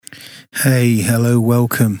Hey, hello,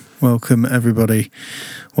 welcome everybody.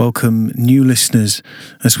 Welcome new listeners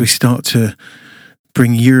as we start to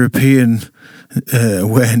bring European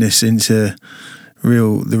awareness into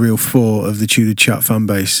the real fore of the Tudor Chat fan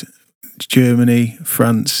base. Germany,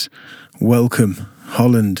 France, welcome.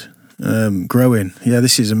 Holland, growing. Yeah,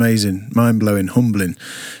 this is amazing, mind-blowing, humbling.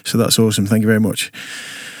 So that's awesome. Thank you very much.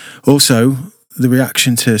 Also, the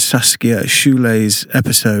reaction to Saskia Shulay's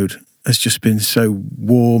episode has just been so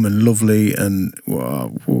warm and lovely, and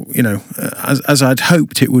as I'd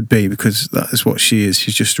hoped it would be, because that is what she is.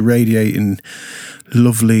 She's just radiating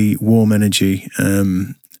lovely, warm energy,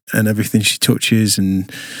 and everything she touches,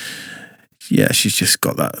 and yeah, she's just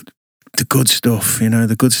got the good stuff,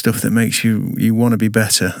 the good stuff that makes you want to be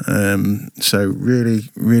better. So really,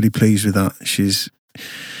 really pleased with that. She's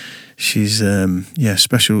a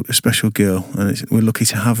special girl, and we're lucky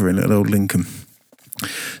to have her in little old Lincoln.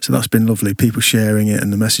 So that's been lovely. People sharing it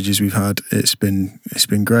and the messages we've had. It's been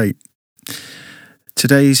great.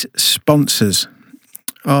 Today's sponsors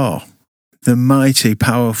are the mighty,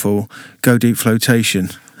 powerful Go Deep Flotation.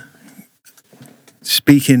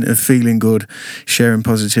 Speaking of feeling good, sharing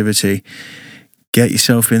positivity, get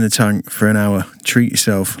yourself in the tank for an hour. Treat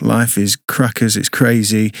yourself. Life is crackers. It's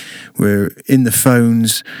crazy. We're in the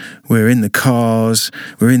phones. We're in the cars.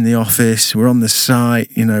 We're in the office. We're on the site.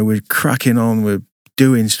 We're cracking on. We're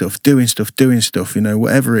doing stuff,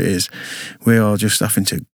 whatever it is. We are just having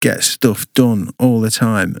to get stuff done all the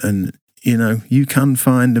time. And, you can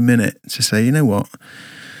find a minute to say, you know what?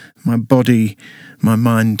 My body, my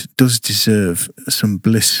mind does deserve some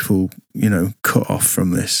blissful, cut off from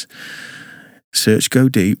this. Search Go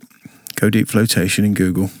Deep Flotation in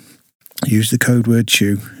Google. Use the code word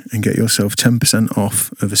CHEW and get yourself 10%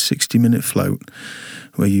 off of a 60-minute float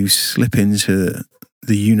where you slip into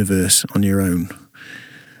the universe on your own.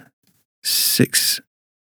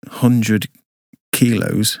 600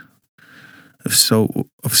 kilos of salt,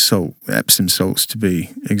 Epsom salts to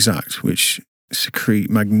be exact, which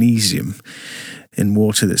secrete magnesium in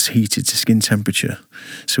water that's heated to skin temperature.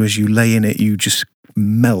 So as you lay in it, you just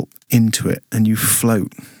melt into it and you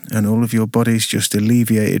float, and all of your body's just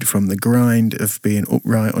alleviated from the grind of being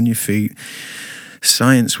upright on your feet.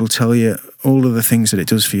 Science will tell you all of the things that it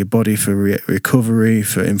does for your body, for recovery,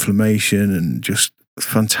 for inflammation, and just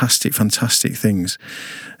fantastic things,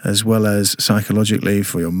 as well as psychologically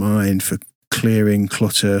for your mind, for clearing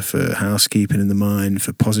clutter, for housekeeping in the mind,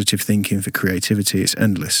 for positive thinking, for creativity. It's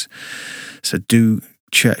endless. So do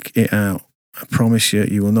check it out. I promise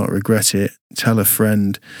you will not regret it. Tell a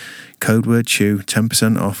friend. Code word CHEW,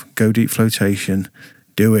 10% off. Go Deep Flotation.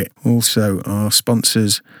 Do it. Also, our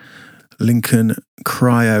sponsors,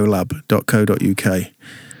 LincolnCryolab.co.uk.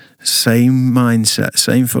 Same mindset,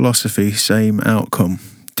 same philosophy, same outcome,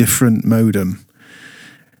 different modem.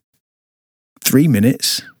 3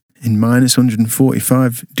 minutes in minus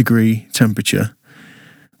 145 degree temperature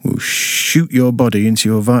will shoot your body into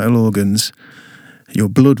your vital organs. Your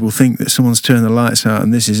blood will think that someone's turned the lights out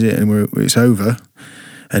and this is it and it's over.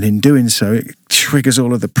 And in doing so, it triggers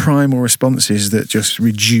all of the primal responses that just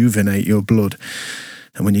rejuvenate your blood.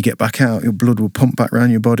 And when you get back out, your blood will pump back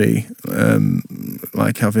around your body,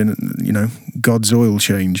 like having, God's oil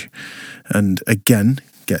change. And again,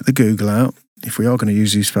 get the Google out. If we are going to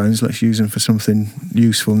use these phones, let's use them for something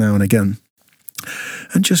useful now and again.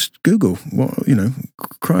 And just Google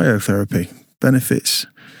cryotherapy benefits.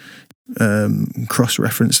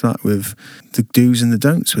 Cross-reference that with the do's and the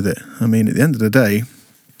don'ts with it. I mean, at the end of the day,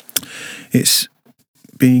 it's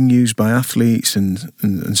being used by athletes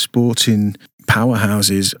and sporting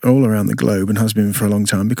powerhouses all around the globe, and has been for a long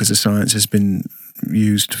time, because the science has been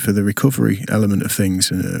used for the recovery element of things,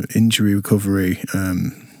 injury recovery.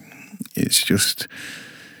 It's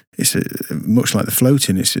much like the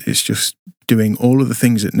floating. It's just doing all of the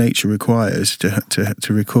things that nature requires to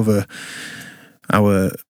recover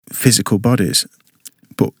our physical bodies.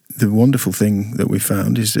 But the wonderful thing that we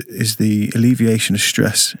found is the alleviation of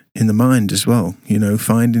stress in the mind as well.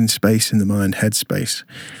 Finding space in the mind, headspace.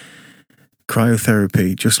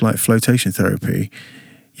 Cryotherapy, just like flotation therapy,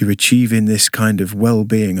 you're achieving this kind of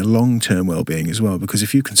well-being, a long-term well-being as well, because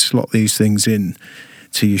if you can slot these things in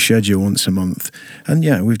to your schedule once a month, and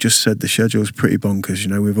yeah, we've just said the schedule's pretty bonkers.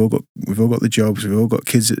 We've all got the jobs, we've all got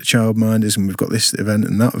kids at the childminders, and we've got this event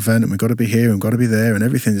and that event, and we've got to be here and we've got to be there, and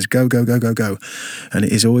everything is go. And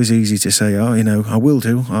it is always easy to say, I will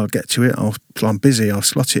do, I'll get to it, I'm busy, I'll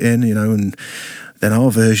slot it in, and then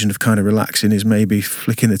our version of kind of relaxing is maybe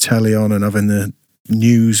flicking the telly on and having the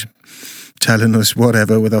news telling us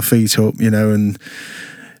whatever with our feet up, and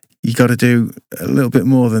you got to do a little bit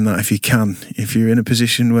more than that if you can. If you're in a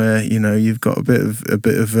position where you've got a bit of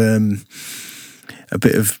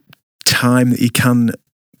time that you can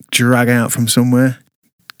drag out from somewhere,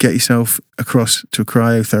 get yourself across to a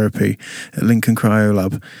cryotherapy at Lincoln Cryo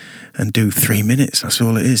Lab and do 3 minutes. That's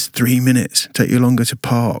all it is. 3 minutes. Take you longer to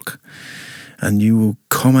park, and you will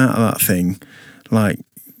come out of that thing like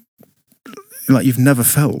you've never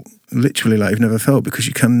felt. Literally like you've never felt, because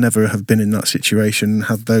you can never have been in that situation,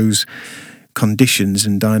 had those conditions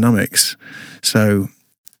and dynamics. So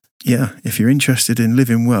yeah, if you're interested in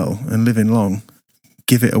living well and living long,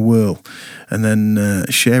 give it a whirl, and then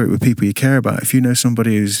share it with people you care about. If you know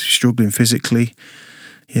somebody who's struggling physically,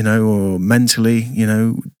 or mentally,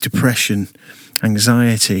 depression,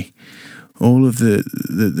 anxiety, all of the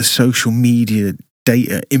social media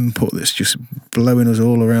data input that's just blowing us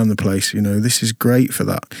all around the place. This is great for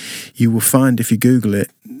that. You will find, if you Google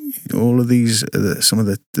it, all of these are some of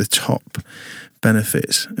the top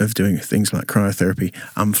benefits of doing things like cryotherapy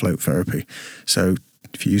and float therapy. So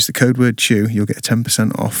if you use the code word CHEW, you'll get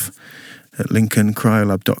 10% off at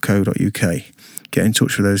lincolncryolab.co.uk. Get in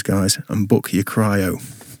touch with those guys and book your cryo.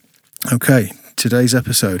 Okay, today's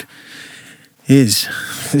episode is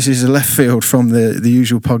a left field from the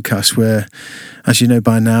usual podcast, where, as you know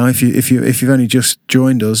by now, if you've only just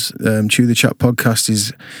joined us, Chew the Chat podcast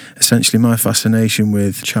is essentially my fascination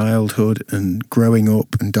with childhood and growing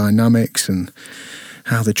up and dynamics, and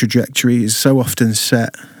how the trajectory is so often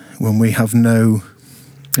set when we have no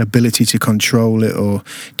ability to control it or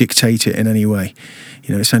dictate it in any way.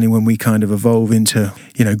 It's only when we kind of evolve into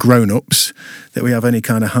grown-ups that we have any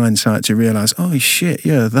kind of hindsight to realise, oh shit,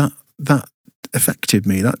 yeah, that affected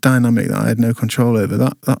me, that dynamic that I had no control over,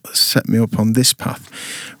 that set me up on this path,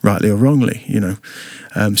 rightly or wrongly.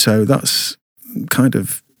 So that's kind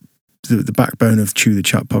of the backbone of Chew the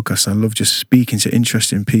Chat podcast. I love just speaking to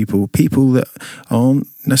interesting people that aren't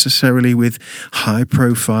necessarily with high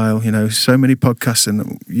profile. So many podcasts,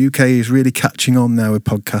 and the UK is really catching on now with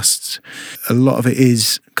podcasts. A lot of it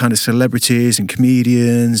is kind of celebrities and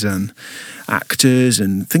comedians and actors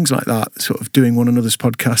and things like that, sort of doing one another's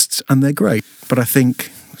podcasts, and they're great. But I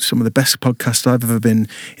think some of the best podcasts I've ever been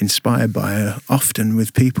inspired by are often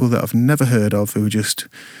with people that I've never heard of, who are just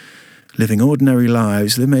living ordinary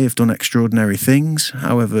lives. They may have done extraordinary things,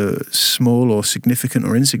 however small or significant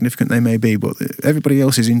or insignificant they may be, but everybody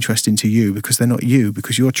else is interesting to you because they're not you,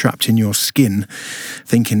 because you're trapped in your skin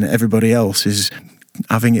thinking that everybody else is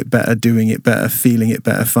having it better, doing it better, feeling it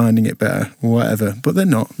better, finding it better, whatever. But they're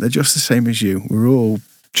not. They're just the same as you. We're all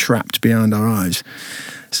trapped behind our eyes.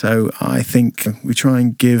 So I think we try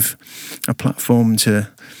and give a platform to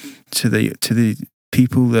the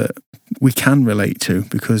people that we can relate to,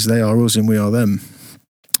 because they are us and we are them.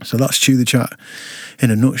 So that's Chew the Chat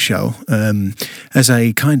in a nutshell. As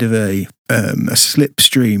a kind of a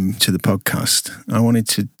slipstream to the podcast, I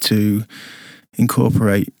wanted to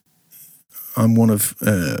incorporate, I'm one of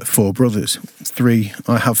 4 brothers.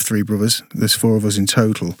 I have 3 brothers. There's 4 of us in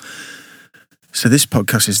total. So this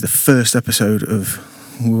podcast is the first episode of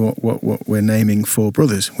what we're naming 4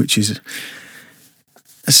 Brothers, which is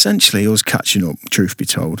essentially us catching up, truth be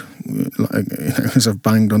told. As I've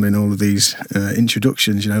banged on in all of these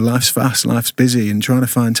introductions, life's fast, life's busy, and trying to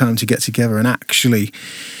find time to get together and actually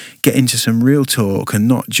get into some real talk, and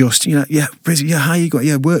not just yeah, busy, yeah, how you got,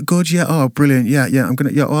 yeah, work good, yeah, oh brilliant, yeah, I'm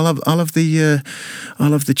gonna, yeah, I'll have the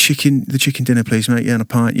chicken dinner please mate, yeah, and a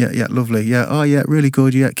pint, yeah, lovely, yeah, oh yeah, really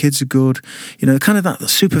good, yeah, kids are good, kind of that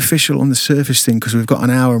superficial on the surface thing, because we've got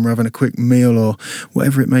an hour and we're having a quick meal or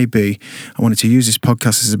whatever it may be. I wanted to use this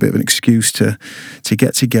podcast as a bit of an excuse to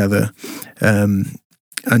get together and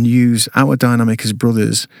use our dynamic as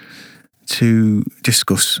brothers to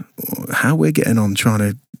discuss how we're getting on, trying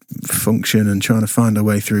to function and trying to find our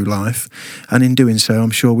way through life. And in doing so,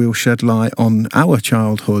 I'm sure we'll shed light on our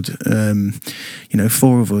childhood.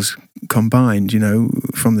 4 of us combined,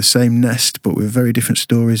 from the same nest, but with very different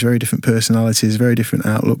stories, very different personalities, very different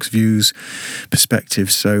outlooks, views,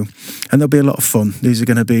 perspectives. So, and there'll be a lot of fun. These are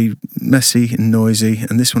going to be messy and noisy.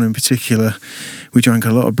 And this one in particular, we drank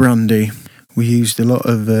a lot of brandy. We used a lot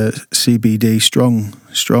of CBD, strong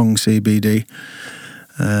CBD.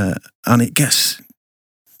 And it gets,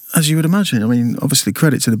 as you would imagine, I mean, obviously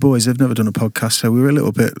credit to the boys, they've never done a podcast, so we were a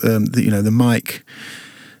little bit, the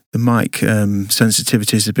mic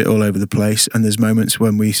sensitivity is a bit all over the place, and there's moments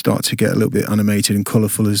when we start to get a little bit animated and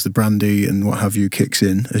colourful as the brandy and what have you kicks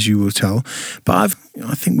in, as you will tell. But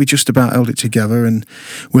I think we just about held it together, and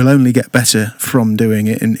we'll only get better from doing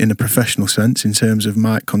it in a professional sense in terms of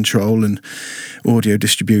mic control and audio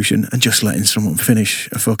distribution, and just letting someone finish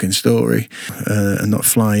a fucking story and not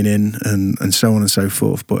flying in and so on and so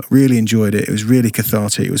forth. But really enjoyed it. It was really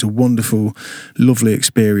cathartic. It was a wonderful, lovely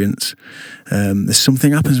experience. There's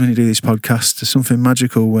something happens when you do these podcasts. There's something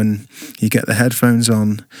magical when you get the headphones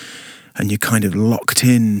on and you're kind of locked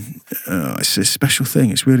in. It's a special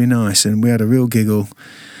thing. It's really nice. And we had a real giggle.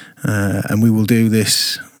 And we will do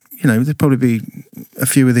this, there'll probably be a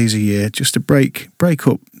few of these a year, just to break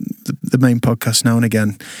up the main podcast now and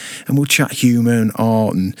again. And we'll chat humour and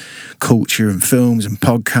art and culture and films and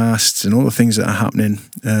podcasts and all the things that are happening.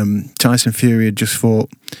 Tyson Fury had just fought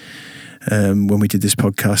when we did this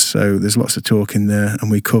podcast. So there's lots of talk in there.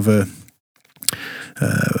 And we cover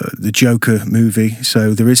the Joker movie.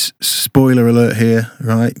 So there is spoiler alert here,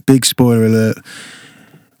 right? Big spoiler alert.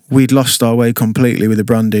 We'd lost our way completely with the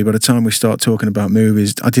brandy. By the time we start talking about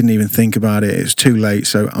movies, I didn't even think about it. It was too late.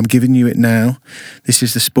 So I'm giving you it now. This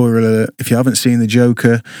is the spoiler alert. If you haven't seen the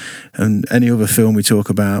Joker and any other film we talk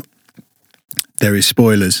about, there is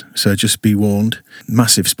spoilers. So just be warned.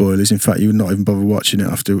 Massive spoilers. In fact, you would not even bother watching it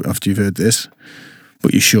after you've heard this.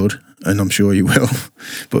 But you should, and I'm sure you will.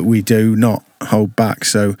 But we do not hold back.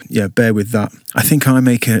 So, yeah, bear with that. I think I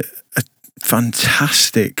make a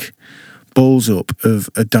fantastic balls up of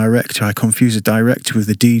a director. I confuse a director with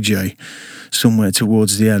a DJ somewhere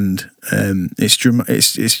towards the end.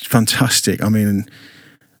 It's fantastic. I mean,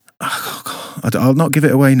 I'll not give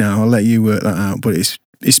it away now. I'll let you work that out. But it's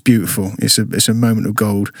beautiful. It's a moment of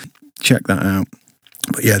gold. Check that out.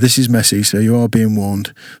 But yeah, this is messy, so you are being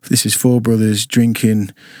warned. This is four brothers drinking,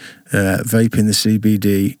 vaping the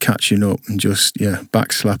CBD, catching up, and just,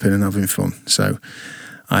 backslapping and having fun. So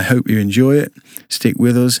I hope you enjoy it. Stick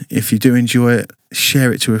with us. If you do enjoy it,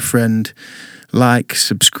 share it to a friend. Like,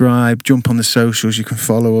 subscribe, jump on the socials. You can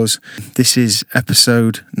follow us. This is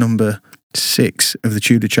episode number 6 of the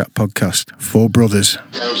Tudor Chat podcast. Four brothers.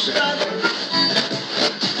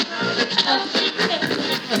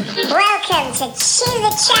 Welcome to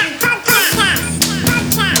Tudor Chat Podcast.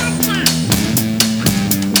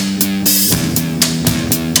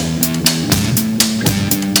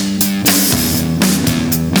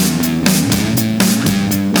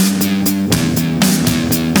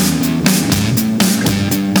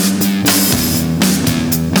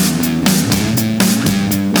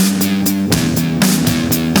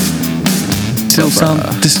 Still sound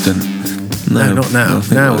distant? No, not now.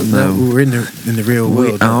 No, we're in the real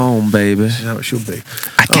world. We're on, baby. This is how it should be.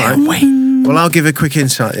 I can't wait. Well, I'll give a quick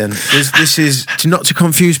insight then. This is not to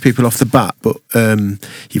confuse people off the bat, but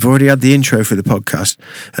you've already had the intro for the podcast,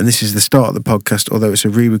 and this is the start of the podcast, although it's a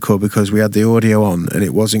re-record because we had the audio on and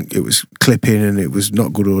it was clipping and it was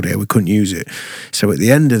not good audio. We couldn't use it. So at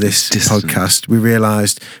the end of this podcast, we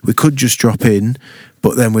realised we could just drop in,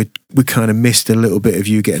 but then we kind of missed a little bit of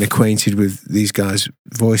you getting acquainted with these guys'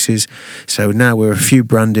 voices. So now we're a few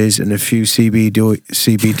brandies and a few CBD.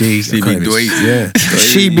 Yeah.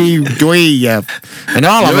 CBD, yeah. And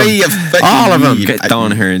all of them. Get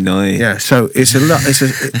down here and yeah, so it's a lot.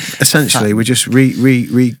 Essentially, we're just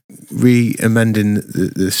re-amending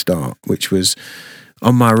the start, which was,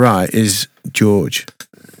 on my right is George.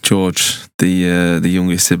 George, the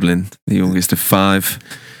youngest sibling, the youngest of 5.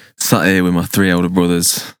 Sat here with my 3 older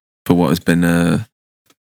brothers for what has been a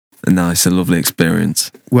nice and lovely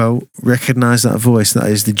experience. Well, recognise that voice.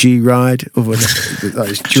 That is the G-Ride. That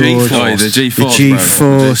is George. The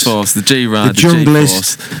G-Force. The G-Ride. The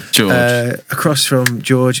Junglist. George. Across from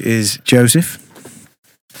George is Joseph.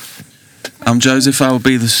 I'm Joseph. I will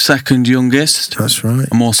be the second youngest. That's right.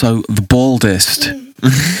 I'm also the baldest.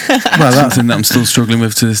 Well, that's something that I'm still struggling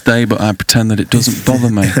with to this day, but I pretend that it doesn't bother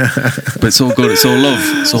me. But it's all good. It's all love.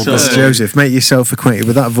 It's all good. Joseph, make yourself acquainted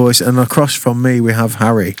with that voice. And across from me, we have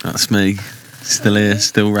Harry. That's me. Still here,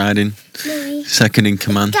 still riding. Second in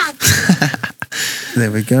command. There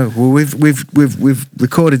we go. Well, we've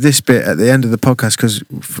recorded this bit at the end of the podcast because,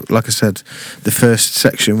 like I said, the first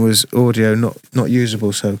section was audio not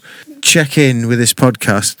usable. So check in with this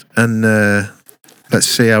podcast and let's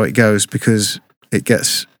see how it goes, because it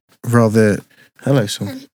gets rather... Hello,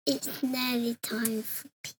 son. It's nearly time for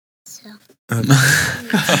pizza. All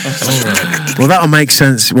right. Well, that'll make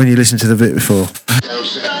sense when you listen to the bit before.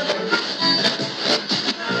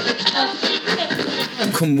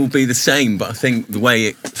 Outcome will be the same, but I think the way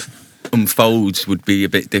it unfolds would be a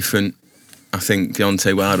bit different. I think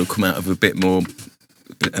Deontay Wilder will come out of a bit more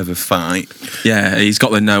of a fight. Yeah, he's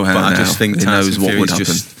got the know-how now. But I just think he knows what would happen.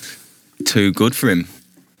 Just too good for him.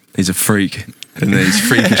 He's a freak, and he's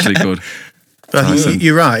freakishly good.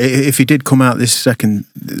 You're right. If he did come out this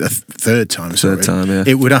third time, yeah.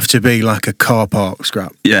 it would have to be like a car park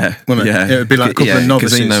scrap. Yeah, Wouldn't it? yeah. It would be like a couple of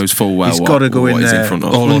novices. Because he knows full well he's got to go what in he's there in front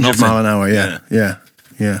of. all 100 mile an hour. Yeah.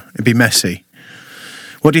 It'd be messy.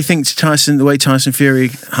 What do you think to the way Tyson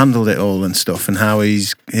Fury handled it all and stuff, and how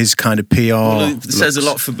his kind of PR? Well, it says a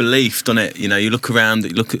lot for belief, doesn't it? You know, you look around,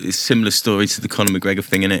 you look at a similar story to the Conor McGregor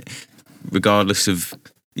thing, innit? Regardless of,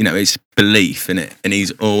 you know, it's belief, innit? And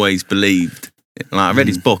he's always believed. Like, I read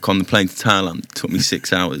his book on the plane to Thailand. It took me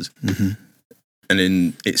 6 hours. Mm-hmm. And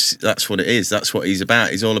then that's what it is. That's what he's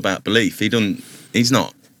about. He's all about belief. He's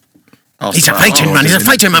not. He's a fighting man. He's a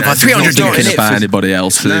fighting man for 300 He's not years. in it about anybody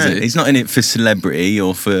else, is he? He's not in it for celebrity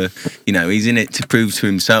or for, you know, he's in it to prove to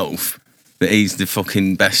himself that he's the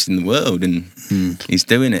fucking best in the world, and he's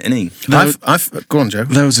doing it, isn't he? Go on, Joe.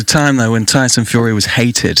 There was a time though when Tyson Fury was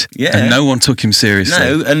hated, and no one took him seriously.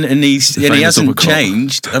 No, and he hasn't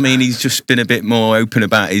changed. I mean, he's just been a bit more open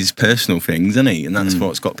about his personal things, hasn't he? And that's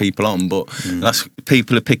what's got people on. But that's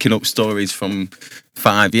people are picking up stories from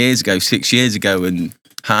 5 years ago, 6 years ago, and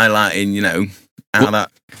highlighting, you know, how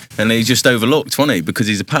that. And he's just overlooked, wasn't he? Because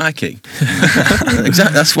he's a pikey.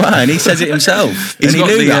 Exactly, that's why. And he says it himself. He's got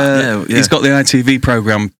that. He's got the ITV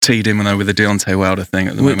programme teed him with the Deontay Wilder thing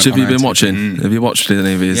at the moment. Which have you been ITV. watching? Have you watched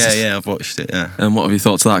any of his? Yeah, I've watched it, yeah. And what have you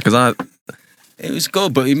thought to that? Because it was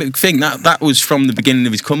good, but you think that was from the beginning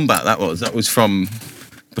of his comeback, that was from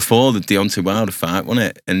before the Deontay Wilder fight, wasn't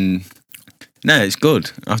it? And no, it's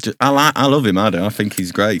good. I love him, I do. I think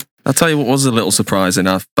he's great. I'll tell you what was a little surprising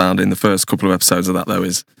I found in the first couple of episodes of that, though,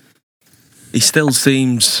 is he still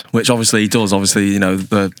seems, which obviously he does, obviously, you know,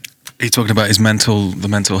 He's talking about the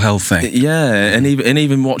mental health thing. Yeah, and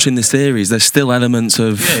even watching the series, there's still elements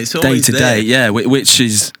of day to day, which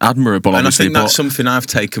is admirable, and obviously. And I think that's something I've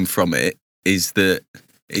taken from it, is that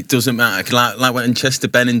it doesn't matter. Like when Chester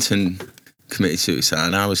Bennington committed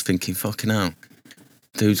suicide, I was thinking, fucking hell,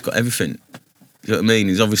 dude's got everything. You know what I mean?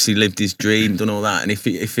 He's obviously lived his dream, done all that, and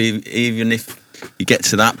even if you get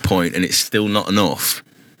to that point and it's still not enough,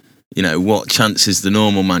 you know, what chance has the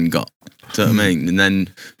normal man got? Do you know what I mean? And then,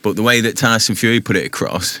 but the way that Tyson Fury put it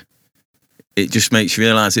across, it just makes you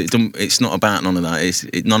realise it's not about none of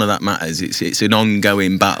that. None of that matters. It's an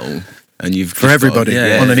ongoing battle, and for everybody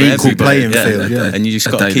on an equal playing field. Yeah. And you just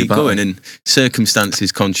got to keep going. And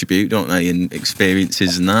circumstances contribute, don't they? And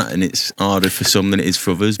experiences and that. And it's harder for some than it is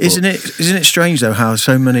for others. Isn't it strange though how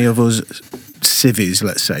so many of us civvies,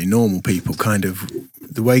 let's say, normal people, kind of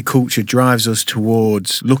the way culture drives us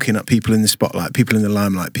towards looking at people in the spotlight, people in the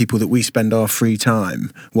limelight, people that we spend our free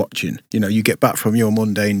time watching. You know, you get back from your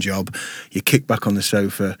mundane job, you kick back on the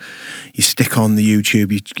sofa, you stick on the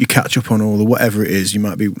YouTube, you catch up on all the whatever it is. You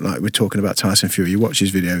might be like we're talking about Tyson Fury. You watch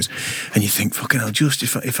his videos, and you think, "Fucking,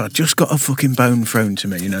 if I just got a fucking bone thrown to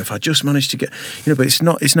me, you know, if I just managed to get, you know." But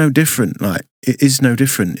it's no different. Like it is no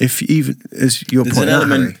different. If even as your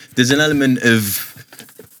point, there's an element of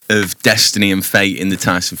destiny and fate in the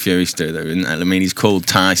Tyson Fury story, though, isn't there? I mean, he's called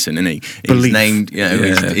Tyson, isn't he? He's named, you know,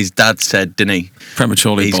 his dad said, didn't he?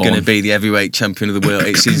 Prematurely he's born. going to be the heavyweight champion of the world.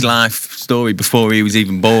 It's his life story before he was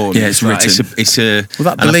even born. Yeah, it's written.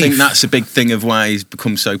 I think that's a big thing of why he's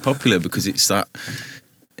become so popular, because it's that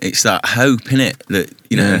hope, innit? That,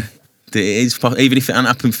 you know, that it is, even if it hadn't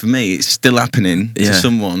happened for me, it's still happening to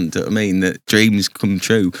someone. Do you know what I mean? That dreams come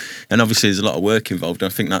true. And obviously there's a lot of work involved.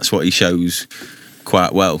 And I think that's what he shows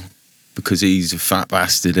quite well, because he's a fat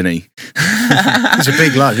bastard, isn't he? He's a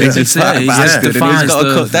big lad. He's a fat bastard, and he's got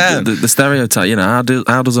to cut down. The stereotype, you know,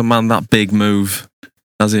 how does a man that big move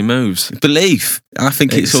as he moves? Belief. I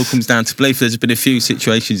think it all comes down to belief. There's been a few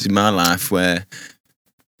situations in my life where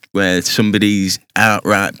somebody's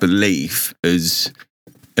outright belief has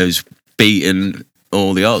beaten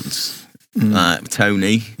all the odds. Like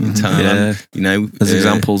Tony in Thailand, you know. There's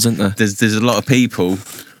examples, isn't there? There's a lot of people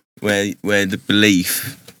where the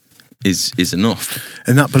belief is enough.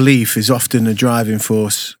 And that belief is often a driving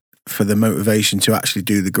force for the motivation to actually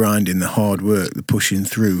do the grinding, the hard work, the pushing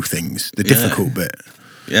through things, the difficult bit.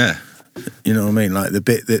 Yeah. You know what I mean? Like the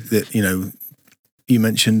bit that you know, you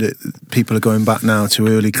mentioned that people are going back now to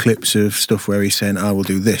early clips of stuff where he's saying, I will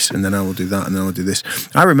do this, and then I will do that, and then I will do this.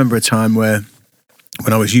 I remember a time when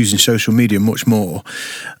I was using social media much more,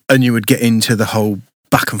 and you would get into the whole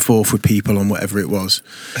back and forth with people on whatever it was,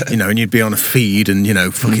 you know, and you'd be on a feed and, you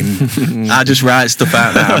know, fucking... I just write stuff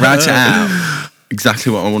out now. I write it out.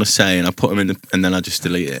 Exactly what I want to say, and I put them in and then I just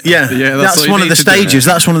delete it. Yeah, that's one of the stages.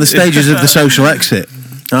 That's one of the stages of the social exit.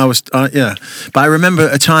 But I remember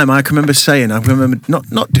a time. I remember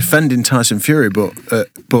not defending Tyson Fury, but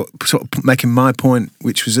sort of making my point,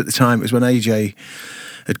 which was at the time it was when AJ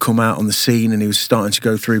had come out on the scene, and he was starting to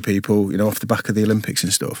go through people, off the back of the Olympics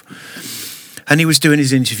and stuff. And he was doing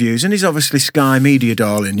his interviews, and he's obviously Sky media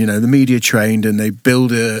darling, the media trained, and they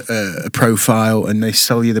build a profile and they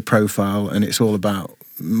sell you the profile, and it's all about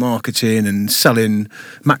marketing and selling,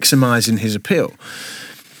 maximising his appeal.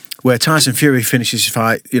 Where Tyson Fury finishes his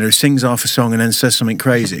fight, sings half a song and then says something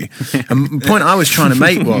crazy. And the point I was trying to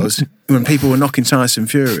make was, when people were knocking Tyson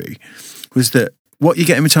Fury, was that what you're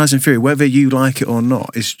getting with Tyson Fury, whether you like it or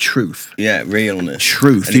not, is truth. Yeah, realness.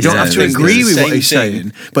 Truth. And you don't have to exactly agree the with what same he's thing.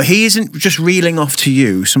 saying, but he isn't just reeling off to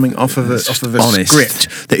you something off of a honest.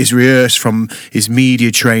 script that is rehearsed from his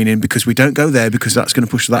media training, because we don't go there because that's going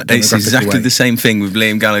to push that demographic It's exactly away. the same thing with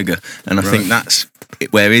Liam Gallagher, and I think that's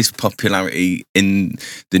where his popularity in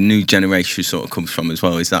the new generation sort of comes from as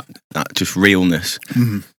well. Is that just realness,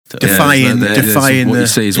 Defying what the you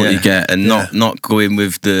see is what you get, and not going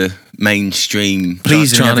with the mainstream.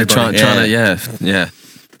 pleasing trying everybody. to, yeah.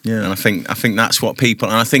 Yeah. And I think that's what people,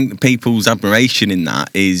 and I think people's admiration in that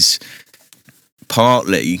is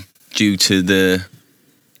partly due to the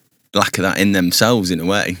lack of that in themselves, in a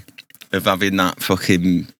way, of having that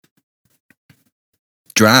fucking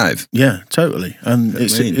drive. Yeah, totally. And I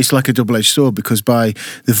mean- it's like a double-edged sword, because by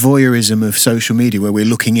the voyeurism of social media, where we're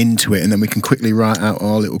looking into it and then we can quickly write out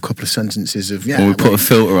our little couple of sentences of Or we put a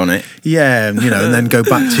filter on it. and then go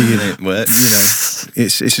back to you. It works.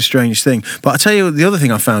 It's a strange thing. But I tell you, the other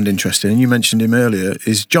thing I found interesting, and you mentioned him earlier,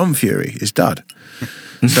 is John Fury, his dad.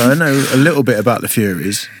 So I know a little bit about the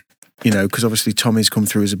Furies, because obviously Tommy's come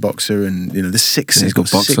through as a boxer, and he's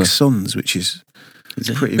got boxer. 6 sons, which is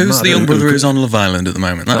pretty Who's mad. the young brother who's on Love Island at the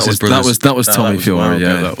moment? That's his brother. That was Tommy was a while Fury.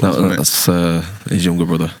 ago, Yeah, that was, that's his younger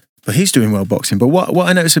brother. But he's doing well boxing. But what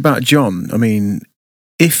I notice about John, I mean,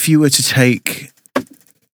 if you were to take,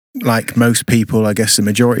 like most people, I guess the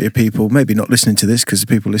majority of people, maybe not listening to this, because the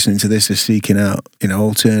people listening to this are seeking out,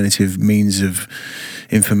 alternative means of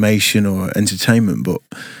information or entertainment, but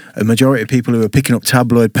a majority of people who are picking up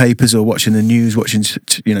tabloid papers or watching the news, watching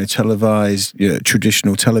televised,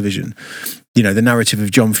 traditional television, the narrative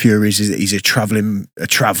of John Fury is that he's a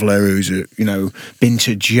traveller who's been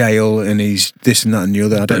to jail, and he's this and that and the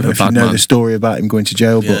other. I don't know if you know the story about him going to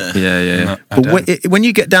jail, but Yeah. but when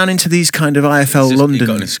you get down into these kind of IFL He London,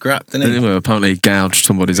 got in a scrap, didn't he? Well, apparently he gouged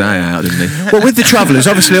somebody's eye out, didn't he? well, with the travellers,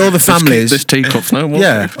 obviously all the families, This teacup's no more.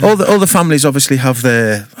 yeah, all the families obviously have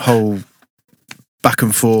their whole back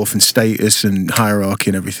and forth and status and hierarchy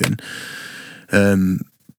and everything.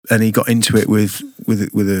 And he got into it with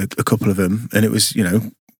a couple of them, and it was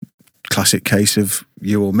classic case of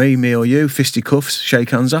you or me or you, fisticuffs, shake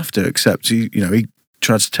hands after. Except he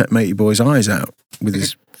tried to take matey boy's eyes out with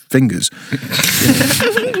his fingers.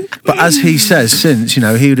 But as he says, since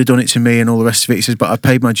he would have done it to me and all the rest of it, he says, but I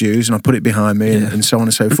paid my dues and I put it behind me and so on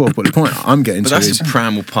and so forth. But the point I'm getting But to that's is, a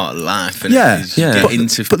primal part of life. And Yeah.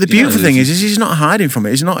 But the beautiful thing is he's not hiding from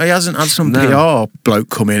it. He hasn't had some PR bloke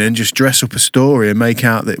come in and just dress up a story and make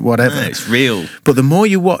out that whatever. No, it's real. But the more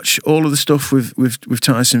you watch all of the stuff with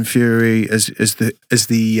Tyson Fury as the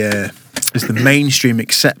mainstream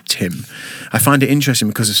accept him, I find it interesting,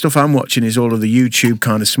 because the stuff I'm watching is all of the YouTube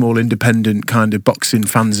kind of small independent kind of boxing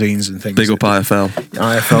fanzines and things. Big up IFL.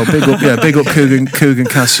 Big up Kugan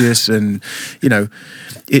Cassius, and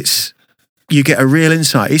you get a real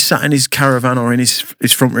insight. He's sat in his caravan or in his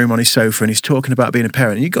front room on his sofa, and he's talking about being a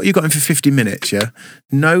parent. And you got him for 50 minutes, yeah?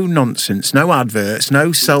 No nonsense, no adverts,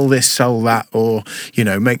 no sell this, sell that, or,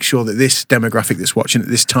 make sure that this demographic that's watching at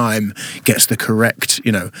this time gets the correct,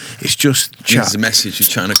 it's just chat. It's the message you're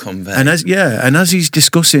trying to convey. And as he's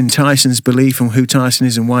discussing Tyson's belief and who Tyson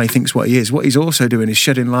is and why he thinks what he is, what he's also doing is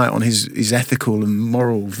shedding light on his ethical and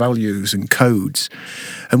moral values and codes.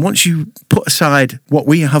 And once you put aside what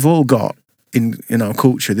we have all got in our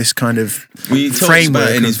culture, this kind of framework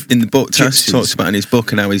in the book, Tyson gypsies. talks about in his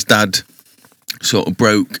book and how his dad sort of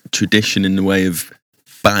broke tradition in the way of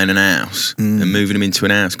buying an house and moving him into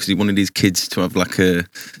an house because he wanted his kids to have like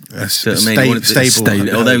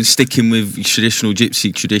stable. Although sticking with traditional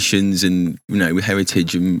gypsy traditions and with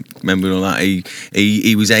heritage and remembering all that,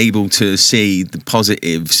 he was able to see the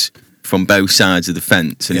positives from both sides of the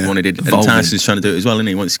fence, and he wanted it. And Tyson's trying to do it as well, and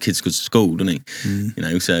he wants his kids to go to school, doesn't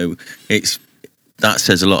he? So that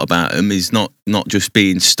says a lot about him. He's not just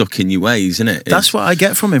being stuck in your ways, isn't it? That's what I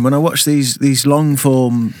get from him when I watch these long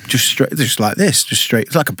form, just like this, just straight.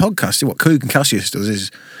 It's like a podcast. What Kugan Cassius does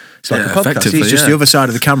is it's like a podcast. He's just the other side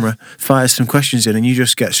of the camera, fires some questions in, and you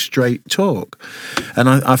just get straight talk. And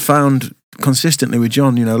I found consistently with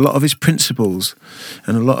John, a lot of his principles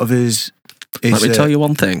and a lot of his. Let me tell you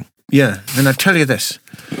one thing. Yeah, and I tell you this: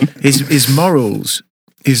 his morals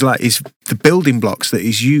is the building blocks that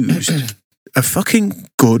he's used of fucking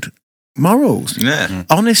good morals. Yeah.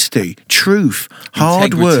 Honesty, truth,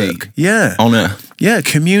 hard Integrity. work. Yeah. Honour. Yeah,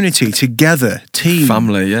 community, together, team.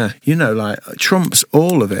 Family, yeah. You know, like, trumps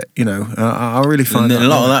all of it, you know. I really find And that a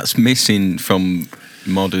lot of that's missing from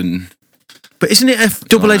modern. But isn't it a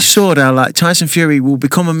double-edged sword how, like, Tyson Fury will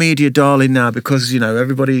become a media darling now because, you know,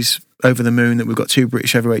 everybody's over the moon that we've got 2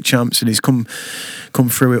 British heavyweight champs and he's come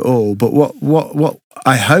through it all. But what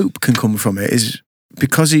I hope can come from it is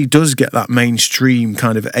because he does get that mainstream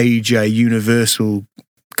kind of AJ universal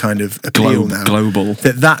kind of appeal now. Global.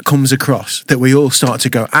 That comes across, that we all start to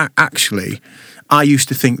go, actually, I used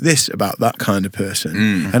to think this about that kind of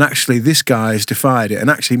person. And actually this guy's defied it. And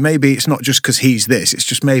actually maybe it's not just because he's this, it's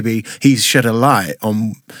just maybe he's shed a light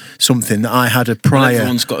on something that I had a prior.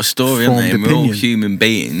 Everyone's got a story, haven't they? formed And we're all opinion. human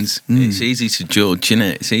beings. It's easy to judge, isn't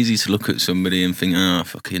it? It's easy to look at somebody and think,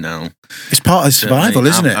 fucking hell. It's part of survival,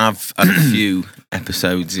 isn't it? I've had a few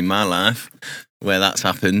episodes in my life where that's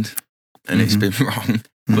happened and it's been wrong.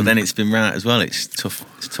 But then it's been right as well. It's tough,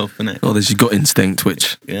 isn't it? Well, there's your gut instinct,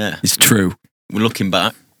 which is true. We're looking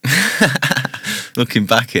back. Looking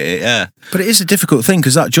back at it, yeah. But it is a difficult thing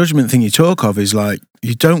because that judgment thing you talk of is like,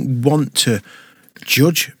 you don't want to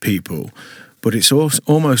judge people, but it's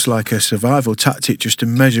almost like a survival tactic just to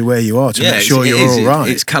measure where you are to make sure you're all right.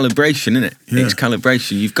 It's calibration, isn't it? Yeah. It's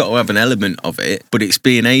calibration. You've got to have an element of it, but it's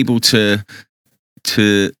being able to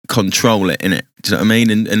control it, innit? Do you know what I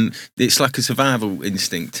mean? And it's like a survival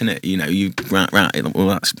instinct, innit? You know, you right, well,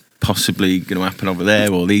 that's possibly going to happen over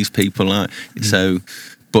there, or these people like so.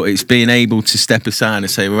 But it's being able to step aside and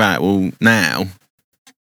say, right, well, now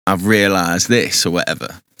I've realised this or whatever.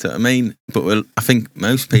 Do you know what I mean? But I think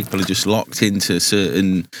most people are just locked into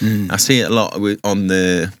certain. I see it a lot with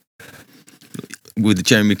the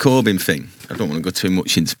Jeremy Corbyn thing. I don't want to go too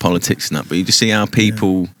much into politics and that, but you just see how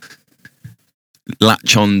people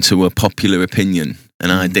latch on to a popular opinion,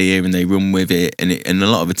 an idea, and they run with it. And a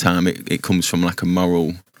lot of the time, it comes from like a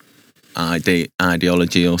moral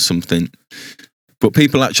ideology or something. But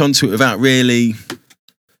people latch onto it without really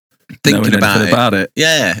thinking about it.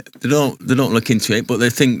 Yeah, they don't look into it, but they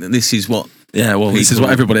think that this is what. Yeah, well, this is what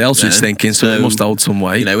everybody else is thinking, so it must hold some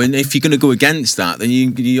weight. You know, and if you're going to go against that, then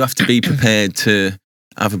you have to be prepared to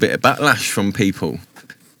have a bit of backlash from people,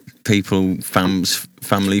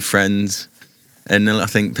 family, friends, and then I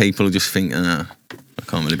think people just think, I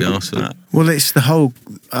can't really be arsed with that. Well, it's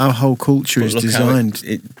our whole culture is designed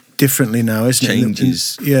differently now, isn't it?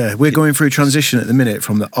 Changes. Yeah, we're going through a transition at the minute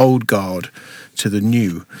from the old guard to the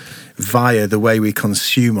new via the way we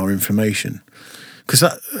consume our information. Because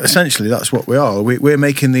essentially that's what we are.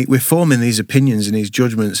 We're forming these opinions and these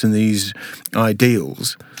judgments and these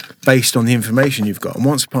ideals based on the information you've got. And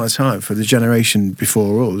once upon a time, for the generation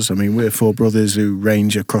before us, I mean, we're 4 brothers who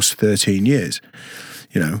range across 13 years.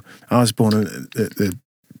 You know, I was born at the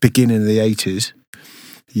beginning of the 80s.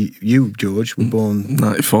 You, George, were born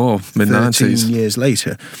 94, mid-90s. 13 years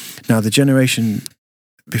later. Now, the generation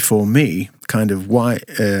before me, kind of white.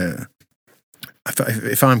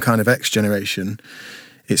 If I'm kind of X generation,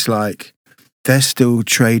 it's like they're still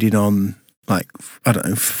trading on, like, I don't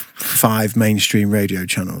know, 5 mainstream radio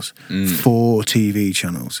channels, 4 TV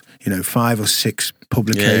channels, 5 or 6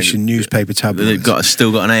 publication newspaper tabloids. They've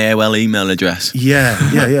still got an AOL email address. Yeah.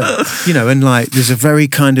 And like there's a very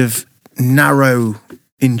kind of narrow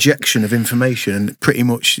injection of information, and pretty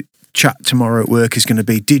much chat tomorrow at work is going to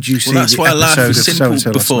be, did you see that's the why life episode was of simple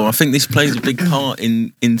so-and-so before. last I think this plays a big part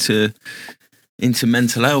into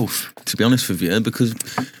mental health, to be honest with you, because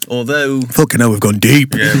although fucking hell, we've gone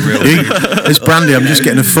deep. Yeah, real deep. This brandy, I'm just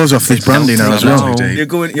getting a fuzz off this brandy now as well. You're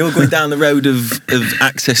going down the road of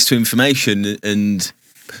access to information, and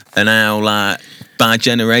how, like, by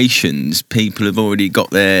generations, people have already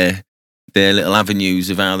got their little avenues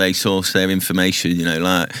of how they source their information.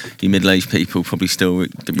 Like your middle-aged people probably still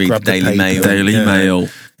read the Daily Mail.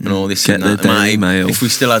 And all this Get and that. the Daily Mail. If we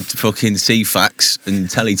still had fucking CFAX and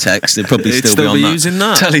teletext, they'd probably still be on that. using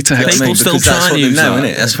that. Teletext. People still try and use that.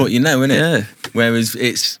 Innit? That's what you know, innit? Yeah. Whereas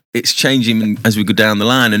it's changing as we go down the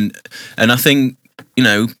line, and I think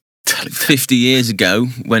 50 years ago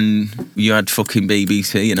when you had fucking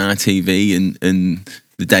BBC and ITV and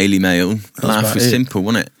the Daily Mail, life was simple,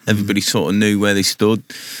 wasn't it? Everybody sort of knew where they stood.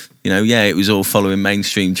 It was all following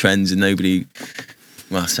mainstream trends, and nobody.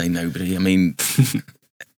 Well, I say nobody. I mean.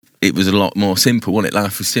 It was a lot more simple, wasn't it?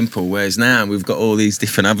 Life was simple. Whereas now we've got all these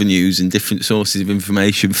different avenues and different sources of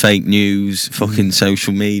information, fake news, fucking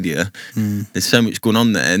social media. There's so much going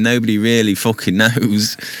on there, and nobody really fucking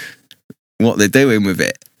knows what they're doing with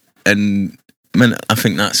it. And I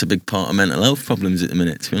think that's a big part of mental health problems at the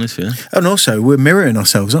minute, to be honest with you. And also, we're mirroring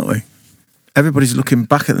ourselves, aren't we? everybody's looking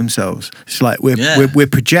back at themselves. It's like Yeah. we're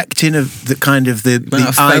projecting of the kind of the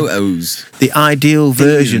photos, the ideal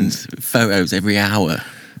version. photos every hour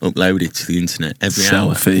uploaded to the internet every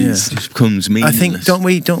hour. Selfies. Yeah. Just becomes I meaningless. think, don't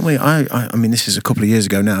we? I mean, this is a couple of years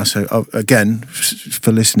ago now. So again,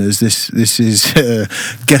 for listeners, this is a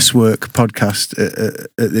guesswork podcast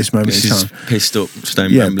at this moment This in is time. pissed up, Stone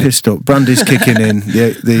Yeah, Rambling. pissed up. Brandy's kicking in.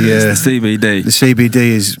 The CBD. the CBD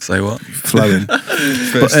is Say what? flowing.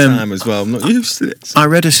 First But, time as well. I'm not used to this. I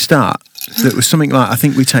read a stat that was something like, I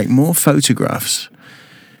think we take more photographs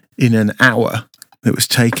in an hour that was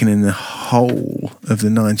taken in the whole of the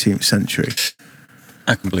 19th century.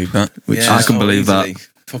 I can believe that. Yeah, I can believe that. easily.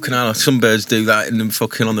 Fucking hell, some birds do that in them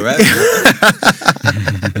fucking on the road.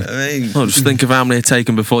 I mean, Well, just think of how many are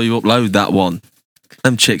taken before you upload that one.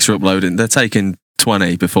 Them chicks are uploading. They're taking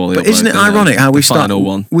 20 before they But upload. isn't it ironic how we the start? final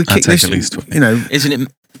one? We I'd kick take this, at least 20. you know, isn't it?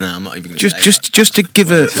 No, I'm not even going to say just to give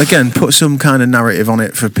put some kind of narrative on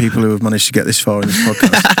it for people who have managed to get this far in this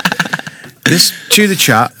podcast. This Chew the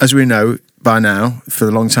Chat, as we know by now, for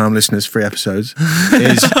the long-time listeners, 3 episodes,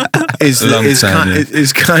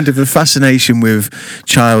 is kind of a fascination with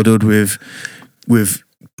childhood, with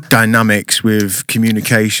dynamics, with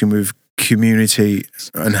communication, with community,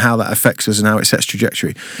 and how that affects us and how it sets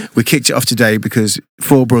trajectory. We kicked it off today because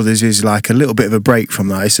Four Brothers is like a little bit of a break from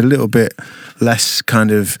that. It's a little bit less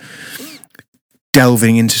kind of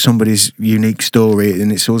delving into somebody's unique story,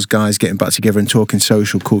 and it's us guys getting back together and talking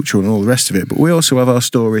social, cultural, and all the rest of it. But we also have our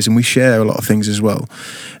stories, and we share a lot of things as well.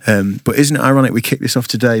 But isn't it ironic we kicked this off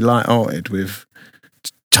today light-hearted with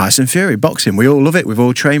Tyson Fury boxing? We all love it. We've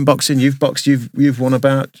all trained boxing. You've boxed. You've won a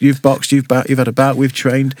bout. You've boxed. You've had a bout. We've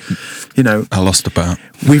trained. You know, I lost a bout.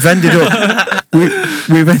 we've ended up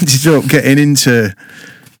we've ended up getting into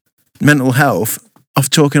mental health off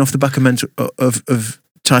talking off the back of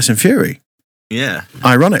Tyson Fury. Yeah.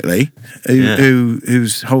 Ironically,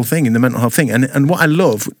 whose whole thing in the mental health thing, and what I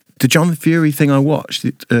love, the John Fury thing I watched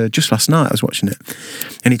just last night. I was watching it,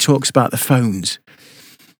 and he talks about the phones.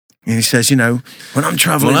 And he says, you know, when I'm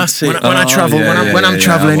traveling, Well, that's it. when I travel, when I'm yeah,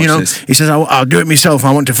 traveling, I you know, watched this. he says, I'll do it myself.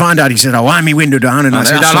 I want to find out. He said, I'll wind my window down, and I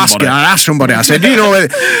said, I'll ask somebody. I said, do you know,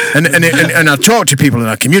 and I talk to people and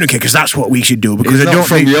I communicate because that's what we should do. Because I don't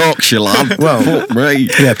think Yorkshire, lad. Well, Fuck me.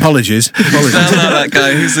 yeah, apologies. Sound like that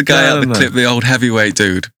guy. Who's the guy out the clip? The old heavyweight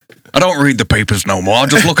dude. I don't read the papers no more. I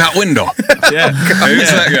just look out window. Yeah. Who's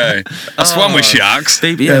that guy? I swam with sharks.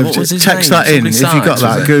 Yeah, what was his Text name? that in Somebody if you got Sykes,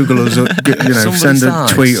 that. was it? Google us, you know, Somebody send a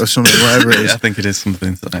Sykes. tweet or something, whatever it is. I think it is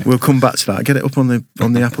something. We'll come back to that. Get it up on the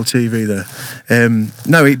Apple TV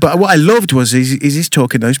there. But what I loved was he's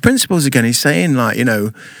talking those principles again. He's saying, like, you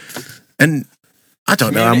know, and I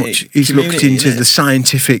don't know how much he's looked Community, into innit? the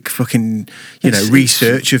scientific fucking, you know, It's-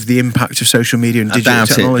 research of the impact of social media and I digital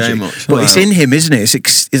doubt it technology. very much. But it's in him, isn't it?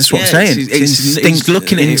 It's what I'm saying. It's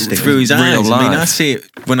looking at it instinct. through his eyes. Real I mean, I life. see it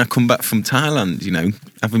when I come back from Thailand, you know,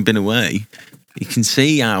 having been away. You can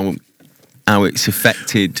see how it's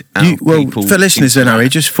affected how people... for listeners then, interact. Harry,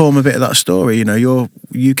 just form a bit of that story. You know,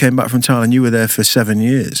 you came back from Thailand. You were there for 7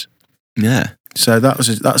 years. Yeah. So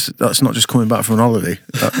that's not just coming back from an holiday.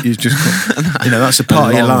 You just, you know, that's a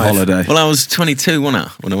part of your long life. holiday. Well, I was 22, wasn't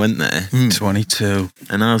I, when I went there? 22.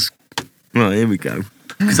 And I was... Right, here we go.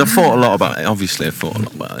 Because I thought a lot about it. Obviously, I thought a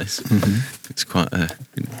lot about this. It's quite a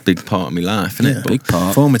big part of my life, isn't it? Big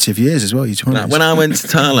part. Formative years as well. You're 20s. When I went to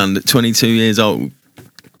Thailand at 22 years old,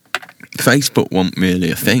 Facebook wasn't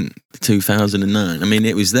really a thing. 2009. I mean,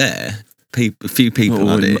 it was there. A few people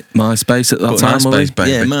had it. MySpace at that But time, MySpace,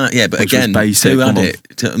 baby. Yeah, but Which was again, basic, who had come on.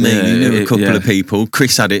 it? Do you know what I mean? Yeah, you knew a couple yeah. of people.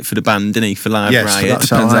 Chris had it for the band, didn't he? For Live Yes, Riot. that's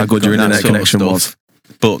Depends how good your that internet sort of connection stuff. was.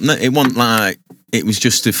 But no, it wasn't like it was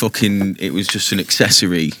just an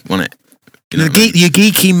accessory, wasn't it? You know what I mean? Your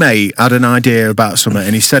geeky mate had an idea about something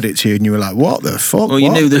and he said it to you and you were like, what the fuck? Well, you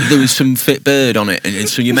What? knew that there was some fit bird on it, and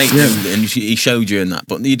so your mate knew, and he showed you and that,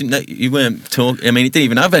 but you didn't. You weren't talking. I mean, it didn't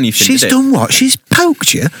even have anything. She's did it? done what? She's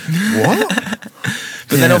poked you? What?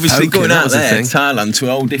 But then Yeah, obviously poking, going that out was the there, thing. Thailand, to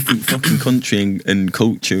a whole different fucking country and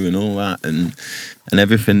culture and all that, and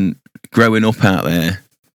everything. Growing up out there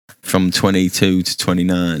from 22 to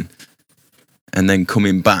 29. And then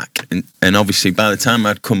coming back, and obviously by the time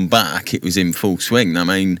I'd come back, it was in full swing. I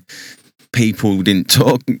mean, people didn't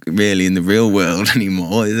talk really in the real world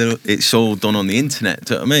anymore. It's all done on the internet.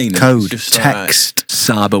 Do you know what I mean? Code, It's just text.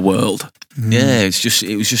 Cyber world. yeah,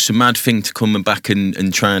 it was just a mad thing to come back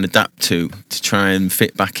and try and adapt to try and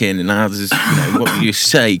fit back in. And how does what you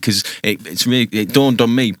say? Because it dawned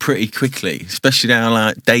on me pretty quickly, especially how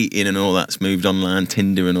like dating and all that's moved online,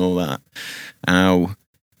 Tinder and all that. How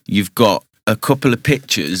you've got a couple of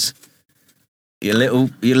pictures your little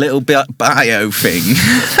bio thing,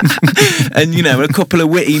 and a couple of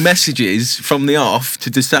witty messages from the off to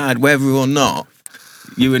decide whether or not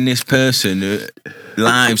you and this person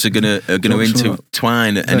lives are gonna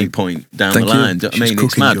intertwine at any point down the line. Do you know what I mean?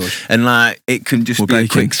 It's mad, George. And like it can just be a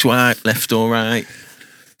quick swipe left or right.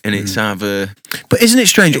 And it's either. But isn't it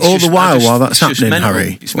strange? All the while that's happening,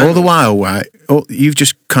 Harry. All the while, right? You've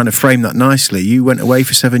just kind of framed that nicely. You went away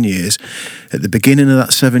for 7 years. At the beginning of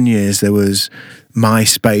that 7 years, there was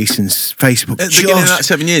MySpace and Facebook. At the beginning of that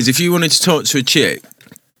 7 years, if you wanted to talk to a chick,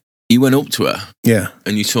 you went up to her. Yeah.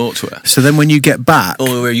 And you talked to her. So then when you get back.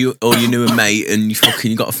 Or you knew a mate and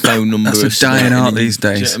you got a phone number. That's a dying art these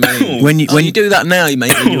days. You know what I mean? when you do that now, you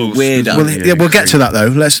mate, you're weird. Well, we'll get to that though.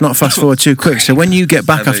 Let's not fast forward too quick. So when you get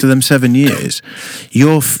back after them 7 years,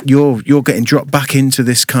 you're getting dropped back into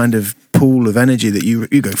this kind of pool of energy that you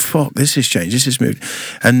go, fuck, this has changed, this has moved.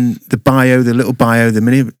 And the little bio,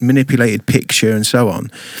 the manipulated picture and so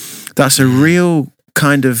on, that's a real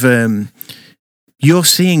kind of... you're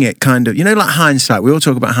seeing it kind of, like hindsight. We all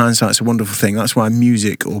talk about hindsight's a wonderful thing. That's why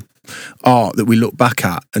music or art that we look back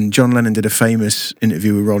at. And John Lennon did a famous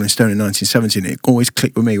interview with Rolling Stone in 1970, and it always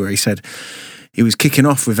clicked with me where he said he was kicking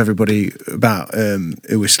off with everybody about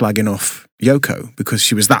who was slagging off Yoko because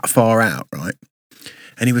she was that far out, right?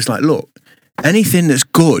 And he was like, look, anything that's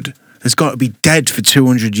good has got to be dead for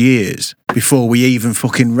 200 years before we even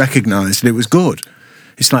fucking recognise that it was good.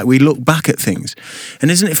 It's like we look back at things.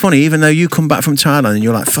 And isn't it funny, even though you come back from Thailand and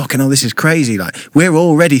you're like, fucking hell, this is crazy. Like, we're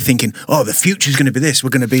already thinking, oh, the future's going to be this.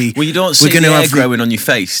 We're going to be... Well, you don't see the hair growing on your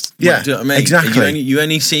face. Yeah, do you know what I mean? exactly. You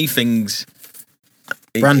only see things...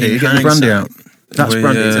 Brandy, get the brandy out. That's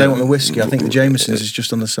brandy. They want the whiskey. I think the Jameson's is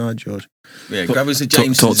just on the side, George. Yeah, grab us a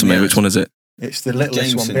Jameson's. Talk to me, which one is it? It's the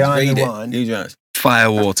littlest one behind the wine.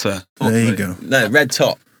 Firewater. There you go. No, red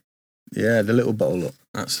top. Yeah, the little bottle up.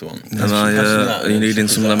 That's the one. And are you needing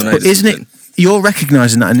some lemonade? But isn't it? You're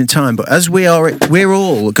recognising that in time, but as we're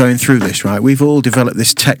all going through this, right? We've all developed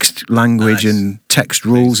this text language and text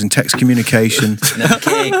rules and text communication.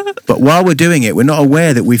 But while we're doing it, we're not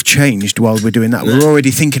aware that we've changed while we're doing that. We're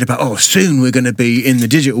already thinking about, soon we're going to be in the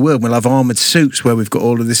digital world. We'll have armoured suits where we've got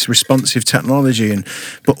all of this responsive technology,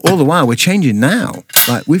 but all the while we're changing now.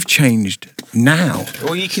 Like we've changed now.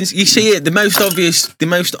 Well, you see it. The most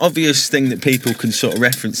obvious thing that people can sort of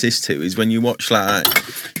reference this to is when you watch like.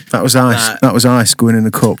 That was ice. That was ice going in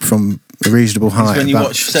a cup from a reasonable height.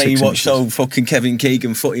 It's when you watch old fucking Kevin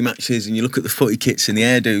Keegan footy matches and you look at the footy kits and the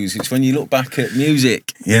hairdos. It's when you look back at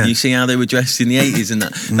music and you see how they were dressed in the 80s and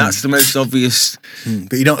that. That's the most obvious.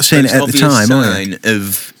 But you're not seeing it at the time, sign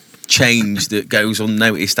of change that goes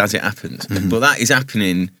unnoticed as it happens. But that is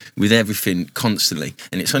happening with everything constantly,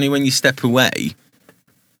 and it's only when you step away.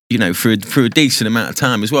 For a decent amount of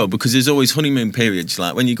time as well, because there's always honeymoon periods.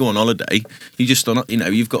 Like when you go on holiday, you just don't,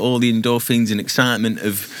 you've got all the endorphins and excitement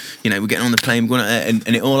of, we're getting on the plane, we're going and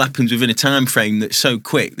it all happens within a time frame that's so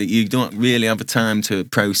quick that you don't really have a time to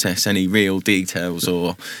process any real details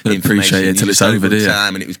or information. Appreciate it till it's over, do you?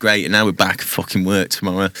 And it was great, and now we're back at fucking work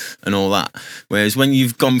tomorrow and all that. Whereas when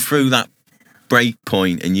you've gone through that break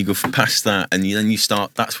point and you go past that and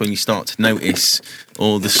that's when you start to notice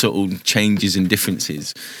all the subtle changes and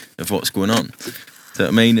differences of what's going on. Do you know what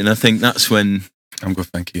I mean? And I think that's when I'm good,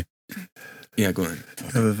 thank you. Yeah, go on.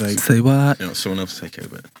 Have a vape. Say what? Someone else take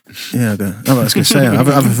over. Yeah, go. I was going to say, have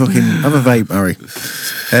a vape, Harry.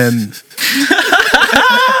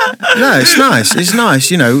 No, it's nice. It's nice.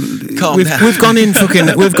 We've gone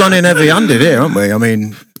in heavy-handed here, haven't we? I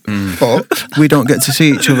mean. But we don't get to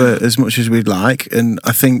see each other as much as we'd like, and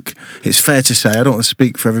I think it's fair to say, I don't want to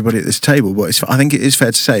speak for everybody at this table, but I think it is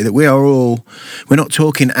fair to say that we're not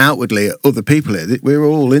talking outwardly at other people here. We're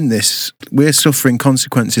all in this. We're suffering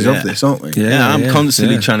consequences of this, aren't we? Yeah, I'm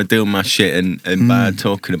constantly trying to deal with my shit, and by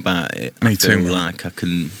talking about it, Me I feel too. like I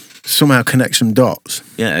can somehow connect some dots.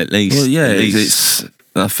 Yeah, at least. Well, yeah, at least.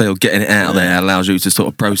 I feel getting it out of there allows you to sort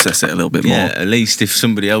of process it a little bit more. Yeah, at least if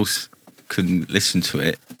somebody else can listen to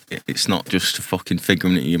it, it's not just a fucking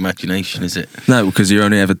figment of your imagination, is it? No, because you're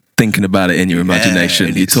only ever thinking about it in your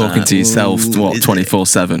imagination. You're talking to yourself,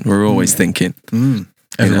 24/7. We're always thinking.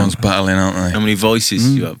 Everyone's battling, aren't they? How many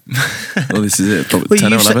voices you have? Well, this is it. Probably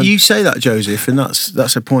 10 or 11. You say that, Joseph, and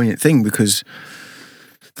that's a poignant thing, because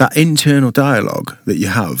that internal dialogue that you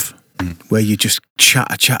have, where you just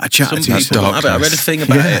chatter to yourself. I read a thing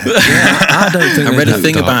about it. I don't think I read a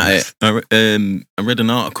thing about it. I read an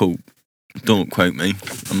article. Don't quote me.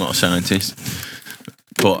 I'm not a scientist.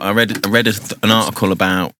 But I read an article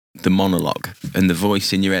about the monologue and the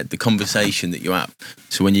voice in your head, the conversation that you have.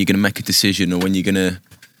 So when you're going to make a decision, or when you're going to,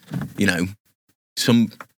 some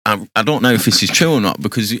I don't know if this is true or not,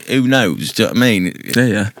 because who knows? Do you know what I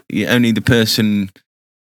mean? Only the person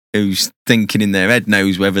who's thinking in their head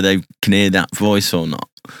knows whether they can hear that voice or not.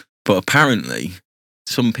 But apparently,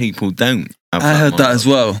 some people don't. I heard that as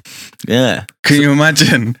well. Yeah. Can you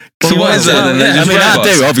imagine? So what is that? Yeah, I mean, I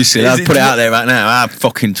do, obviously. I'll put it out there right now. I'm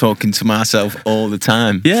fucking talking to myself all the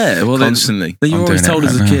time. Yeah, well, constantly. You're I'm always doing told it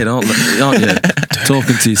as a right kid, aren't you?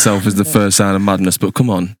 Talking to yourself is the first sign of madness, but come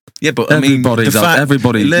on. Yeah, but I mean,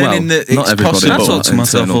 everybody, learning that not it's everybody. possible. I talk to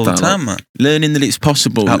myself all the time, man. Learning that it's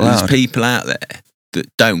possible Out that there's loud. people out there that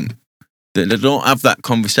don't have that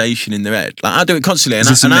conversation in their head. Like, I do it constantly,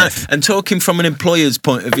 and talking from an employer's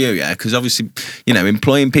point of view, yeah, because obviously,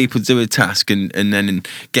 employing people to do a task and then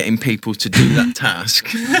getting people to do that task.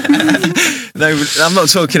 No, I'm not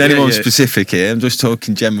talking anyone specific here. I'm just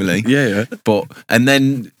talking generally. Yeah. And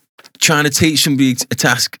then trying to teach somebody a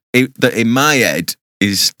task that in my head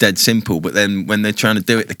is dead simple, but then when they're trying to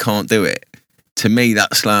do it, they can't do it. To me,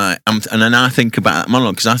 that's like, and then I think about that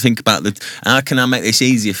monologue, because I think about how can I make this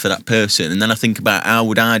easier for that person, and then I think about how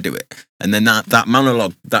would I do it, and then that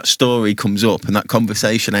monologue, that story comes up, and that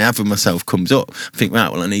conversation I have with myself comes up. I think,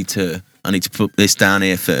 right, well, I need to put this down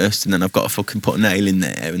here first, and then I've got to fucking put a nail in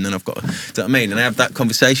there, and then I've got to, do you know what I mean? And I have that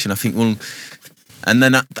conversation. I think, well, and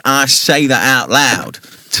then I say that out loud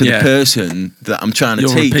to the person that I'm trying to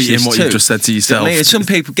teach. You're repeating what you've just said to yourself. You know what I mean? Some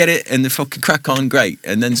people get it and they fucking crack on great,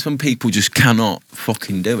 and then some people just cannot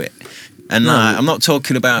fucking do it. And I'm not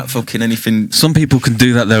talking about fucking anything. Some people can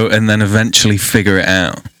do that though, and then eventually figure it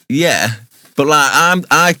out. Yeah, but like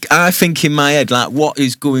I think in my head, like, what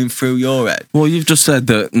is going through your head? Well, you've just said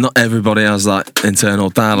that not everybody has like internal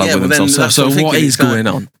dialogue with themselves. So what is going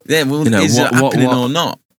on? Yeah, well, is it happening or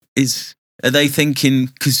not? Are they thinking?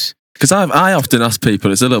 Because I often ask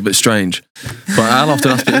people, it's a little bit strange, but I'll often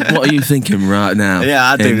ask people, what are you thinking right now? Yeah,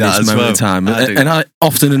 I do in that this as moment well. in time? I do.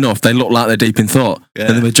 Often enough, they look like they're deep in thought. Yeah.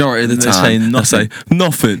 And the majority of the They're time, saying they say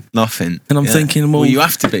nothing. Nothing. And I'm thinking, well, you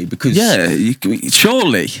have to be, because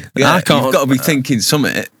surely. yeah, I can't. you've got to be thinking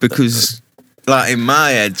something, because like in my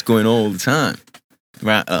head's going all the time,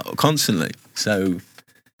 right, constantly. So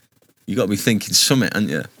you got to be thinking something, haven't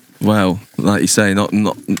you? Well, like you say,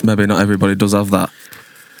 maybe not everybody does have that.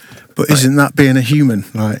 But isn't that being a human?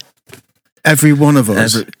 Like, every one of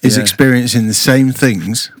us is experiencing the same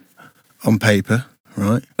things on paper,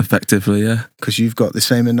 right? Effectively, yeah. Because you've got the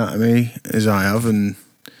same anatomy as I have, and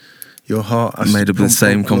your heart has Made up of the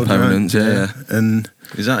same blood, components, right? yeah. And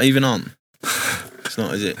Is that even on? It's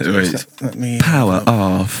not, is it? let me Power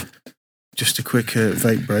off. just a quick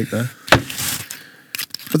vape break there.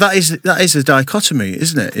 But that is a dichotomy,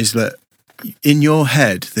 isn't it? Is that in your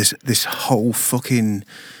head, this whole fucking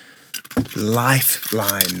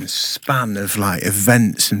lifeline span of like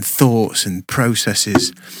events and thoughts and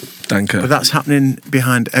processes, Danker. but that's happening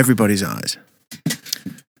behind everybody's eyes.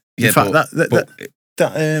 Yeah, In fact, but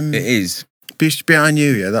that it is. behind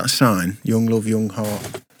you, yeah, that sign, young love, young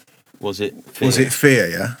heart. Was it? Was it Fear?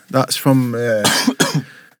 Yeah, that's from an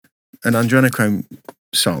Adrenochrome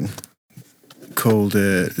song called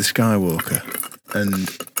The Skywalker, and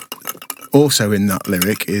also in that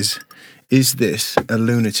lyric is this a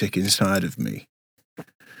lunatic inside of me?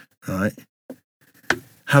 Right?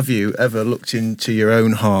 Have you ever looked into your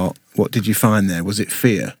own heart? What did you find there? Was it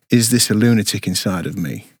fear? Is this a lunatic inside of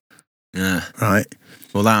me? Yeah. Right?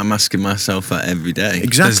 Well, that I'm asking myself that every day.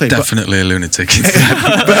 Exactly. There's definitely a lunatic.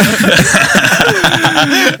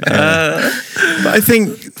 But I think,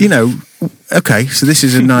 okay, so this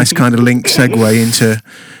is a nice kind of link segue into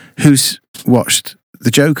who's watched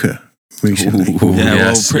The Joker recently. Yeah,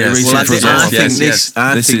 Yes, well, pretty yes. recent Well, for us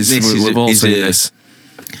all. we've all seen this.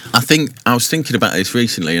 I think I was thinking about this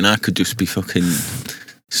recently, and I could just be fucking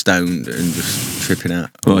stoned and just tripping out.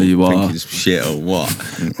 Well, or you are. thinking shit or what.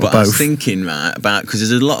 But I was both. thinking about because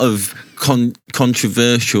there's a lot of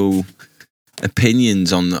controversial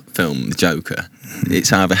opinions on that film, The Joker.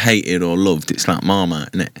 It's either hated or loved. It's like Marmite,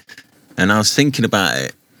 isn't it? And I was thinking about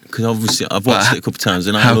it because obviously I've watched it a couple of times,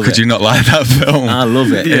 and I How love could it. you not like that film? I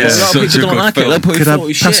love it. Yeah, A lot of such people a don't good like film. it. They'll put Could I thought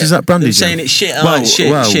it's pass shit. us that brandy, They're John? saying it's shit. Oh,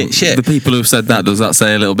 it's shit. The people who've said that, does that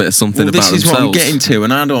say a little bit of something Well, about this is themselves? what I'm getting to,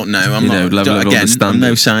 and I don't know. I'm not. level of Again, I'm understanding.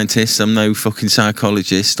 no scientist. I'm no fucking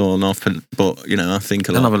psychologist or nothing. But I think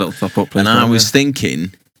a I'll lot. have a little top up, please. And I Brian, was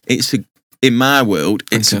thinking, in my world,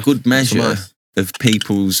 it's Okay. a good measure nice. of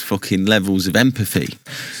people's fucking levels of empathy.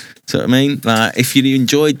 So what I mean, like, if you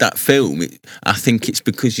enjoyed that film, I think it's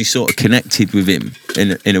because you sort of connected with him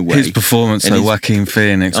in a way. His performance, And though, his- Joaquin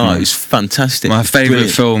Phoenix. Oh, man. it was fantastic. My favourite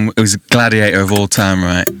Brilliant. film. It was Gladiator of all time,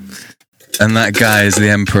 right? and that guy is the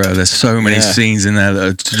Emperor. There's so many scenes in there that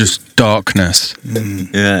are just darkness.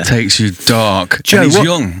 Yeah. Takes you dark. Joe, and he's what,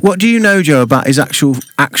 young. what do you know, Joe, about his actual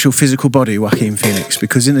physical body, Joaquin Phoenix?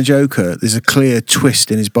 Because in the Joker, there's a clear twist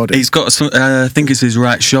in his body. He's got some. I think it's his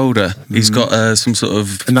right shoulder. He's got some sort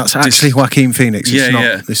of. And that's actually Joaquin Phoenix.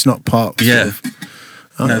 It's not part. Yeah. Of,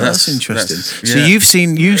 oh, No, that's that's- interesting. that's-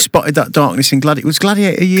 So you spotted that darkness in Gladiator. Was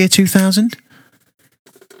Gladiator year 2000?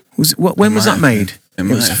 When was that made? It It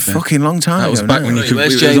might was a have been. fucking long time That ago. was back now. when you could.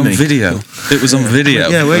 Where's It was on Jamie? video. It was on video.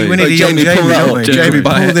 Yeah, we need a young Jamie, Jamie, pull that don't up, we? Jamie. Jamie,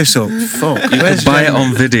 Buy pull it. this up. Fuck. You Where's could buy it Jamie?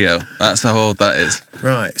 on video. That's how old that is.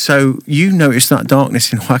 Right. So you noticed that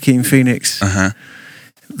darkness in Joaquin Phoenix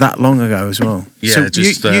that long ago as well. Yeah, So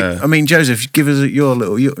just, I mean, Joseph, give us your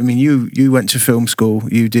little. You went to film school.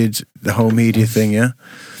 You did the whole media thing, yeah.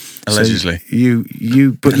 Allegedly.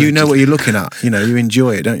 So but you know what you're looking at. You know, you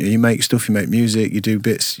enjoy it, don't you? You make stuff. You make music. You do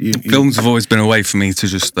bits. You Films have always been a way for me to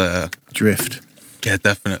just. drift. Yeah,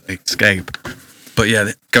 definitely escape. But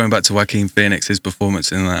yeah, going back to Joaquin Phoenix, his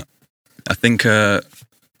performance in that, I think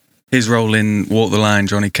his role in Walk the Line,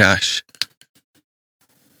 Johnny Cash.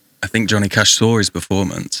 I think Johnny Cash saw his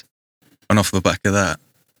performance, and off the back of that,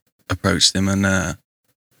 approached him, and my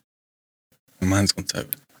man's gone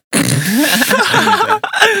total.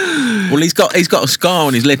 Well, he's got a scar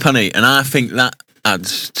on his lip, hasn't he? And I think that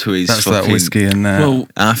adds to his. That's fucking, that whiskey and.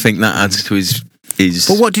 I think that adds to his.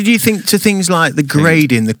 But what did you think to things like the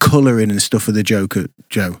grading, the colouring and stuff of the Joker,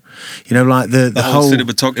 Joe? You know, like the whole.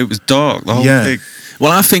 cinematography, it was dark. The whole Yeah. thing.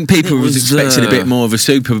 Well, I think people was was, expecting a bit more of a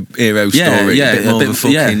superhero story, yeah, a bit a more bit- of a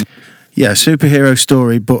fucking. Yeah, superhero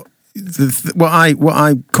story, but what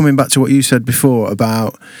I coming back to what you said before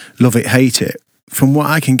about love it, hate it. From what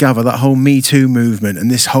I can gather, that whole Me Too movement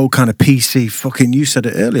and this whole kind of PC fucking, you said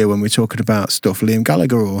it earlier when we were talking about stuff, Liam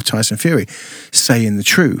Gallagher or Tyson Fury, saying the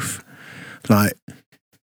truth. Like,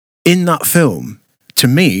 in that film, to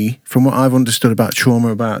me, from what I've understood about trauma,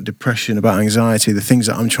 about depression, about anxiety, the things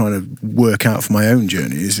that I'm trying to work out for my own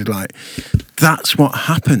journey is like, that's what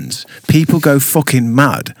happens. People go fucking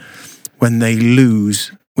mad when they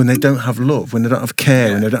lose, when they don't have love, when they don't have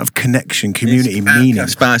care, when they don't have connection, community, meaning.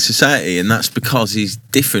 That's by society, and that's because he's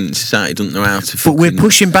different. Society doesn't know how to. But we're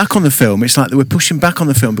pushing back on the film. It's like that we're pushing back on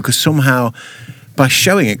the film because somehow, by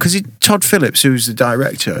showing it, because Todd Phillips, who's the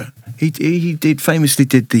director, he famously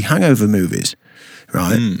did the Hangover movies,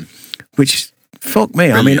 right? Which, fuck me.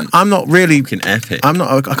 Brilliant. I mean, I'm not really. fucking epic. I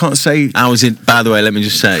can't say. I was in. By the way, let me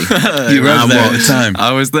just say, You were I over there at the watched- time.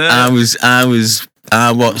 I was there.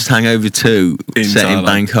 I watched Hangover 2 In set in Thailand.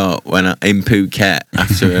 Bangkok in Phuket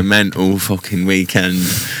after a mental fucking weekend,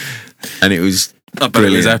 and it was I bet it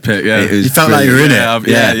was epic, yeah. It was You felt like you were in brilliant.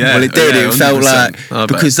 it. Yeah. Well, it did. Yeah, it felt 100%. like I bet.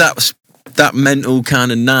 because that mental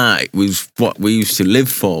kind of night was what we used to live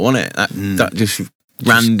for, wasn't it? That just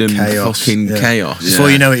random chaos, fucking yeah. chaos. Before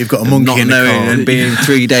you know it, you've got a And monkey not in the knowing car. and being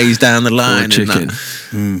 3 days down the line. And chicken.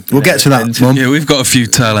 that. We'll get to that, Mum. Yeah, we've got a few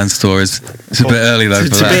Thailand stories. It's a bit early though. to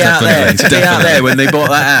for that, be out there, definitely. to be out there when they brought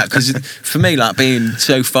that out, because for me, like being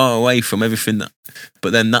so far away from everything that,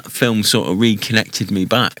 but then that film sort of reconnected me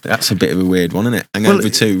back. That's a bit of a weird one, isn't it? Hangover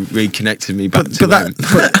 2 reconnected me back to them.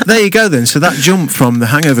 But there you go then. So that jump from the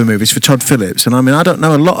Hangover movies for Todd Phillips, and I mean, I don't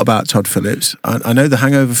know a lot about Todd Phillips. I know the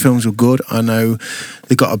Hangover films were good. I know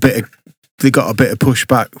they got a bit of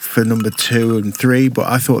pushback for number 2 and 3, but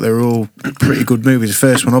I thought they were all pretty good movies. The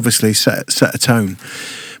first one obviously set a tone,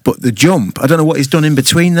 but the jump, I don't know what he's done in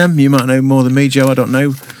between them. You might know more than me, Joe. I don't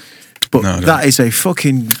know, but No, I don't. that is a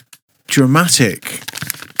fucking dramatic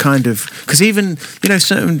kind of, because even, you know,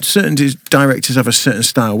 certain directors have a certain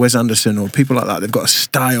style. Wes Anderson or people like that, they've got a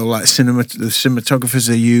style, like the cinematographers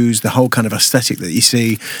they use, the whole kind of aesthetic that you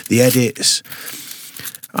see, the edits.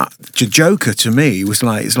 The Joker to me was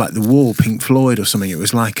like, it's like The Wall, Pink Floyd or something. It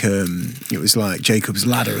was like Jacob's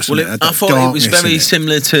Ladder or something. Well, It had I that thought it was darkness in very it.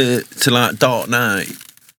 similar to like Dark Knight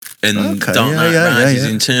and Okay, Dark Knight yeah, Rises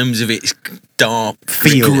yeah. in terms of its dark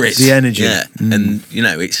Feel, grit, the energy. yeah, and you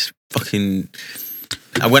know it's fucking.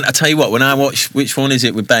 I tell you what, when I watched, which one is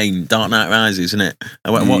it with Bane? Dark Knight Rises, isn't it?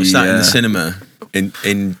 I went and watched that in the Yeah. cinema in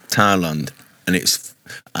Thailand, and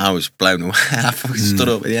I was blown away. I fucking stood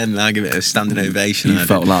up at the end and I give it a standing ovation. You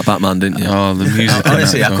felt like Batman, didn't you? Oh, the music. in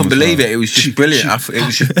Honestly, that I couldn't film believe as it. It was just brilliant. It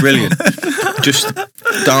was just brilliant. Just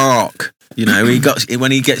dark. You know,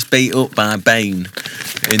 when he gets beat up by Bane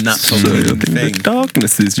in that fucking thing.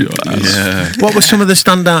 Darkness is your well. eyes. Yeah. What were some of the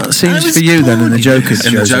standout scenes for you then in the Joker? In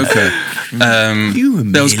the Joseph? Joker,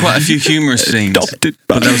 there was quite a few humorous scenes,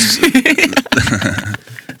 but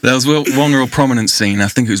there was one real prominent scene. I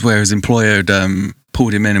think it was where his employer had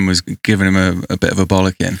pulled him in and was giving him a bit of a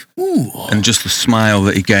bollocking, and just the smile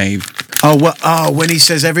that he gave when he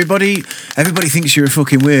says everybody thinks you're a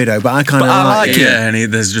fucking weirdo, but I kind of like it. Yeah,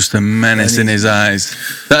 and there's just a menace in his eyes.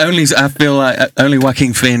 I feel like only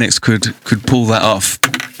Joaquin Phoenix could pull that off.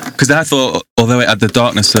 Because I thought, although it had the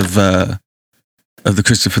darkness of the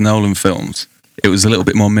Christopher Nolan films, it was a little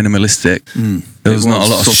bit more minimalistic. There was not a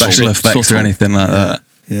lot of special effects or anything like that.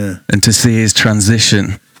 Yeah. And to see his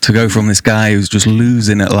transition, to go from this guy who's just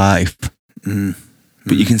losing at life.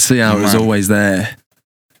 But you can see how it was always there.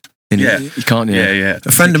 You can't. Yeah.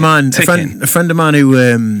 A friend of mine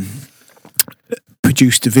who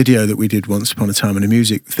produced a video that we did once upon a time in a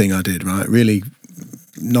music thing I did, right? Really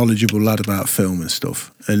knowledgeable lad about film and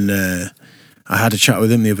stuff. And I had a chat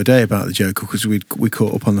with him the other day about the Joker because we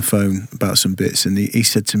caught up on the phone about some bits, and he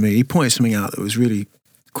said to me, he pointed something out that was really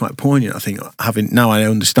quite poignant, I think, now I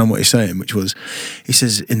understand what he's saying, which was, he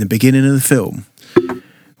says in the beginning of the film,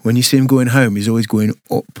 when you see him going home, he's always going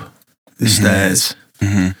up the stairs.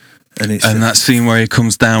 And that scene where he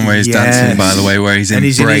comes down, where he's dancing, by the way, where he's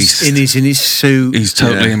embraced. He's in his suit. He's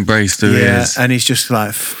totally embraced who he is. And he's just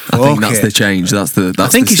like, I think that's the change. I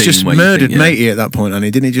think he's just murdered Matey at that point, and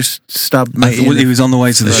didn't he just stab Matey? He was on the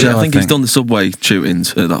way to the show. I think he's done the subway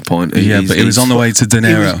shootings at that point. But he was on the way to De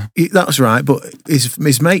Niro. That's right, but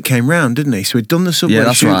his mate came round, didn't he? So he'd done the subway. Yeah,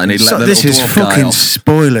 that's right. And he'd let the this is little dwarf guy fucking off.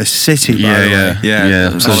 spoiler city, by the way. Yeah.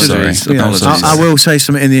 I'm so sorry. I will say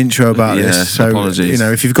something in the intro about this. So apologies.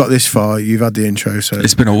 if you've got this far, you've had the intro. So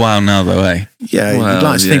it's been a while now, though, eh? Yeah, you'd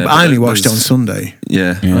like to think, but I only watched it on Sunday.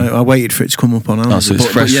 Yeah. I waited for it to come up on Amazon. So it's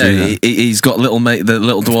fresh. He's got little mate, the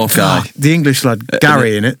little dwarf guy. The English lad,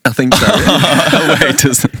 Gary, in it. I think so. Wait,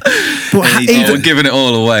 doesn't. But We're giving it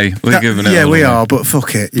all away. Yeah, we are, but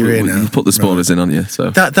fuck it. You're here now. You put the spoilers in on you.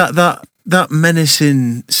 So that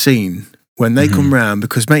menacing scene when they come round,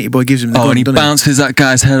 because Matey Boy gives him the gun, and he bounces that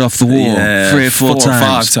guy's head off the wall 3 or 4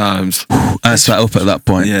 times. 5 times. I sat up at that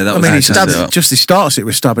point. Yeah, that was. I mean, he starts it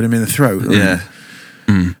with stabbing him in the throat. Right? Yeah.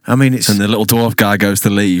 I mean, it's and the little dwarf guy goes to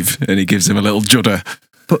leave, and he gives him a little judder.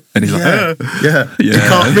 And he's like, you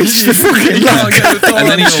can't reach the fucking lock. And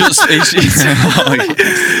then he shuts. He can't reach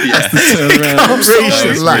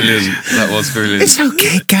the lock. That was brilliant. It's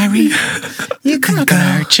okay, Gary. You can go.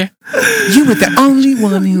 Hurt you. You were the only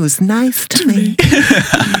one who was nice to me.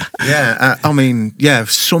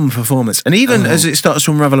 Some performance, and even as it starts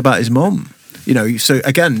to unravel about his mum. So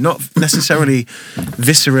again, not necessarily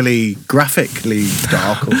viscerally, graphically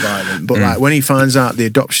dark or violent, but like when he finds out the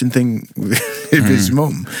adoption thing with his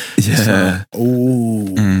mum, like,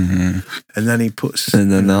 and then he puts, and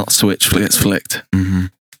then that switch gets flicked.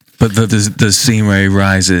 But the scene where he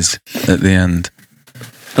rises at the end.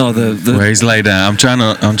 Oh, where he's laid out. I'm trying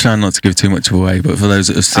not to give too much away, but for those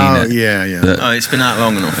that have seen it, it's been out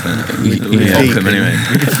long enough. We're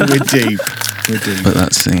deep. But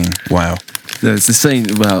that scene, wow. There's the scene.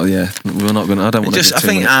 Well, yeah, we're not gonna. I don't want to. I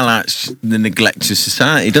think highlights the neglect of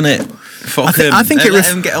society, doesn't it? I think it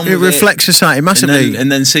reflects society massively,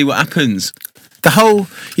 and then see what happens. The whole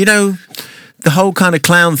kind of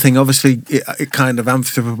clown thing, obviously, it kind of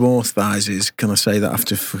anthropomorphizes. Can I say that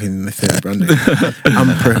after fucking the third branding?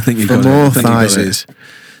 Anthropomorphizes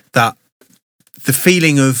that. The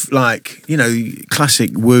feeling of like, classic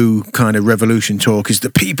woo kind of revolution talk is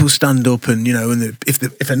that people stand up and,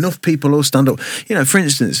 if enough people all stand up, for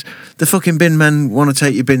instance, the fucking bin men want to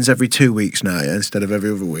take your bins every 2 weeks now, instead of every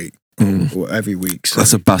other week or every week. So.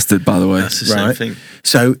 That's a bastard, by the way. That's the same thing.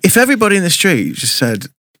 So if everybody in the street just said,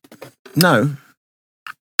 no,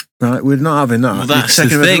 right, we're not having that. Well, that's the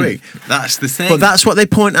thing. That's the thing. But that's what they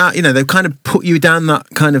point out. They've kind of put you down that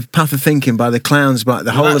kind of path of thinking by the clowns, by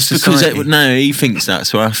the whole of society. Because he thinks that,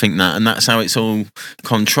 so I think that, and that's how it's all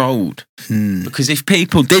controlled. Because if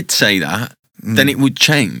people did say that, then it would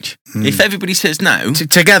change. If everybody says no,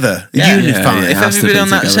 together, unified. If everybody on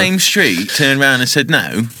that same street turned around and said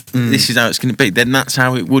no, this is how it's going to be, then that's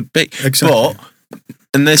how it would be. Exactly. But.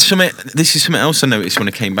 And this is something else I noticed when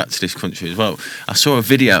I came back to this country as well. I saw a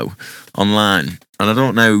video online, and I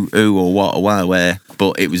don't know who or what or where,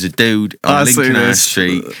 but it was a dude on Lincoln High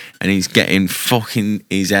Street, and he's getting fucking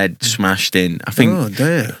his head smashed in. I think. Oh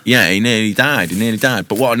dear. Yeah, he nearly died.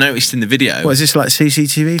 But what I noticed in the video. What is this, like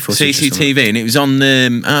CCTV footage? CCTV, and it was on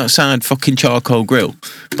the outside fucking charcoal grill,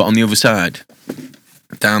 but on the other side,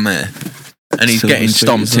 down there, and he's getting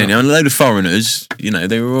stomped in. And a load of foreigners,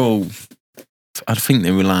 they were all. I think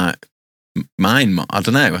they were like Myanmar. I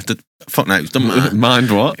don't know. Fuck no, it doesn't matter. Mind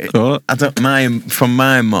what? I don't from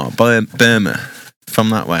Myanmar, Burma, from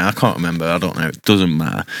that way. I can't remember. I don't know. It doesn't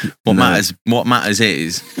matter. What matters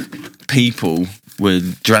is people were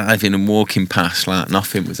driving and walking past like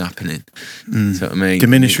nothing was happening. So what I mean,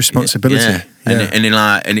 diminished responsibility. And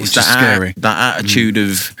it's that attitude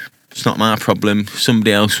of It's not my problem.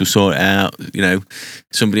 Somebody else will sort it out. You know,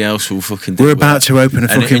 somebody else will fucking do We're it. about to open a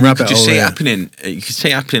fucking you rabbit could just hole see it here. happening. You could see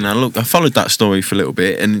it happening. I followed that story for a little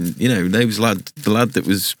bit, and you know, there was the lad that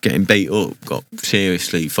was getting beat up got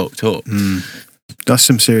seriously fucked up. That's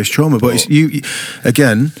some serious trauma. But it's, you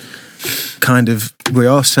again, kind of, we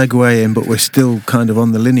are segueing, but we're still kind of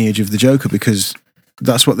on the lineage of the Joker because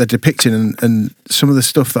that's what they're depicting. And some of the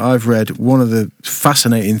stuff that I've read, one of the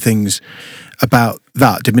fascinating things about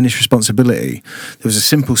that diminished responsibility, there was a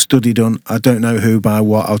simple study done. I don't know who by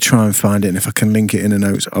what. I'll try and find it, and if I can link it in the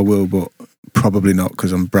notes, I will. But probably not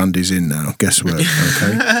because I'm Brandy's in now. Guesswork.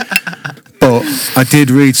 Okay. But I did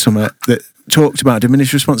read something that talked about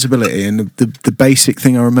diminished responsibility, and the basic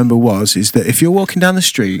thing I remember is that if you're walking down the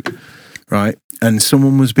street, right, and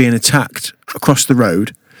someone was being attacked across the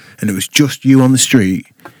road, and it was just you on the street,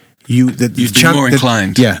 you'd be more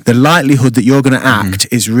inclined. The likelihood that you're going to act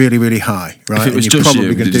is really, really high, right? If it was And you're just probably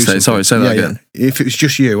you, gonna did you do say? something. Sorry, say that again. If it was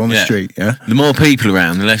just you on the street, The more people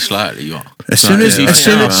around, the less likely you are. As soon as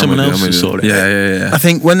someone else will sort it out. Yeah. I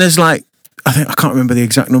think when there's I can't remember the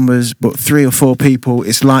exact numbers, but 3 or 4 people,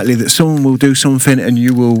 it's likely that someone will do something, and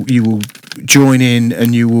you will join in,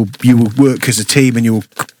 and you will work as a team, and you will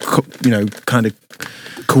kind of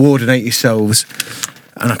coordinate yourselves.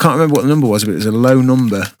 And I can't remember what the number was, but it was a low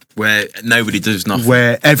number Where nobody does nothing.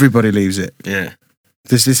 where everybody leaves it. Yeah.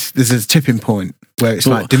 There's a tipping point where it's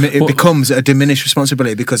Well, it becomes a diminished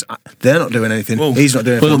responsibility because they're not doing anything. Well, he's not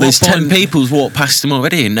doing anything. Well, there's what 10 point- people's walked past them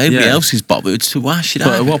already, and nobody Yeah. else is bothered. So why should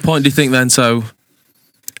But I? at what point do you think then? So,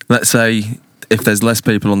 let's say if there's less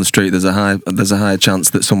people on the street, there's a higher chance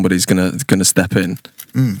that somebody's gonna step in.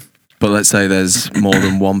 But let's say there's more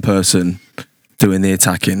than one person doing the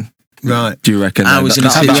attacking. Right. Do you reckon? I was in a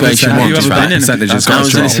situation Have you once. ever right? been in a Percentages I I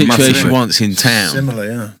was in a drop situation massively. once in town. Similar,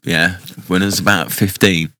 yeah. Yeah, when I was about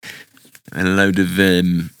 15, and a load of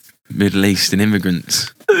Middle Eastern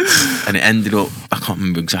immigrants, and it ended up. I can't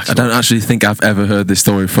remember exactly. I don't actually think I've ever heard this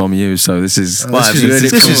story from you, so this is. Well, have you heard it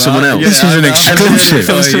from someone else? This is an exclusive.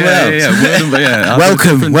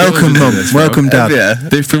 Welcome, Mum. Welcome, Dad. Yeah.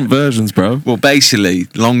 Different versions, bro. Well, basically,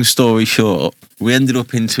 long story short, we ended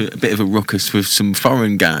up into a bit of a ruckus with some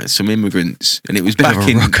foreign guys, some immigrants, and it was back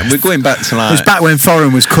in. And we're going back to It like. was back when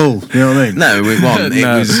foreign was cool. You know what I mean? No, it wasn't.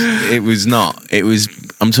 No. It was not. It was.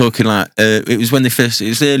 I'm talking like. It was when they first. It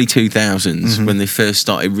was early 2000s when they first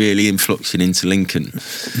started really influxing into Lincoln,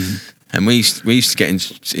 and we used to get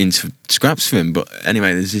into scraps for him. But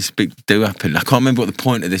anyway, there's this big do happen. I can't remember what the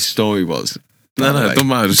point of this story was. No, Anyway. it doesn't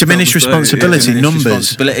matter. Just Diminished tell the story. responsibility. Yeah. numbers.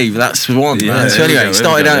 Responsibility, that's the one. Yeah, Right? So there we anyway, go, it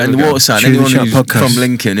started there we out in go, the there we go. Waterside. Tune Anyone Chat who's podcast. from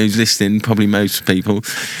Lincoln who's listening, probably most people,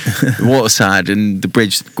 the Waterside and the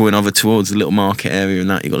bridge going over towards the little market area and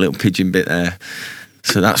that, you got a little pigeon bit there.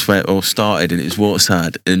 So that's where it all started, and it was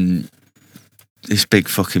Waterside, and this big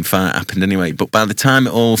fucking fight happened anyway. But by the time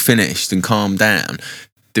it all finished and calmed down,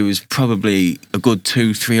 there was probably a good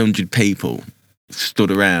 200-300 people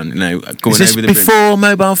stood around, you know, going Is this over the before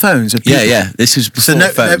mobile phones? Are people- Yeah. This was before So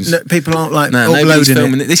phones. people aren't like No, nobody's uploading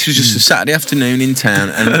filming it. it. This was just a Saturday afternoon in town,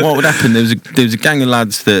 and what would happen? There was a gang of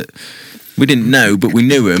lads that we didn't know, but we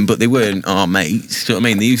knew them, but they weren't our mates. Do you know what I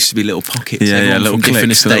mean? There used to be little pockets, Yeah, everyone little from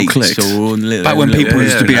different cliques, little estates. cliques. Or little, Back when little- people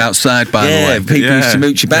used to be yeah. outside, by yeah, the way. people used to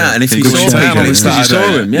mooch about, and if you Good saw time people, on it's a because you saw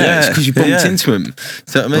Saturday. them. Yeah, it's because you bumped Yeah. into them.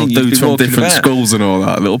 So I mean, Little you'd dudes be from walking different about. schools and all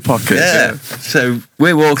that, little pockets. Yeah. So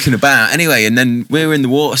we're walking about anyway, and then we're in the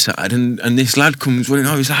Waterside, and this lad comes running.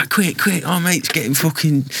 I was like, quick, our mate's getting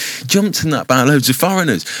fucking jumped and that by loads of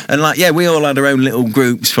foreigners. And like, yeah, we all had our own little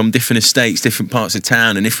groups from different estates, different parts of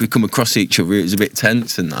town, and if we come across each other, it was a bit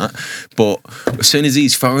tense and that. But as soon as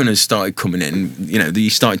these foreigners started coming in, you know, you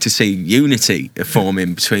started to see unity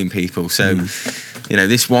forming between people. So, you know,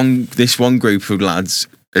 this one group of lads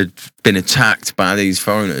had been attacked by these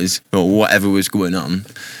foreigners or whatever was going on,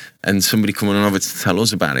 and somebody coming over to tell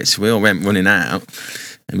us about it. So we all went running out,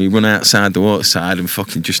 and we run outside the Waterside and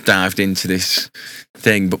fucking just dived into this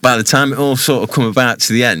thing. But by the time it all sort of come about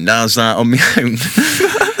to the end, I was like on my own.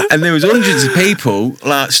 And there was hundreds of people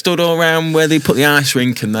like stood all around where they put the ice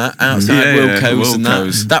rink and that outside Wilco's and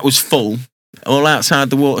Wilco's. that was full, all outside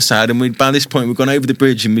the Waterside. And by this point we'd gone over the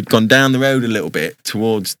bridge and we'd gone down the road a little bit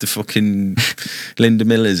towards the fucking Linda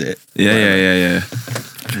Mill, is it? Yeah.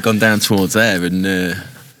 We'd gone down towards there, and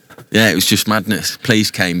yeah, it was just madness.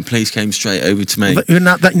 Police came straight over to me.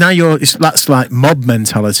 That's like mob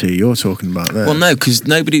mentality you're talking about there. Well, no, because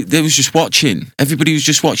they was just watching. Everybody was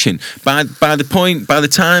just watching. By the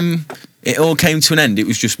time it all came to an end, it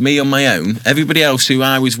was just me on my own. Everybody else who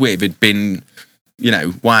I was with had been,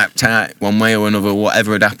 wiped out one way or another,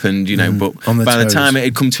 whatever had happened, but on the by the toes. time it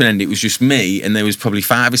had come to an end, it was just me, and there was probably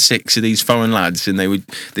 5 or 6 of these foreign lads, and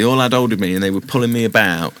they all had hold of me, and they were pulling me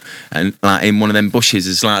about, and like in one of them bushes,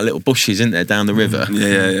 there's like little bushes, isn't there, down the river?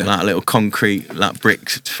 Yeah. Like little concrete, like brick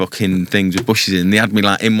fucking things with bushes in. They had me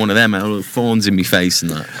like in one of them, had all the thorns in my face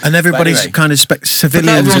and that. And everybody's But anyway, kind of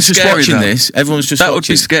civilians. everyone's just scary, watching though. this. Everyone's just That would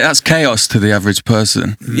watching. be scary. That's chaos to the average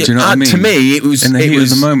person. Do you know what I mean? To me, it was in the it heat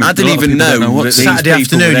was, of the moment. I didn't a lot of even people don't know what that to these do. Saturday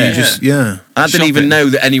people were afternoon, there. you just I didn't even shopping. know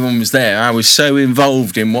that anyone was there. I was so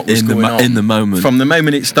involved in what was In the going mo- on in the moment. From the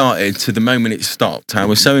moment it started to the moment it stopped, I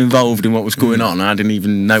was so involved in what was going on. I didn't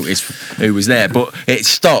even notice who was there. But it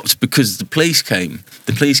stopped because the police came.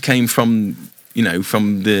 The police came from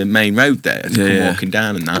from the main road there, as you come walking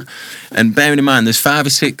down and that. And bearing in mind, there's 5 or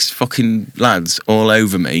 6 fucking lads all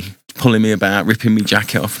over me, pulling me about, ripping me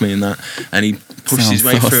jacket off me and that. And he pushed his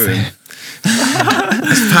way Sounds through saucy. him.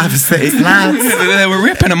 5 or 6 lads. They were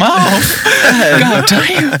ripping them off. God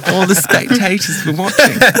damn. All the spectators were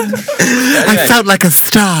watching. I felt like a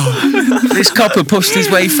star. This copper pushed his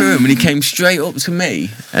way through him, and he came straight up to me,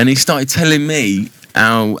 and he started telling me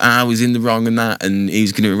how I was in the wrong and that, and he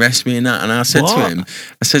was going to arrest me and that. And I said to him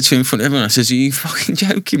in front of everyone, I said, "Are you fucking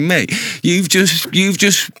joking me? You've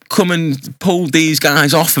just come and pulled these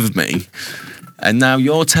guys off of me, and now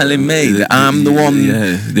you're telling me that I'm the one."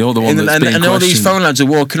 Yeah, you're the one that's being and all these questioned. phone lads are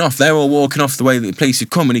walking off. They're all walking off the way that the police had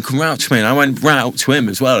come, and he come right up to me, and I went right up to him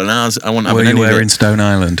as well. And I wasn't Were having you any of wearing it. Stone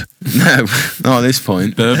Island? No, not at this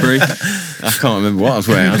point. Burberry. I can't remember what I was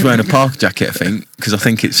wearing. I was wearing a park jacket, I think, because I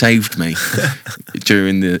think it saved me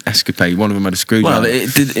during the escapade. One of them had a screwdriver. Well,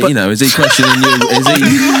 is he questioning you? Is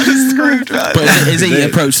he? But is he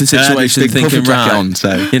approached the situation big puffer thinking, jacket right, on,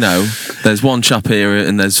 so. there's one chap here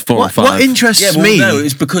and there's 4 or 5. What interests Yeah, well, me? no, it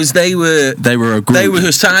was because they were a group. they were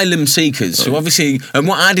asylum seekers. So obviously, and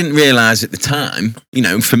what I didn't realise at the time,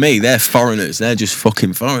 for me, they're foreigners. They're just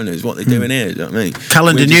fucking foreigners. What they're doing here, do you know what I mean?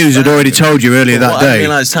 Calendar We're just News had already foreigners. told you earlier But that what I day. didn't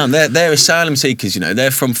realise at the time, they're asylum seekers.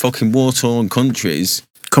 They're from fucking war-torn countries.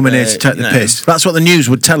 Coming here to take the piss. That's what the news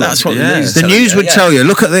would tell us. That's what Yeah. the news. The news would tell you.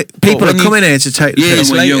 Look at the people when are coming here to take the Years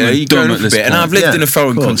piss. we're young later, and you dumb grow at up a this bit, and point. I've lived Yeah, in a foreign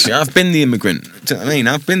of course. country. I've been the immigrant. Do you know what I mean?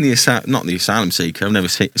 I've been not the asylum seeker. I've never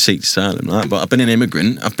seeked asylum like that, but I've been an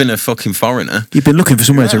immigrant. I've been a fucking foreigner. You've been looking for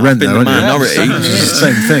somewhere to I've rent, been though, the haven't you? minority. It's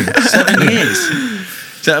the same thing. 7 years.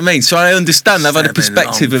 Do you know what I mean? So I understand. I've had a 7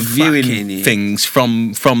 perspective of long viewing fucking years. things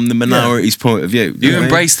from the minority's point of view. Do You know what I mean?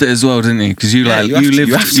 embraced it as well, didn't you? Because you Yeah, you have to-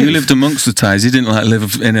 you have to. lived amongst the Thais. You didn't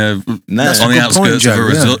live in No. on That's a the good outskirts point, of a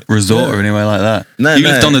Joe, resort or anywhere like that. No, you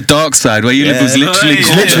no. lived on the dark side where you lived was Yeah. literally It's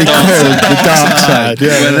called Literally the called dark the dark side.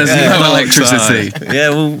 where there's Yeah. no Dark electricity. Yeah,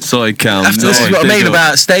 well, Soy count. this is what I mean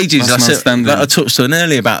about stages. That's I not standard. that I touched on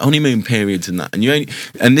earlier about honeymoon periods and that.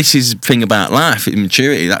 And this is the thing about life,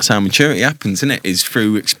 maturity. That's how maturity happens, isn't it? Is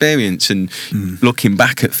through experience and looking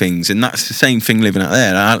back at things. And that's the same thing living out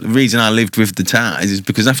there. The reason I lived with the Thais is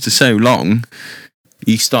because after so long,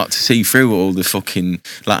 you start to see through all the fucking,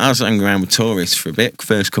 like I was hanging around with tourists for a bit,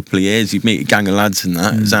 first couple of years, you'd meet a gang of lads and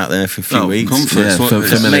that, I was out there for a few weeks. Comfort. Yeah, What- for I mean,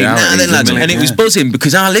 familiarity, And, then, lads, isn't it? and it was buzzing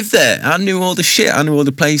because I lived there. I knew all the shit. I knew all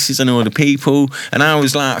the places. I knew all the people. And I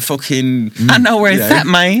was like fucking. I know where it's Yeah. at,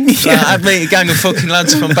 mate. Like, I'd meet a gang of fucking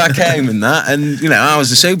lads from back home and that, and I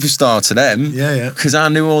was a superstar to them. Yeah, yeah. Because I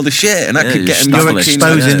knew all the shit, and I Yeah, could get them you're fucking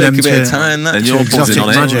exposing them a bit of to- time. That And you're shit. buzzing on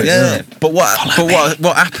it. Magic, Yeah. But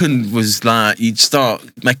what happened was like you'd start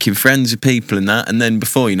making friends with people and that, and then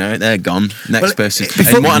before you know it, they're gone. Next Well, person.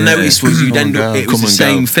 before- And what I Yeah. noticed was you'd Come end and up. go, It was come the and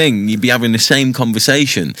same go. thing. You'd be having the same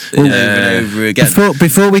conversation over and over again.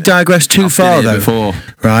 Before we digress too far, though, Before.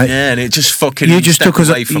 right? Yeah, and it just fucking. You just stepped took us.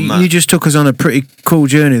 away from that. You just took us on a pretty cool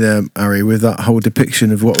journey there, Harry, with that whole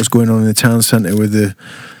depiction of what was going on in the town centre with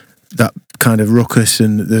that kind of ruckus,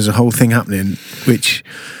 and there's a whole thing happening, which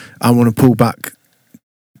I want to pull back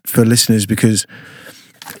for listeners, because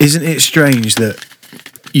isn't it strange that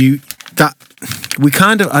we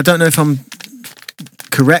kind of, I don't know if I'm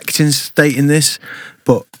correct in stating this,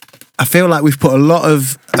 but I feel like we've put a lot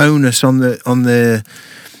of onus on the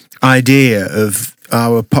idea of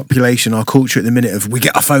our population, our culture at the minute of we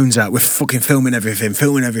get our phones out, we're fucking filming everything,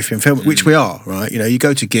 which we are, right? You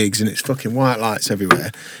go to gigs and it's fucking white lights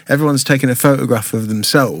everywhere. Everyone's taking a photograph of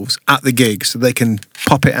themselves at the gig so they can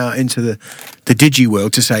pop it out into the digi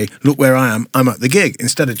world to say, look where I am, I'm at the gig,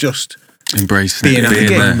 instead of just Embrace being at the gig.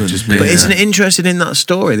 there. Just being But there. isn't it interesting in that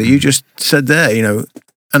story that you just said there,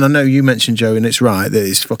 and I know you mentioned, Joe, and it's right, that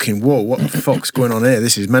it's fucking, whoa, what the fuck's going on here?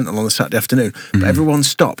 This is mental on a Saturday afternoon. But everyone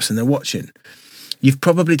stops and they're watching. You've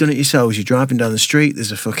probably done it yourselves. You're driving down the street.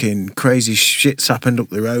 There's a fucking crazy shit's happened up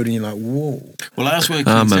the road, and you're like, "Whoa!" Well, I was working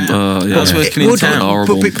I in remember, town. yeah. I was working in town.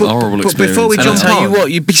 Horrible But experience. before we And I'll jump tell you on,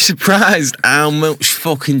 what, you'd be surprised how much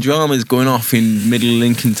fucking drama is going off in middle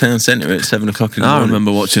Lincoln Town Centre at 7 o'clock in the I morning.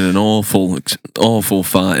 remember watching an awful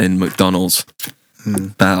fight in McDonald's,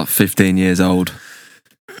 about 15 years old,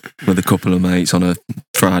 with a couple of mates on a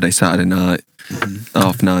Friday, Saturday night,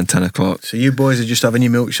 9:30, 10 o'clock. so you boys are just having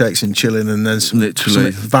your milkshakes and chilling, and then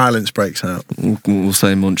Literally. some violence breaks out. We'll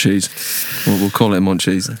say munchies. We'll call it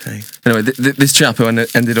munchies. Okay. Anyway, this chap who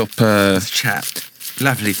ended up, Chap.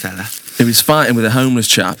 Lovely fella. he was fighting with a homeless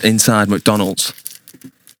chap inside McDonald's,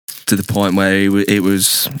 to the point where there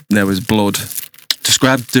was blood.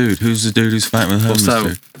 Describe the dude. Who's the dude who's fighting with homeless So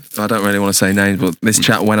dude? I don't really want to say names, but this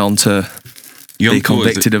chap went on to be Young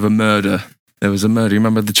convicted of a murder. There was a murder. You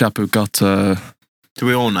remember the chap who got? Do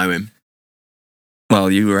we all know him?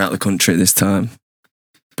 Well, you were out of the country at this time,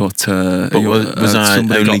 but was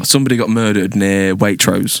I somebody got murdered near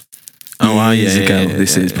Waitrose years ago.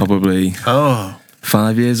 This is probably Oh,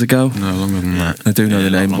 5 years ago. No, longer than that. I do know the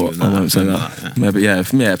Yeah, name, longer but than I won't say that, that. Maybe yeah,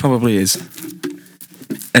 it probably is.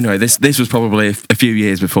 Anyway, this was probably a few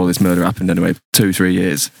years before this murder happened. Anyway, 2-3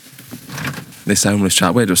 years. This homeless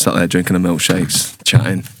chap, we're just sat there drinking the milkshakes,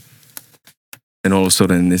 chatting, and all of a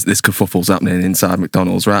sudden this kerfuffle's happening inside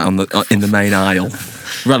McDonald's, right in the main aisle,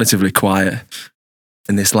 relatively quiet.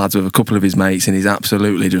 And this lad's with a couple of his mates, and he's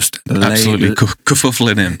absolutely just Absolutely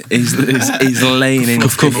kerfuffling him. He's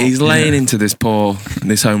laying into this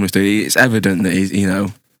homeless dude. It's evident that he's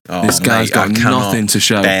this guy's mate, got I cannot nothing to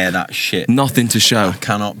show. Bear that shit. Nothing to show. I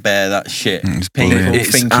cannot bear that shit. It's People brilliant.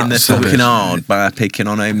 It's thinking they're absolute- fucking hard by picking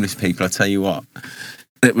on homeless people. I tell you what,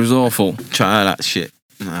 It was awful. try that shit.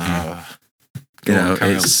 Oh. You know,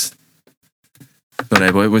 it's. I don't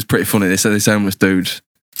know, but it was pretty funny. This homeless dude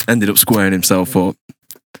ended up squaring himself up,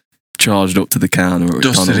 charged up to the counter at Dusted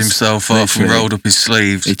McDonald's. himself off and Literally. rolled up his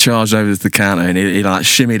sleeves. He charged over to the counter and he like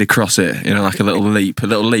shimmied across it, like a little leap,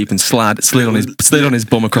 and slid on his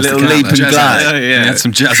bum across the Little counter. leap and Jazz glide. hands. He had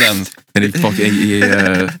some jazz hands. And he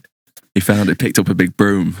found it, picked up a big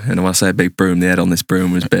broom, and when I say a big broom, the head on this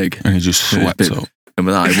broom was big. And he just swept big. up. And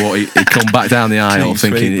with that, he come back down the aisle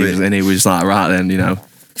Clean thinking, sweep, and he was like, right then,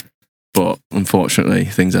 But unfortunately,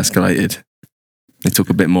 things escalated. He took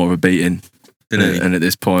a bit more of a beating, Didn't he? and at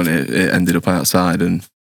this point, it ended up outside, and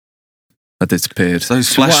I disappeared. Those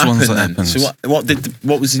So flash what ones that happened then? happens. So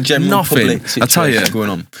what was the general Nothing. public I tell you. situation going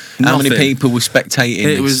on? How many Nothing. people were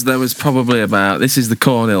spectating? There was probably about. This is the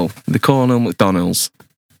Cornhill McDonald's.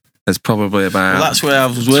 There's probably about. Well, that's where I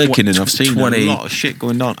was working, and I've seen 20 a lot of shit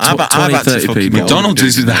going on. 20, I've had to 30 fucking people. get on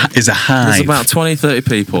McDonald's with it. is a hive. There's about 20, 30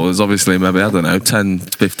 people. There's obviously maybe, I don't know, 10,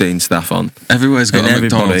 15 staff on. Everywhere's got And a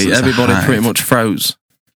McDonald's. It's a everybody hive. pretty much froze.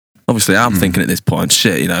 Obviously, I'm thinking at this point,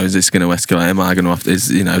 shit, is this going to escalate? Am I going to have to, is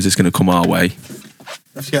this going to come our way?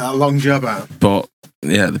 let's get that long job out. But,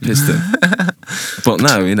 yeah, the piston. But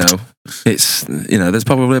no, it's, there's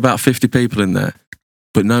probably about 50 people in there,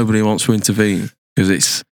 but nobody wants to intervene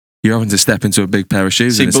because you're having to step into a big pair of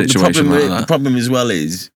shoes in a but situation like the that. problem as well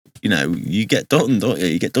is, you get done, don't you?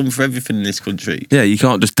 You get done for everything in this country. Yeah, you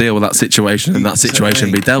can't just deal with that situation and that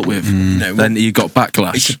situation be dealt with. Then you got It's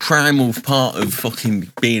backlash. a primal part of fucking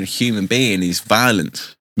being a human being is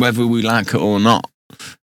violence, whether we like it or not.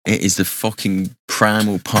 It is the fucking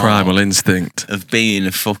primal part Primal instinct. of being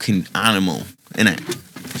a fucking animal, innit?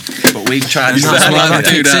 But we've tried And to that's say why like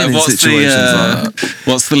that kicks in situations like that.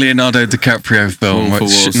 What's the Leonardo DiCaprio film? Wolf of Wall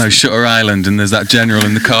Street. Shutter Island, and there's that general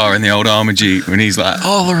in the car in the old armour jeep, and he's like,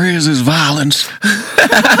 "All there is violence.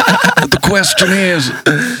 The question is,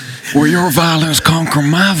 will your violence conquer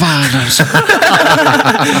my violence?"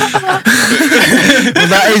 Well,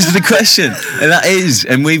 that is the question,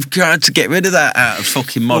 and we've tried to get rid of that out of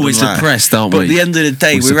fucking modern We're life. suppressed, aren't But we? at the end of the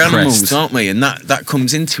day, We're we're animals, suppressed. aren't we? And that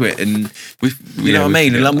comes into it, and you know what I we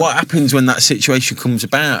mean. feel And what happens when that situation comes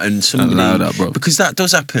about, and somebody, Allow that, bro. because that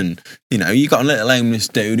does happen. You got a little homeless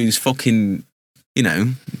dude who's fucking.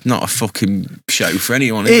 Not a fucking show for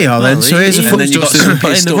anyone. is it? Yeah, then, so here's a and foot then you got justice some But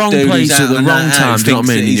in pissed the up wrong dude who's place out at the and wrong that time, out, do you know what I thinks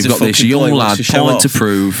mean? that he's You've a got this fucking young boy, lad wants to show point to off.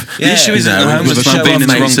 prove. Yeah, The issue isn't you know, the homeless with man show being off in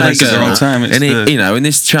the wrong mates, place at the like, wrong time. It's And the- in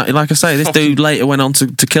this chat, like I say, this dude later went on to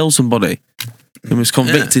kill somebody and was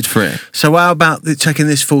convicted for it. So how about taking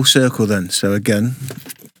this full circle then? So again,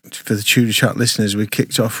 for the Tudor Chat listeners, we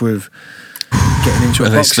kicked off with getting into a Are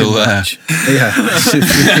they boxing still there? match. Yeah.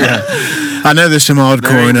 Yeah. I know there's some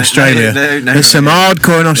hardcore in Australia. There's some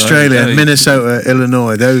hardcore in Australia, no. Minnesota,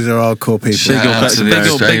 Illinois. Those are hardcore people. Shout out to the Big up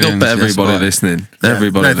Australians, everybody yes, boy. listening. Yeah.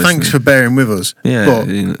 Everybody No, listening. thanks for bearing with us. Yeah, But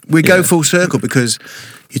we go yeah. full circle because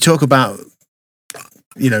you talk about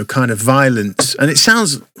kind of violence. And it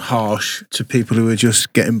sounds harsh to people who are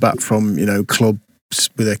just getting back from, clubs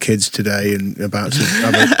with their kids today and about to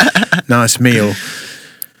have a nice meal.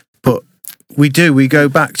 But we go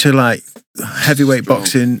back to like heavyweight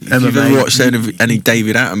boxing, MMA. You've ever watched any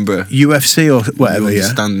David Attenborough? UFC or whatever,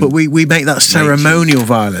 yeah. But we make that ceremonial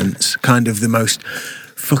violence kind of the most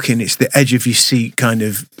fucking, it's the edge of your seat kind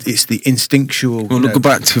of, it's the instinctual. Well, look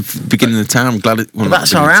back to the beginning of the time.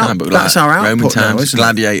 That's our output. That's our output. Roman times, now, isn't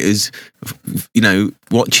gladiators.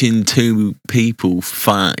 Watching two people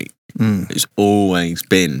fight has always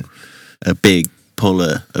been a big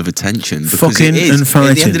puller of attention. Because fucking it is, and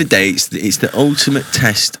fighting. At the end of the day, it's the ultimate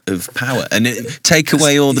test of power. And take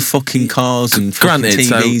away all the fucking cars and fucking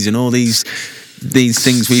TVs and all these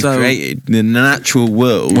things we've created in the natural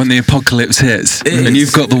world. When the apocalypse hits and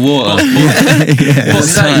you've got the water. In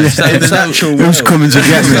the natural world, who's coming to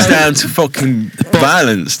get me? It's down to fucking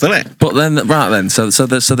violence, doesn't it? But then, so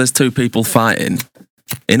there's two people fighting.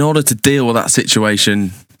 In order to deal with that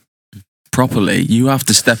situation properly, you have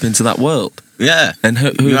to step into that world. Yeah, and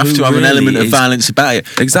you have to have an element of violence about it.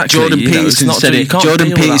 Exactly. Jordan Peterson said it.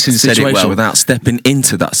 Jordan Peterson said it well without stepping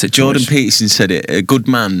into that situation. Jordan Peterson said it. A good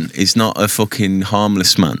man is not a fucking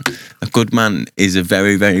harmless man. A good man is a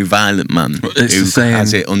very, very violent man who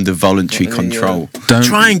has it under voluntary control. Don't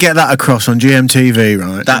try and get that across on GMTV,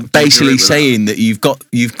 right? That basically saying that you've got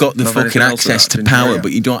the fucking access to power,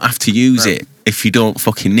 but you don't have to use it if you don't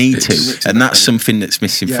fucking need to. And that's something that's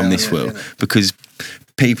missing from this world because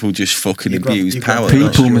people just fucking abuse power.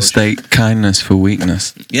 People mistake kindness for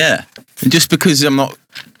weakness. Yeah. And just because I'm not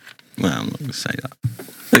going to say that.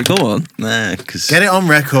 Hey, go on. Nah, because... Get it on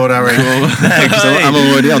record, Harry. Because I'm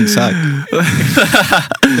already on side.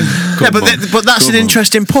 But that's an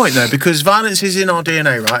interesting point, though, because violence is in our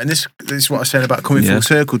DNA, right? And this is what I said about coming full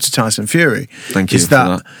circle to Tyson Fury. Thank you for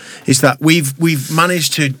that. Is that we've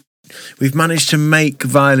managed to make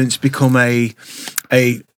violence become a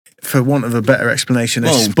for want of a better explanation,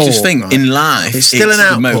 a sport. Just think, right? In life, it's still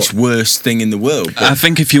the most worst thing in the world. I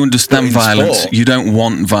think if you understand violence, you don't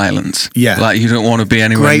want violence. Yeah. Like, you don't want to be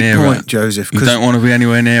anywhere near it. Great point, Joseph. You don't want to be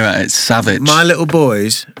anywhere near it. It's savage. My little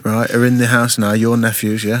boys, right, are in the house now. Your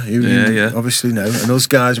nephews, yeah? You obviously know. And us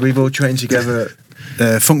guys, we've all trained together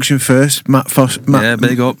at Function First. Matt Foss.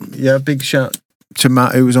 Big up. Yeah, big shout to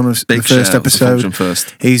Matt, who was on the first episode.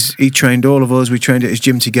 First. He trained all of us. We trained at his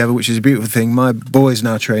gym together, which is a beautiful thing. My boys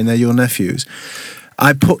now train. They're your nephews.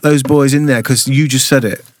 I put those boys in there because you just said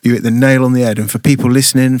it. You hit the nail on the head. And for people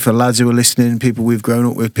listening, for lads who are listening, people we've grown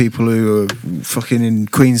up with, people who are fucking in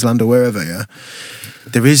Queensland or wherever, yeah,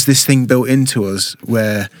 there is this thing built into us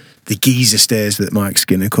where the geezer stares that Mike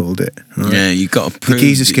Skinner called it. Right? Yeah, you've got to prove the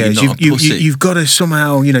geezer scares. You've got to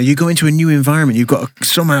somehow, you go into a new environment. You've got to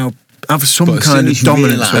somehow have some kind of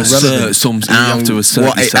dominance or relevance. You have to assert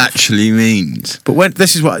what it actually means. But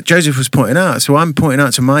this is what Joseph was pointing out. So I'm pointing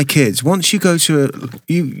out to my kids: once you go to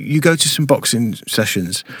you go to some boxing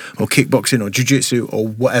sessions or kickboxing or jiu-jitsu or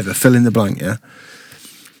whatever, fill in the blank, yeah,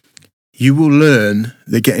 you will learn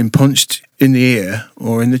that getting punched in the ear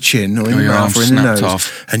or in the chin or in the mouth or in the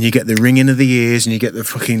nose, and you get the ringing of the ears and you get the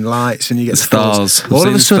fucking lights and you get the stars. All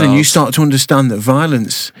of a sudden, you start to understand that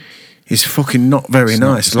violence is fucking not very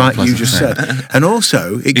nice, like you just said. And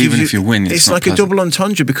also, it gives if you win, it's like a double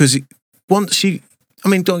entendre because once you, I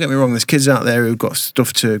mean, don't get me wrong, there's kids out there who've got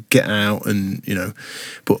stuff to get out and,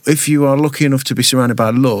 but if you are lucky enough to be surrounded by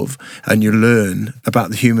love and you learn about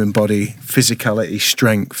the human body, physicality,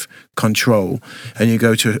 strength, control, and you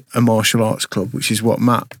go to a martial arts club, which is what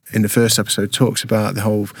Matt in the first episode talks about, the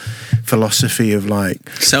whole philosophy of like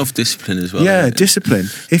self-discipline as well. Yeah, discipline.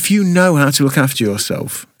 If you know how to look after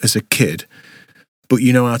yourself as a kid, but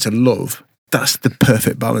you know how to love, that's the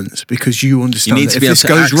perfect balance because you understand you need to that be if this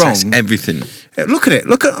able to goes access wrong, everything. Look at it.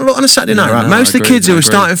 Look on a Saturday night, right? Most of the kids who are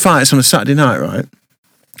starting fights on a Saturday night, right?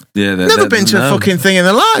 Yeah, never been to a fucking thing in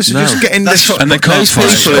their lives. Just getting this, and they can't people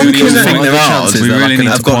who think they're ours. We really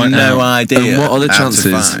need to got no idea. And what are the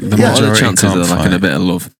chances? What are the chances of lacking a bit of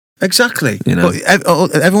love? Exactly. But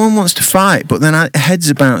everyone wants to fight, but then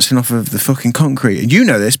heads are bouncing off of the fucking concrete. And you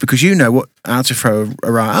know this because you know how to throw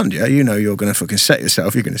a right hand, yeah? You know you're going to fucking set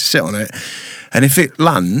yourself, you're going to sit on it. And if it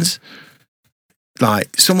lands,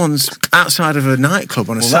 like someone's outside of a nightclub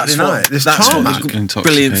on a Saturday night, there's tarmac. The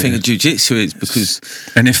brilliant thing of jiu-jitsu is because...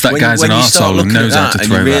 And if that guy's an arsehole and knows how to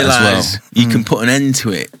throw that as well. You can put an end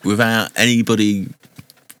to it without anybody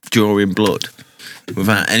drawing blood.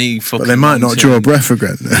 Without any fucking... But they might not draw a breath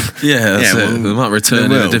again. Yeah, that's it. They might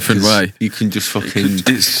return in a different way. You can just fucking...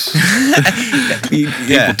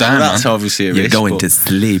 People die, that's obviously a risk. You're going to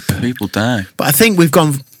sleep. People die. But I think we've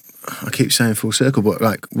gone I keep saying full circle, but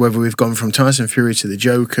like whether we've gone from Tyson Fury to the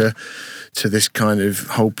Joker to this kind of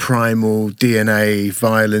whole primal DNA,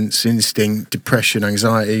 violence, instinct, depression,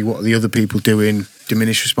 anxiety, what are the other people doing,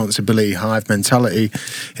 diminished responsibility, hive mentality.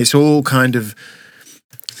 It's all kind of,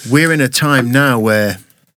 we're in a time now where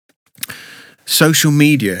social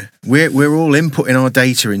media, we're all inputting our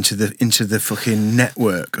data into the fucking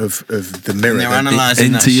network of the mirror. And they're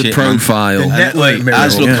analysing into your profile. The network mirror. I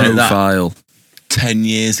was looking at that Profile. 10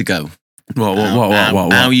 years ago.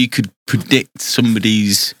 What? How you could predict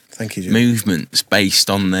somebody's Thank you, Jim. movements based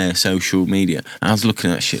on their social media. I was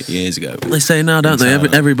looking at that shit years ago. They say now, don't they?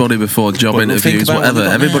 Everybody before job Well, think interviews, about what whatever, they've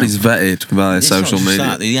got everybody's vetted via It's social not just media.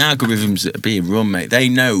 that, the algorithms that are being run, mate, they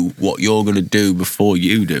know what you're going to do before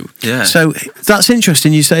you do. Yeah. So that's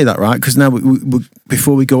interesting you say that, right? Because now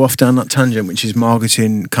before we go off down that tangent, which is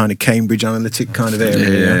marketing, kind of Cambridge Analytic kind of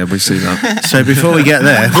area. yeah, we see that. So before we get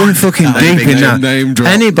there, we're fucking deep in that. name drop.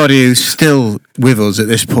 Anybody who's still with us at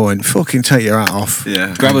this point, fucking take your hat off.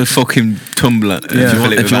 Yeah. Grab a fucking tumbler. Yeah. If you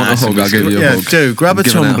want a hug, I'll give you a Yeah, hug. do. Grab a I'm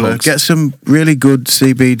giving out tumbler, hugs. get some really good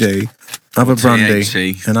CBD, have a brandy,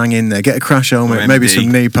 THC. and hang in there. Get a crash helmet, Or maybe MD.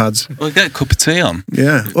 some knee pads. Well, get a cup of tea on.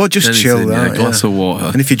 Yeah, or just Anything, chill yeah, out. a glass of water.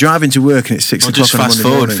 And if you're driving to work and it's 6 Or o'clock just on a fast Monday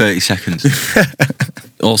forward morning, 30 seconds.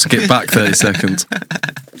 Or skip back 30 seconds.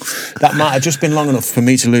 that might have just been long enough for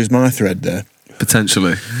me to lose my thread there.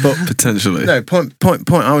 Potentially. But Potentially. no, point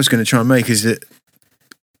I was going to try and make is that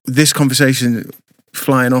this conversation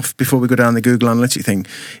flying off before we go down the Google Analytic thing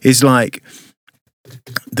is like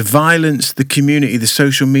the violence, the community, the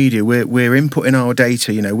social media. We're inputting our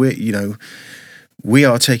data. We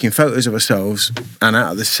are taking photos of ourselves, and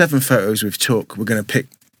out of the 7 photos we've took, we're going to pick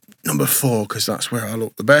number 4 because that's where I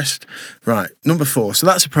look the best. Right, number 4. So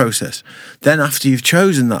that's a process. Then after you've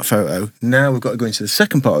chosen that photo, now we've got to go into the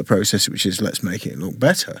second part of the process, which is let's make it look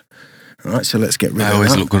better. Right, so let's get rid I of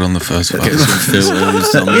always that. look good on the first photo. Filters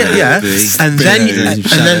on Yeah, and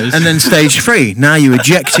then stage 3. Now you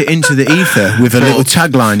eject it into the ether with a little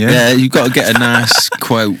tagline. Yeah, you've got to get a nice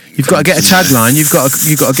quote. You've got to get a tagline. You've got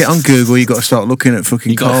to get on Google. You've got to start looking at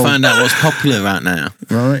fucking You've got to coal. find out what's popular right now.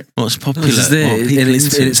 Right. What's popular. This is what it. people And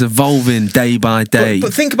into. it's evolving day by day.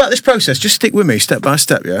 But think about this process. Just stick with me, step by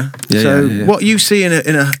step. Yeah. Yeah, So yeah. what you see in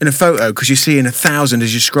a photo, because you're seeing 1,000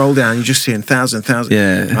 as you scroll down, you're just seeing 1,000.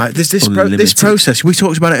 Yeah. Right. This Unlimited. process. We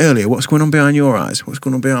talked about it earlier. What's going on behind your eyes? What's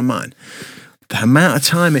going on behind mine? The amount of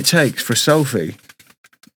time it takes for a selfie.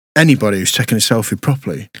 Anybody who's taking a selfie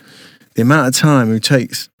properly, the amount of time it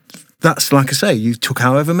takes. That's like I say, you took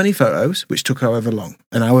however many photos, which took however long,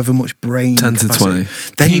 and however much brain 10 to capacity.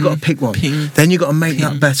 20. Then you got to pick one. ping, Then you got to make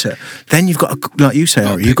that better. Then you've got to, like you say, Gotta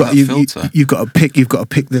Harry, you've pick got that filter. you've got to pick. You've got to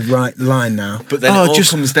pick the right line now. But then it all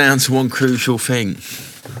comes down to one crucial thing.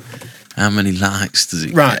 How many likes does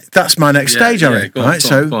it right. get? That's my next stage, Harry. go on, Right. go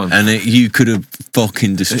on, So. go on. And you could have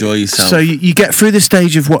fucking destroyed yourself. So you get through the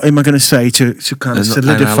stage of what am I going to say to kind of And how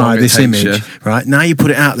solidify long it this takes image, you. right? Now you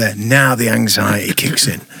put it out there. Now the anxiety kicks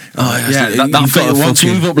in. Yeah, that thing, once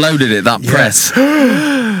you've uploaded it, that press.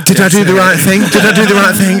 Did I do the right thing? Did I do the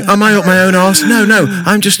right thing? Am I up my own arse? No,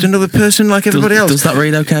 I'm just another person like everybody else. Does that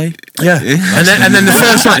read okay? Yeah. And then the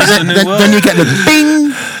first like then you get the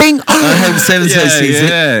bing bing. I hope Seven sees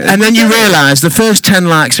it. And then you realise the first 10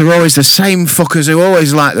 likes are always the same fuckers who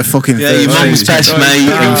always like the fucking Yeah, first your mum's thing. best mate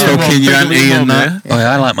and fucking your auntie and that. Oh,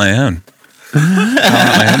 yeah, I like my own. I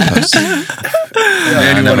like my own posts.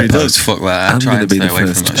 I never post. Fuck that. I I'm try gonna and be stay the away from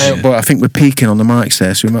first that to- shit. But I think we're peaking on the mics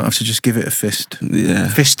there, so we might have to just give it a fist. Yeah.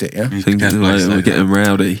 Fist it, yeah? Things Definitely we're so. getting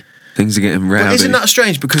rowdy. Things are getting rowdy. But isn't that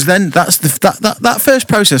strange? Because then that's that first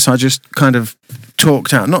process I just kind of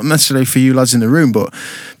talked out, not necessarily for you lads in the room, but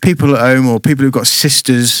people at home or people who've got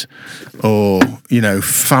sisters or,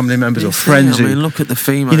 family members or friends I who, mean, look at the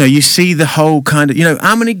female. you see the whole kind of,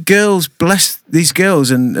 how many girls bless these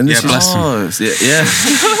girls and this Yeah, bless is, them. Oh,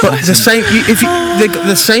 yeah. but the same,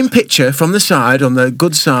 the same picture from the side, on the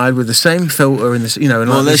good side with the same filter and this, and Well,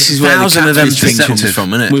 like this there's is where the 1,000 of them catfish thing comes pictures.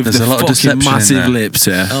 from, isn't it? With There's the a lot of fucking deception in massive there. lips,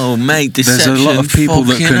 yeah. Oh, mate, There's deception. a lot of people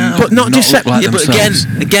that fucking can hell. But not look decep- like yeah, But themselves.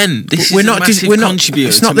 again, this We're is not a massive we're not contributor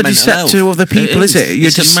it's not to the mental deceptor health. of the people, is it?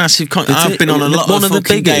 It's a massive. I've been on a lot one of of the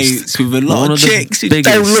fucking biggest. dates with a lot One of of the chicks who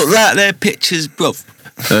biggest. don't look like their pictures, bruv.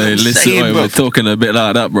 Hey, listen, saying, we're bruv. talking a bit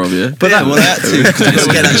like that, bro, yeah? But yeah, well, that too. Let's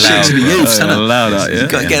get that shit to the youth, son. Allow that, yeah?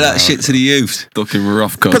 You've got to get that shit to the youth. Talking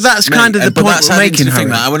rough cuts. But that's kind of the But point that's we're adding to making, the thing,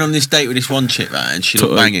 Harry. like, I went on this date with this one chick, right, and she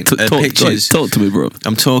looked banging. Her pictures. Talk to me, bro.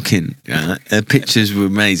 I'm talking. Right? Her pictures were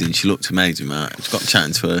amazing. She looked amazing, right? I just got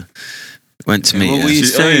chatting to her. Went to meet What her. were you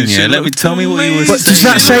saying? Yeah, tell me what you were But does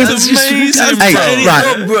that say? amazing, Hey,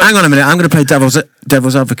 bro. right. Hang on a minute. I'm going to play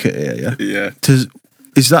devil's advocate here. Yeah. Yeah.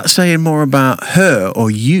 is that saying more about her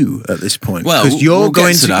or you at this point? Well, because you're we'll get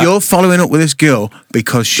going to that. you're following up with this girl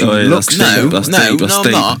because she Oh, yeah, looks. that's No, That's no, deep, that's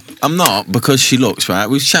no, deep. I'm not because she looks right.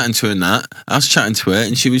 We was chatting to her and that. I was chatting to her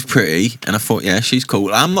and she was pretty, and I thought, yeah, she's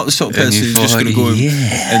cool. I'm not the sort of And person you who's just thought, going to go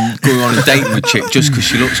yeah. and go on a date with a chick just because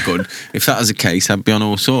she looks good. If that was the case, I'd be on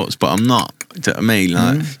all sorts, but I'm not. Do you know what I mean?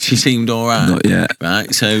 Like, she seemed all right. Not yet.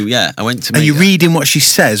 Right? So, yeah, I went to meet Are you her. reading what she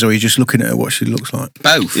says, or are you just looking at her what she looks like?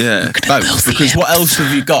 Both. Yeah. Both. Because what else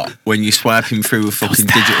have you got when you're swiping through a fucking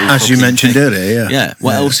digital As you fucking mentioned thing? earlier, yeah. Yeah.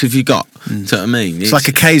 What else have you got? Do you know what I mean? It's like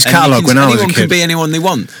a K's and you catalogue can- when I was a anyone can kid. be anyone they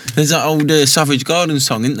want. There's that old Savage Garden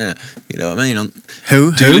song, isn't there? You know what I mean?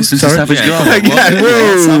 Who? Do you listen to Sorry? Savage Garden? Yeah,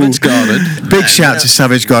 whoa. Savage Garden. Big shout to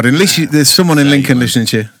Savage Garden. At least there's someone in Lincoln listening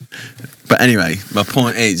to you. But anyway, my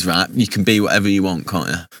point is, right, you can be whatever you want, can't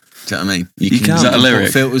you? Do you know what I mean? You can. Is that a put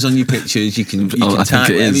lyric? filters on your pictures, you can I think type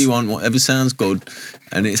it whatever is. you want, whatever sounds good,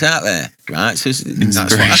 and it's out there, right? So that's what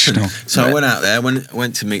Inspirational. happened. So I went out there,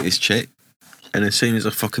 went to meet this chick, and as soon as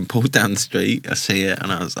I fucking pulled down the street, I see it, and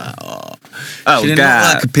I was like, oh, she didn't God.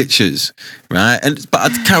 look like her pictures, right? But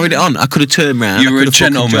I carried it on. I could have turned around, You were I a could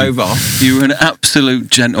have fucking gentleman. drove off. You were an absolute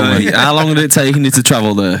gentleman. How long did it take you to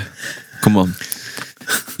travel there? Come on.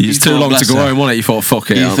 It's too thought, long to bless go her. home, wasn't it? You thought,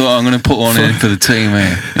 fuck it. You I'll- thought, I'm going to put one in for the team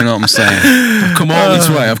here. You know what I'm saying? I've come all this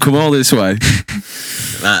way. I've come all this way.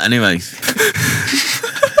 Right, anyway.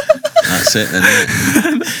 That's it then,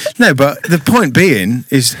 isn't it? No, but the point being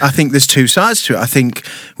is, I think there's two sides to it. I think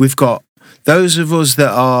we've got those of us that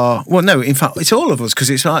are, well, no, in fact, it's all of us because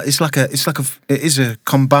it is a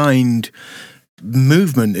combined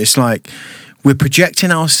movement. It's like we're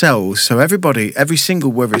projecting ourselves. So everybody, every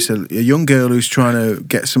single, whether it's a young girl who's trying to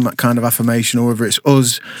get some kind of affirmation, or whether it's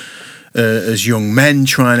us as young men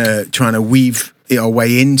trying to weave our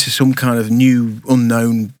way into some kind of new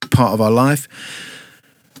unknown part of our life.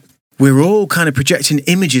 We're all kind of projecting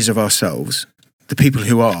images of ourselves, the people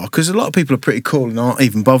who are, because a lot of people are pretty cool and aren't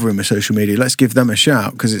even bothering with social media. Let's give them a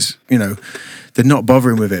shout, because it's, you know, they're not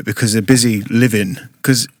bothering with it because they're busy living.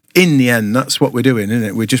 Because in the end, that's what we're doing, isn't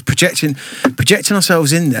it? We're just projecting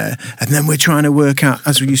ourselves in there, and then we're trying to work out,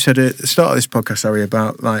 as you said at the start of this podcast, Harry,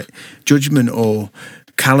 about like judgment or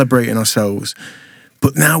calibrating ourselves.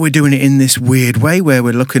 But now we're doing it in this weird way where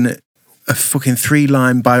we're looking at a fucking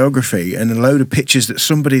 3-line biography and a load of pictures that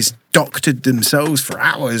somebody's doctored themselves for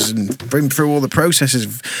hours and been through all the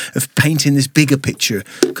processes of painting this bigger picture,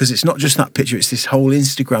 because it's not just that picture, it's this whole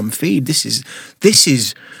Instagram feed. This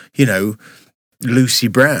is you know, Lucy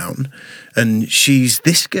Brown, and she's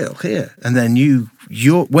this girl here, and then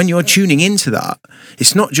you're when you're tuning into that,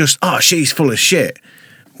 it's not just, oh, she's full of shit.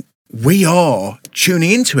 We are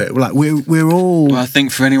tuning into it. Like we're all Well, I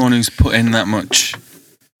think for anyone who's put in that much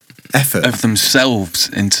effort. of themselves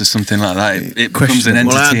into something like that, it becomes Questionable. an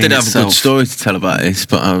entity Well, I did in have a itself. good story to tell about this,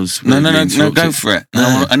 but I was No, really go for it.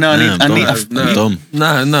 No, I need. I'm done.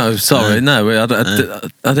 No, sorry, no. I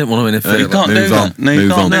didn't want to interfere. You can't do Move that. on. No, you Move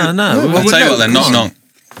can't on. do No, that. no. I'll tell you what then, knock knock.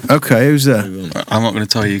 Okay, who's there? I'm not going to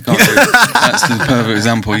tell you. You can't do that. That's the perfect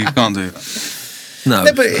example. You can't do that. No,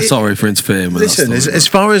 No, but it- sorry for interfering with Listen, that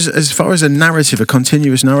story. as far as a narrative, a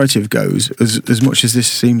continuous narrative goes, as much as this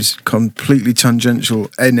seems completely tangential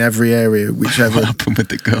in every area, What whichever, happened with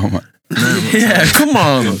the girl, man? Yeah, come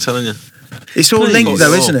on. I'm telling you. it's all Please. linked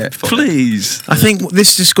though, isn't it? Please. I think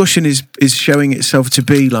this discussion is showing itself to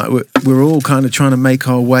be like we're all kind of trying to make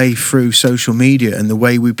our way through social media and the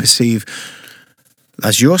way we perceive,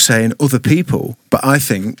 as you're saying, other people. But I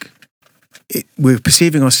think we're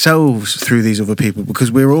perceiving ourselves through these other people,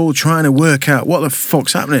 because we're all trying to work out what the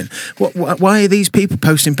fuck's happening. Why are these people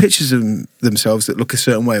posting pictures of themselves that look a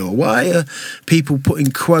certain way? Or why are people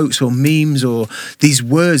putting quotes or memes or these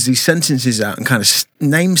words, these sentences out and kind of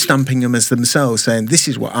name stamping them as themselves, saying, this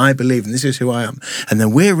is what I believe and this is who I am. And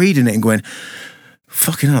then we're reading it and going,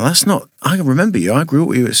 fucking hell, that's not, I remember you, I grew up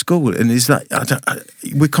with you at school. And is that,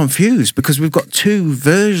 we're confused because we've got two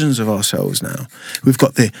versions of ourselves now. We've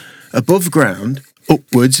got the above ground,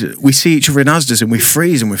 upwards, we see each other in Asda's and we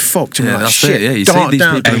freeze and we're fucked and Yeah, we're like, that's shit, it. Yeah, you dark see these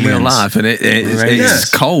down. people in real aliens. life, and it's Yes.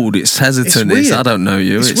 cold, it's hesitant, It's weird. I don't know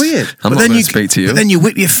you. It's weird. I'm But not then going to speak to you. But then you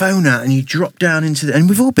whip your phone out and you drop down into the, and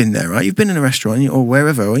we've all been there, right? You've been in a restaurant or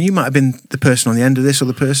wherever, and you might have been the person on the end of this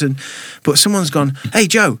other person, but someone's gone, hey,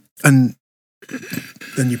 Joe, and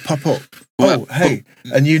then you pop up, Well, hey,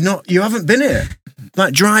 and you haven't been here.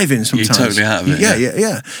 Like driving sometimes. You're totally out of it,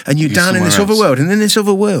 Yeah. And you're You're down in this somewhere other else. world. And in this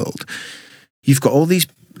other world, you've got all these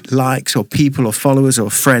likes or people or followers or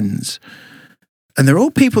friends. And they're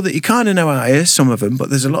all people that you kind of know out here, some of them, but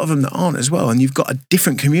there's a lot of them that aren't as well. And you've got a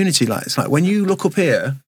different community. Like, it's like when you look up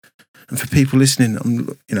here and for people listening,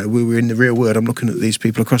 we were in the real world. I'm looking at these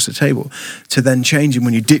people across the table. To then changing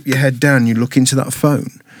when you dip your head down, you look into that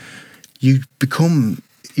phone, you become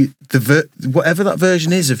whatever that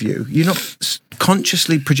version is of you. You're not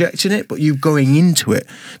consciously projecting it, but you're going into it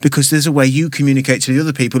because there's a way you communicate to the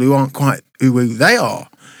other people who aren't quite who they are.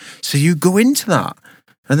 So you go into that,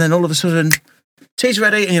 and then all of a sudden, tea's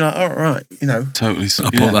ready, and you're like, "All right," Totally. I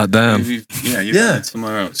put that down. You've gone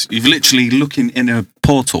somewhere else. You've literally looking in a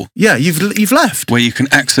portal. Yeah, you've left. Where you can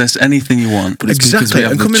access anything you want. But it's because Exactly. we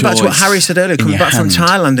have And the coming back to what choice Harry said earlier, in coming your back from hand.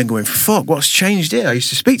 Thailand and going, fuck, what's changed here? I used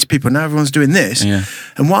to speak to people, now everyone's doing this. Yeah.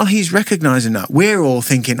 And while he's recognising that, we're all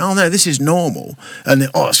thinking, oh no, this is normal. And then,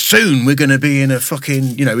 soon we're going to be in a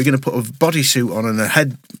fucking, we're going to put a bodysuit on and a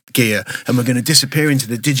headgear and we're going to disappear into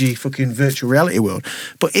the digi fucking virtual reality world.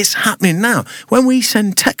 But it's happening now. When we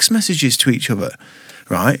send text messages to each other,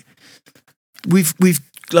 right, we've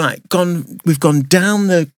gone down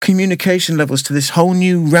the communication levels to this whole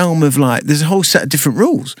new realm of there's a whole set of different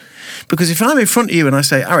rules. Because if I'm in front of you and I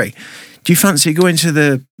say, Harry, do you fancy going to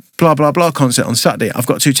the blah blah blah concert on Saturday? I've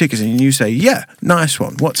got 2 tickets, and you say, yeah, nice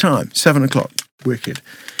one. What time? 7:00. Wicked.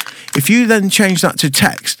 If you then change that to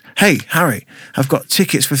text, hey Harry, I've got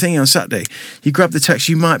tickets for thingy on Saturday. You grab the text,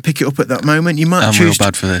 you might pick it up at that moment. You might I'm choose real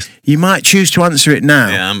bad for this. You might choose to answer it now,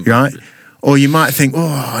 Yeah, right? Or you might think,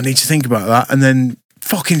 I need to think about that, and then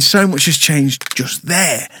fucking so much has changed just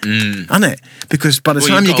there, hasn't it? Because by the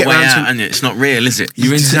time you get around to it's not real, is it?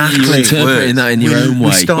 You're Exactly. interpreting that in your own we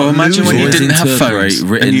way. start Well, imagine when you Always didn't have interpret phones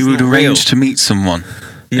written. and you would It's not arrange real. to meet someone.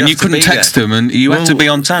 And you have to couldn't be text there. them, and you had to be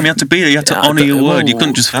on time. You had to be there. You had to Yeah, honour your well, word. You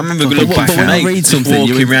couldn't just. I remember fucking looking back for when I out. read just something,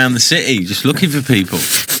 walking you- around the city, just looking for people.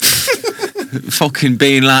 Fucking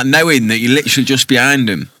being knowing that you're literally just behind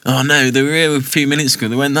them. Oh no, they were here a few minutes ago.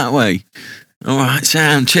 They went that way. All right,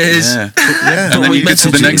 Sam. Cheers. Yeah. yeah. And then we you get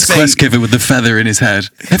to the messaging next thing. quest giver with the feather in his head.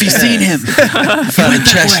 Have you seen him? Found a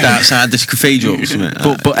chest outside this cathedral or something.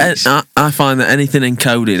 But I find that anything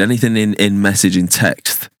encoded, anything in message, in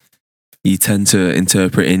text, you tend to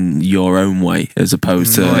interpret in your own way as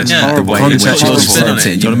opposed to it's the horrible. way in which Context it's is horrible.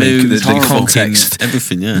 presented. You know what I mean? Moods, The fucking context.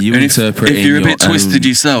 everything. Yeah. You And if interpret you're in a bit your twisted own.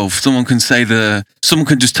 yourself, someone can someone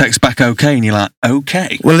can just text back okay, and you're like,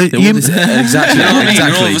 okay. Well, Yeah, well, exactly. You know what I mean?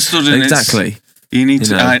 Exactly. All of a sudden it's- Exactly. You need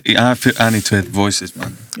to. You know. I need to hear the voices,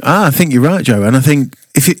 man. I think you're right, Joe. And I think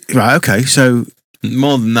so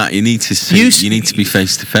More than that, you need to see. You need to be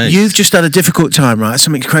face to face. you've just had a difficult time, right?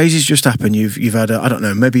 Something crazy's just happened. You've had I don't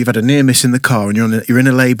know, maybe you've had a near miss in the car, and you're in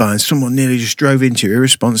a lay-by, and someone nearly just drove into you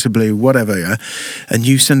irresponsibly, whatever, yeah. And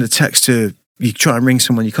you send a text to. You try and ring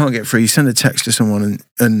someone, you can't get through. You send a text to someone,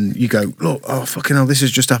 and you go, "Look, oh fucking hell, this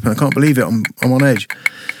has just happened. I can't believe it. I'm on edge."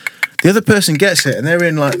 The other person gets it, and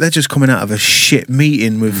they're just coming out of a shit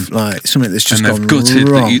meeting with something that's just And they've gone gutted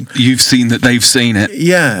wrong. that you've seen that they've seen it.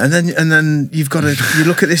 Yeah, and then you've got to you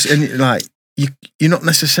look at this and you're not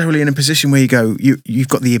necessarily in a position where you go you've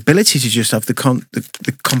got the ability to just have the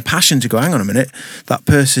compassion to go, hang on a minute, that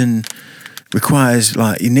person requires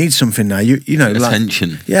you need something now. You know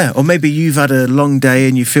attention. Yeah, or maybe you've had a long day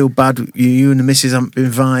and you feel bad. You and the missus haven't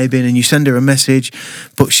been vibing, and you send her a message,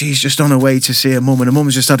 but she's just on her way to see her mum, and her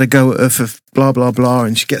mum's just had a go at her for blah blah blah,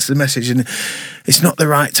 and she gets the message, and it's not the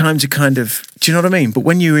right time to kind of. Do you know what I mean? But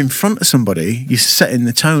when you're in front of somebody, you're setting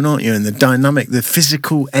the tone, aren't you? And the dynamic, the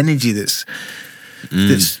physical energy that's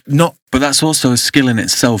not. But that's also a skill in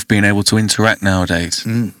itself, being able to interact nowadays.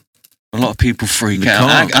 A lot of people freak out.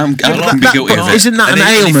 can't. I can be guilty of it. Isn't that And an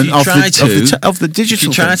even if ailment you of try the If digital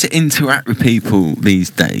you try thing? to interact with people these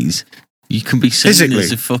days, you can be seen Physically.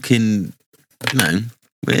 as a fucking,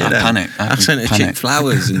 weirdo. I panic. I sent a chick panic.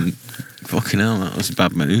 flowers and fucking hell, that was a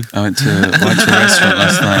bad move. I went to a restaurant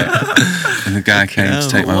last night, and the guy came to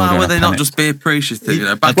take my order. Why and would I they not panicked. just be appreciative? You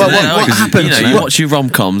know, back Well, in the day, what 'cause happens- You know, you what- watch your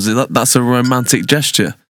rom-coms. That's a romantic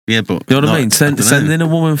gesture. Yeah, but You know what I mean? don't know. Sending a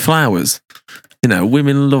woman flowers. You know,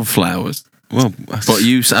 women love flowers. Well, But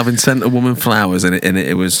you having sent a woman flowers and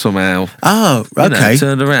it was somehow Oh, you know, okay.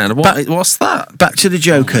 turned around. What's that? Back to the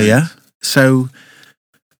Joker, yeah? So,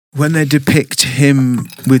 when they depict him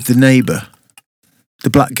with the neighbour, the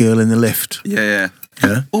black girl in the lift, Yeah.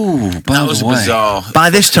 yeah? Ooh, by that was the way. bizarre. By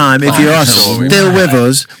this time, if you are sorry, still with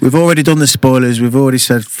us, we've already done the spoilers, we've already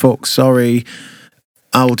said, fuck, sorry.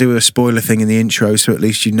 I'll do a spoiler thing in the intro, so at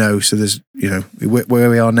least you know. So there's, where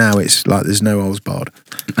we are now, it's like there's no holds barred.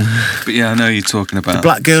 But yeah, I know you're talking about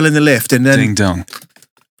Black girl in the lift, and then Ding Dong.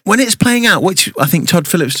 when it's playing out, which I think Todd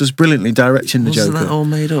Phillips does brilliantly directing the Wasn't Joker. that all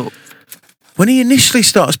made up? when he initially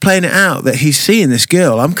starts playing it out that he's seeing this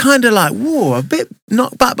girl, I'm kind of like, whoa, a bit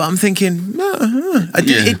knocked back, but I'm thinking,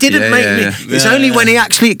 it didn't make me. It's only when he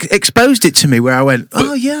actually exposed it to me where I went,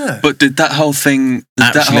 oh yeah. But did that whole thing?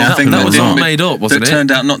 that was all made up, wasn't it? That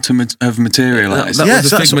turned out not to have materialised. That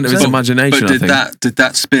was a figment of his imagination. But did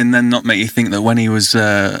that spin then not make you think that when he was,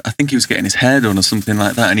 I think he was getting his hair done or something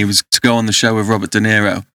like that, and he was to go on the show with Robert De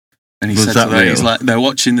Niro? And he said to them, he's like, they're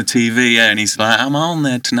watching the TV, and he's like, I'm on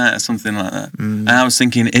there tonight or something like that. And I was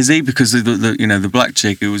thinking, is he? Because the black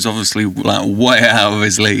chick who was obviously like way out of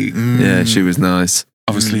his league. Yeah, she was nice.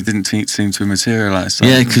 Obviously didn't seem to materialise. So.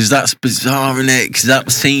 Yeah, because that's bizarre, isn't it? Because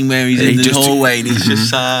that scene where he's in the hallway and he's just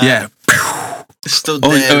stood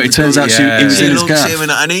there. Oh, it turns out he was in his gaff.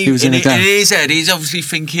 And he was in his head, he's obviously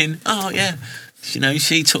thinking, oh yeah.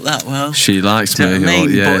 She took that well. She likes me.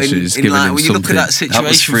 But she's giving him when you look at that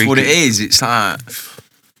situation for what it is, it's like...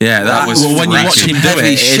 Yeah, that was... Well, when you watch him do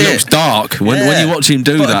it looks dark. When you watch him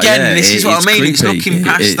do that, again, this is what I mean. Creepy. It's looking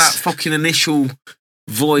past that fucking initial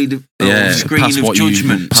void of screen of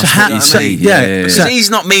judgment. Because he's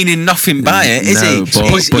not meaning nothing by it, is he?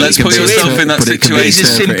 Let's put yourself in that situation. He's a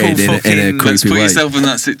simple fucking... Let's put yourself in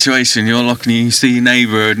that situation. You're looking, you see your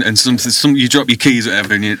neighbour, and some you drop your keys or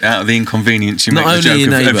whatever, and out of the inconvenience, you make the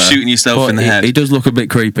joke of shooting yourself in the head. He does look a bit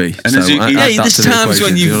creepy. And there's times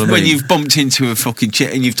when you've bumped into a fucking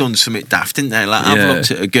chick and you've done something daft, didn't there? Like I've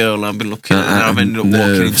looked at a girl, I've been looking at her, and I've ended up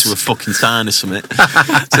walking into a fucking sign or something. Do you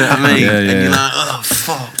know what I mean? And you're like, oh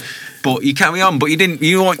fuck. But you carry on. But you're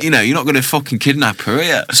not going to fucking kidnap her, are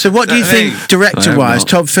you? So what do you think, director-wise,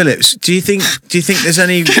 Todd Phillips? Do you think there's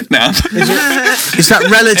any kidnap? Is that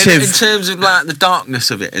relative in terms of like the darkness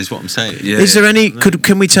of it? Is what I'm saying. Yeah. Is there any?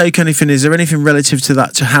 Can we take anything? Is there anything relative to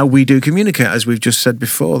that, to how we do communicate, as we've just said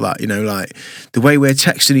before? That like the way we're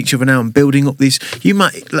texting each other now and building up these. You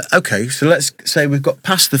might So let's say we've got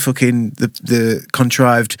past the fucking the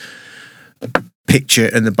contrived picture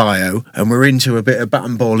and the bio, and we're into a bit of bat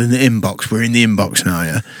and ball in the inbox. We're in the inbox now,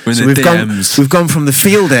 yeah. We've gone from the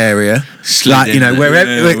field area, we're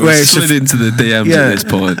slid into the DMs at this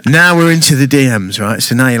point. Now we're into the DMs, right?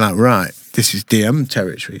 So now you're like, right, this is DM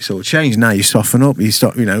territory. It's all changed. Now you soften up. You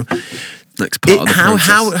stop. Next part of the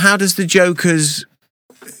process. How does the Joker's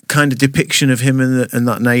kind of depiction of him and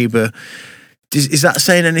that neighbour? Is that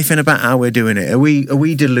saying anything about how we're doing it? Are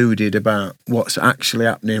we deluded about what's actually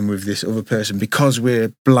happening with this other person because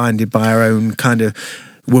we're blinded by our own kind of?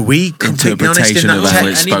 Were we completely honest in that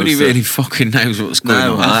text? Anybody really fucking knows what's going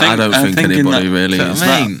on? I don't think anybody really is.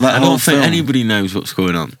 I don't think anybody knows what's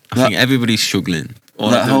going on. I think everybody's struggling.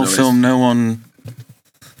 That whole film, no one...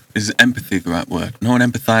 Is empathy the right word? No one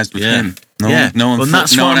empathised with him. No one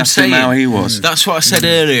asked him how he was. That's what I said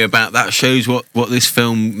earlier about that shows what this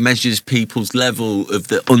film measures people's level of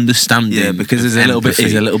the understanding. Yeah, because he's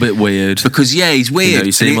a little bit weird. Because he's weird.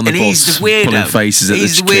 You see him on the bus, he's the weirdo. Pulling faces at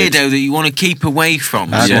he's the weirdo that you want to keep away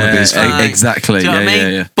from. Exactly. Do you know what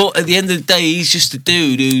I mean? But at the end of the day, he's just a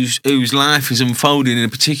dude whose life is unfolding in a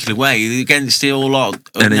particular way against the all odds.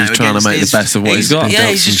 And he's trying to make the best of what he's got. Yeah,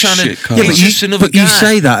 he's just trying to. Yeah, he's just another guy. But you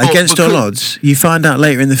say that against all odds. You find out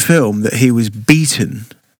later in the film that he was beaten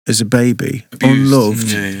as a baby,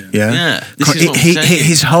 unloved. Yeah. This is what I'm saying.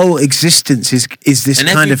 His whole existence is this and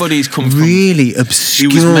kind of really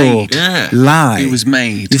obscure lie. He was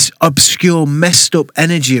made. This obscure, messed up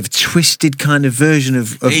energy of twisted kind of version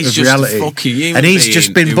of reality. And he's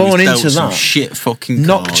just been born into that. Shit fucking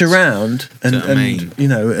knocked around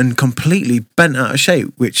and completely bent out of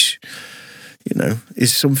shape, which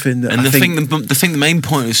is something that the main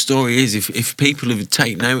point of the story is if people have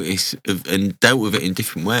taken notice and dealt with it in a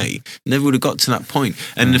different way, never would have got to that point.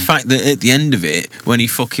 And the fact that at the end of it, when he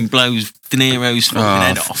fucking blows De Niro's fucking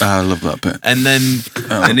head off, I love that bit. And then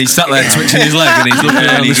and he's sat there twitching his leg and he's looking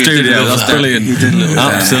around the studio. That's brilliant. He did look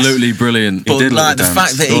absolutely brilliant. But the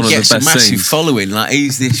fact that he gets a massive following, like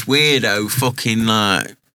he's this weirdo fucking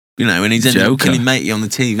like and he's ended up killing matey on the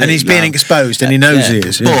TV, and he's being exposed, and he knows he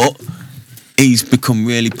is. But he's become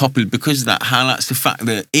really popular because of that. Highlights the fact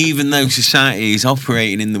that even though society is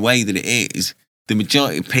operating in the way that it is, the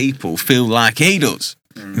majority of people feel like he does.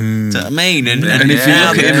 Do you know what I mean? And if you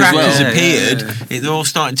look at him as well, has appeared, they're all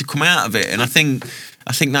starting to come out of it. And I think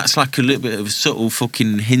that's like a little bit of a subtle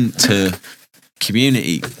fucking hint to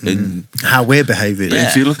community and how we're behaving. Yeah.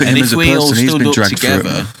 If you look at him as a person, he's been dragged through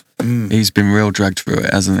it. He's been real dragged through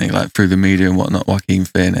it, hasn't he? Like through the media and whatnot. Joaquin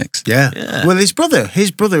Phoenix. Yeah. Well, his brother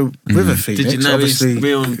River Phoenix. Did you know his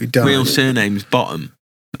real surname's Bottom?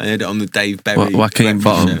 I heard it on the Dave Berry. Joaquin breakfast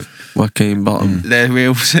Bottom. show. Joaquin Bottom. They're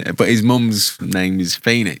real, but his mum's name is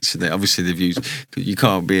Phoenix. So obviously they've used. You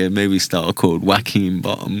can't be a movie star called Joaquin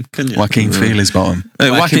Bottom, can you? Joaquin Phoenix Bottom.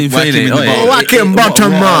 Joaquin Phoenix. in the bottom. Joaquin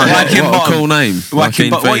Bottom, man. Joaquin What a Bottom. cool name. Joaquin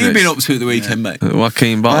Bottom. What have you Phoenix. been up to at the weekend, mate?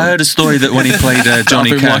 Joaquin Bottom. I heard a story that when he played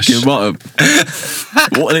Johnny Cash, Joaquin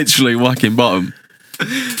Bottom. What, literally Joaquin Bottom.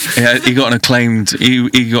 he got an acclaimed.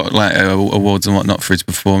 He got like awards and whatnot for his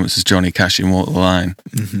performance as Johnny Cash in Walk the Line,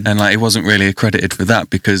 and like he wasn't really accredited for that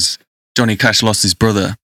because Johnny Cash lost his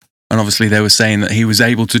brother, and obviously they were saying that he was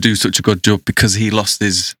able to do such a good job because he lost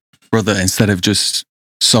his brother instead of just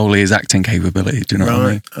solely his acting capability. Do you know what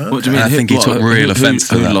I mean? What do you mean? I think he took real offence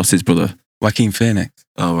to who that. lost his brother? Joaquin Phoenix.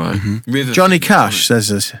 Oh, right. River. Johnny Cash says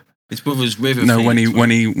this. His brother's River. No, when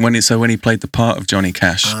Phoenix, he played the part of Johnny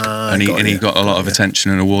Cash, and he got a lot of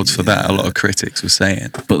attention and awards for that. A lot of critics were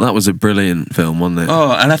saying. But that was a brilliant film, wasn't it?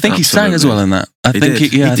 Oh, and I think he sang as well in that. I think did.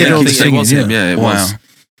 he, yeah, He did I all think the he- singing, It was him, yeah, it Wow. was.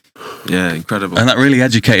 Yeah, incredible. And that really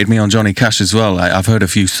educated me on Johnny Cash as well. Like I've heard a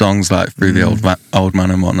few songs like through the old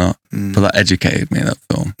man and whatnot, but that educated me in that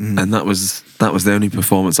film. And that was the only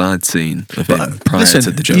performance I'd seen of him prior Listen,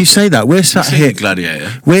 to the Joker. you say that we're sat seen here. The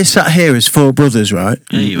Gladiator. We're sat here as four brothers, right?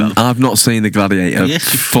 Yeah, you have. I've not seen The Gladiator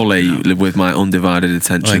Yes, you- fully with my undivided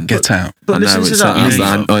attention. Like Get Out. But I know listen to it's that.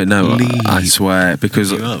 I Leave. know. I Leave. swear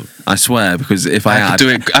because You have. if I I had could do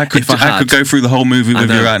it. I could. if I I could go through the whole movie I with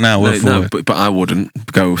know. you right now, word for word. but I wouldn't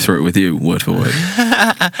go through it with you word for word.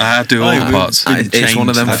 I do all the parts. It's one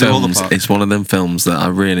of them I do all the films. parts. It's one of them films that I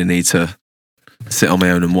really need to sit on my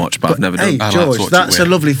own and watch, but I've never Hey, done. I like to George, watch it that's a with-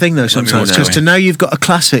 lovely thing though me sometimes watch it because with. to know you've got a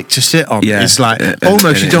classic to sit on, Yeah, it's like and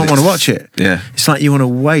almost you don't want to it's- watch it. Yeah. It's like you want to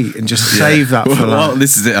wait and just save that for Well, like.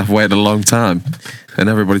 this is it. I've waited a long time, and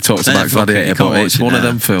everybody talks Don't about fuck it, Gladiator, you can't but it's watch it one of now.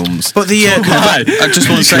 them films. But the I just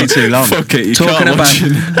want to say too long. Fuck it, you Talking can't watch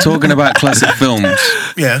about talking about classic films.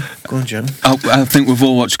 yeah, go on, Jim. I think we've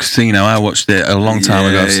all watched Casino. I watched it a long time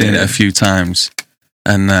ago. I've seen it a few times.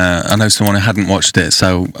 And I know someone who hadn't watched it,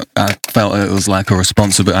 so I felt it was like a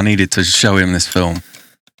responsibility. I needed to show him this film.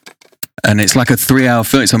 And it's like a 3-hour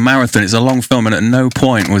film. It's a marathon. It's a long film. And at no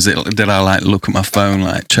point did I like look at my phone,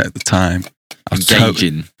 like check the time. I was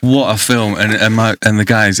Engaging. what a film! And the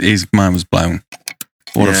guys, his mind was blown.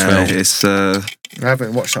 What a film! It's I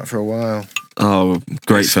haven't watched that for a while.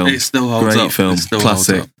 great film. It still holds Great up. film. It still holds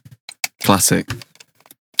Classic. up. Classic.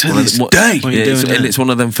 To One of this the- what- day. What are you Yeah, doing and now? it's one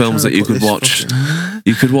of them films that you could watch.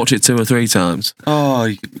 You could watch it 2 or 3 times,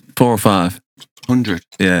 Oh, 4 or 5. 100.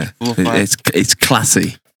 Yeah, 4 or 5. it's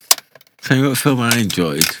classy. Tell you what film I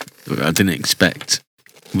enjoyed, but I didn't expect,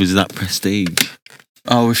 was that Prestige.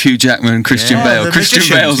 Oh, with Hugh Jackman and Christian Yeah, Bale. the Christian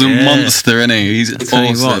magicians. Bale's a Yeah. monster, isn't he? He's Tell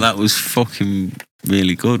awesome. you what, that was fucking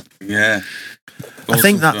really good. Yeah. I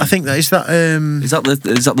think that is that. Is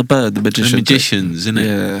that the bird, the magician? The magicians, isn't it?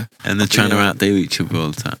 Yeah. And they're trying to outdo each other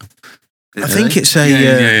all the time. I think it's a.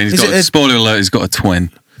 Yeah, he's is got, it a spoiler alert, he's got a twin.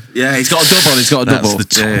 Yeah, he's got a double. He's got a That's double. the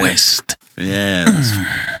Yeah, yeah. twist. Yeah.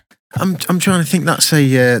 That's, I'm trying to think. That's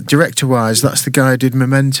a director wise. That's the guy who did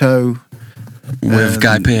Memento. With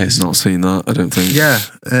Guy Pearce. Not seen that. I don't think. Yeah,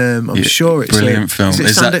 I'm Yeah, sure it's brilliant film. Is it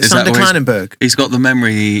Is that- Sander, is that Sander where he's- Kleinenberg? He's got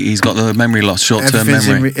the memory loss, short-term Everything's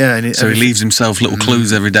in memory. yeah, and So he leaves himself little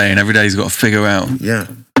clues every day, and every day he's got to figure out. Yeah,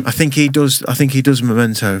 I think he does. I think he does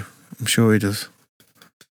Memento. I'm sure he does.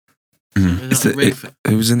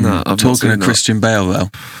 Who's in that? I've not Talking seen of that. Christian Bale, though,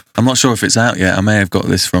 I'm not sure if it's out yet. I may have got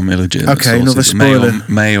this from illegitimate Okay, another sources. spoiler.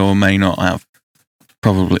 May or may not have.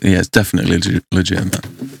 Probably, yeah, it's definitely legitimate.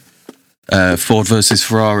 Ford versus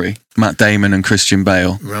Ferrari, Matt Damon and Christian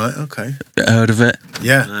Bale. Right. Okay. Heard of it?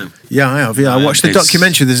 Yeah. No. Yeah, I have. Yeah, I watched the It's-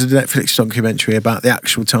 documentary. There's a Netflix documentary about the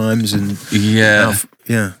actual times and Yeah.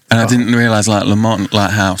 yeah. And I didn't realise like Le Mans,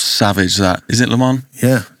 like how savage that is. It Le Mans?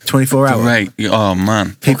 Yeah, 24 hours. Great. Oh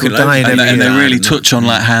man. People Fucking dying loads. And, every and they year. really touch on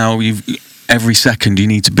like how every second you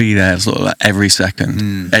need to be there, sort of like every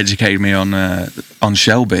second. Educated me on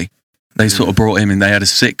Shelby. They sort of brought him in. They had a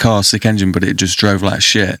sick car, sick engine, but it just drove like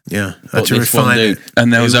shit. Yeah, But had to this one refine dude, it.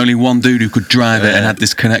 And there was only one dude who could drive it and Yeah. had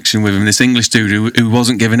this connection with him. This English dude who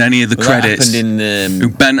wasn't given any of the well, that credits, happened in who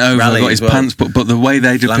bent over, Rally got as his well. pants, but the way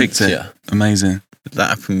they depict it, Lancia. amazing. That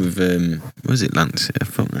happened with was it Lancia?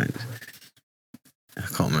 Fuck knows. I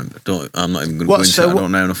can't remember. I'm not even going to go What, into so it. I what-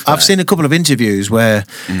 don't know enough. I've about seen a couple of interviews where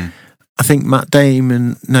I think Matt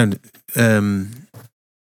Damon,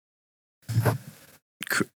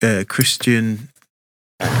 Christian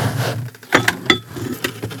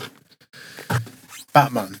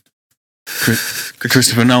Batman.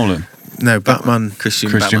 Christopher Nolan, No, Batman.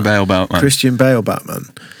 Christian Bale, Batman. Christian Bale Batman.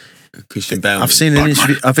 Christian Bale. I've seen an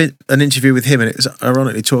interview. An interview with him, and it was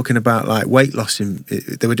ironically talking about like weight loss.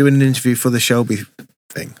 They were doing an interview for the Shelby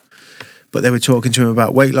thing. But they were talking to him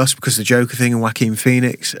about weight loss because of the Joker thing and Joaquin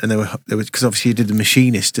Phoenix, and they were because obviously he did The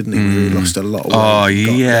Machinist, didn't he? Where he lost a lot of weight. Oh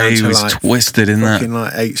Got yeah, down he to was like twisted in that. fucking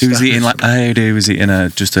like 8 He was stone. eating like he was eating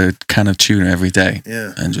just a can of tuna every day,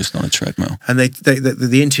 Yeah. and just on a treadmill. And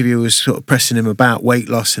the interviewer was sort of pressing him about weight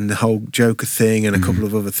loss and the whole Joker thing and a couple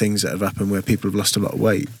of other things that have happened where people have lost a lot of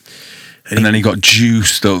weight. And then he got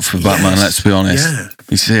juiced up for Batman. Yes, Let's be honest. yeah.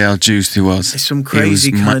 You see how juiced he was. It's some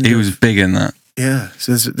crazy He was big in that. Yeah,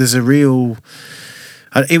 so there's a real.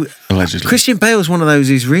 Allegedly. Christian Bale's one of those.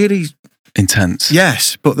 He's really Intense.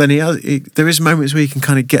 yes, but then there is moments where he can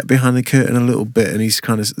kind of get behind the curtain a little bit, and he's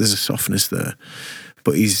kind of there's a softness there.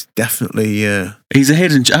 But he's definitely He's a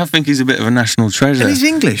hidden. I think he's a bit of a national treasure. and he's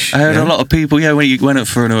English. I heard yeah. a lot of people. Yeah, when he went up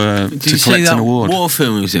for to Did you see collect that an award. war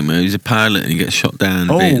film he was in where he was a pilot and he gets shot down in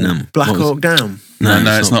Oh, Vietnam? Black What was Hawk it? Down.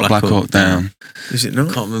 No, it's not Black Hawk Down. Is it not?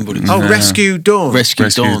 I can't remember what it was. Oh, No. Rescue Dawn. Rescue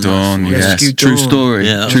Rescue Dawn. Dawn. that's Yes, Rescue true Dawn. story.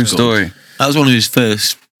 Yeah, that True was good. story. That was one of his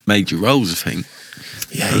first major roles, I think.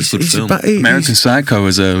 yeah, That was a good he's, film. American Psycho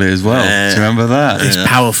was early as well. Yeah. Do you remember that? he's Yeah.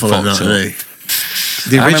 powerful in Fucked that. up. Isn't he?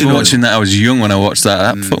 The I remember original. watching that. I was young when I watched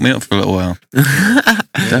that. That fucked me up for a little while.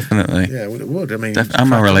 Definitely. Yeah, well, it would. I mean, And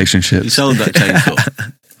my He relationships. sold that chainsaw.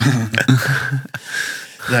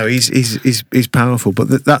 no, he's powerful. But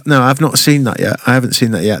no, I've not seen that yet. I haven't seen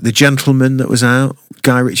that yet. The Gentleman that was out,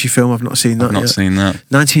 Guy Ritchie film. I've not seen that I've not yet. seen that.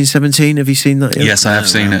 1917. Have you seen that yet? Yes, I have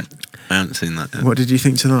seen it. I haven't seen that yet. What did you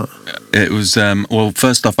think to that? It was well.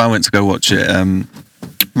 First off, I went to go watch it.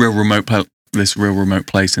 This real remote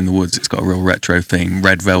place in the woods. It's got a real retro theme.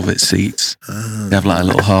 Red velvet seats. They have like a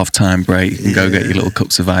little half-time break. You can go get your little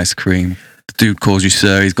cups of ice cream. The dude calls you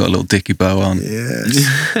sir. He's got a little dicky bow on.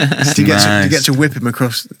 Yes. Do you get to whip him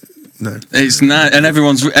across? No. It's nice, and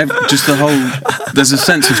everyone's just the whole. There's a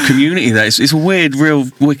sense of community there. It's a weird, real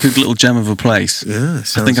wicked little gem of a place. Yeah.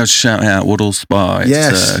 I think I'd shout it out Woodall Spa. It's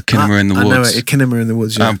Yes. Kinema in the I Woods. know it. Kinema in the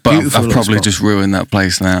Woods. Yeah. But Beautiful I've little probably spot. just ruined that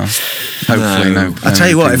place now. Hopefully, no. I tell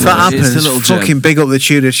you what, if that It's a happens, little gem. fucking big up the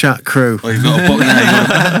Tudor Chat crew. Well, you've got a book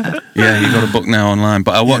now. You got a book now online.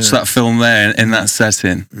 But I watched that film there in that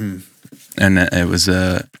setting, and it was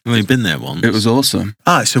Well, you've been there once. it was awesome.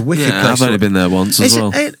 Ah, it's a wicked Yeah, place. I've only been there once as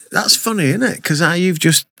well. That's funny, isn't it? Because how you've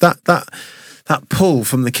just that pull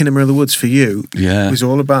from the Kinema of the Woods for you Yeah. was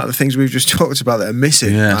all about the things we've just talked about that are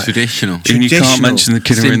missing. Yeah. Like Traditional. Even you can't Traditional. mention the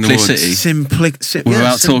Kinema in the Simplicity. Woods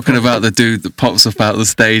without talking about the dude that pops up out the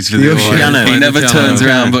stage with The the usher. organ. Piano. He never The turns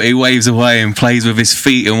piano. around, but he waves away and plays with his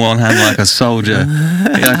feet in one hand like a soldier,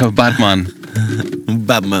 like a bad man.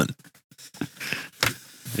 Bad man.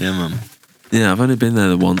 Yeah, man. Yeah, I've only been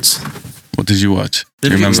there once. What did you watch? Do you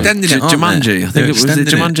They've remember? extended it, aren't Jumanji. they? I think They're it was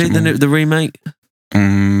extending Jumanji, the remake.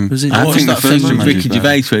 Was it? I I watched think the that first film with Jumanji's Ricky bad.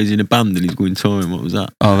 Gervais where he's in a band and he's going touring. What was that?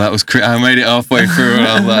 Oh, that was. I made it halfway through, and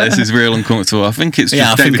I was like, "This is real uncomfortable." I think it's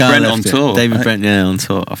just David Brent on tour. David Brent, yeah, on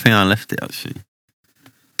tour. I think I left it actually.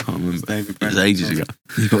 Can't remember. David It was Brent. ages ago.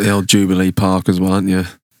 You've got the old Jubilee Park as well, haven't you?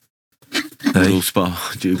 Little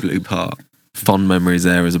Spa, Jubilee Park. Fond memories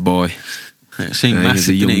there as a boy. It seemed Yeah, he was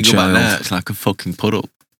massive. a Didn't it? young You go back child. there, it's like a fucking puddle.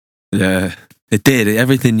 Yeah, it did.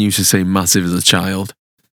 Everything used to seem massive as a child.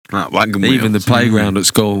 Like wagon Even the wheels. playground at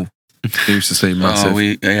school used to seem massive. Oh,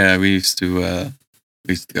 we used to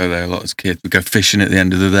go there a lot as kids. We'd go fishing at the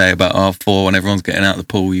end of the day about 4:30 when everyone's getting out of the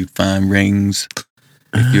pool. You'd find rings.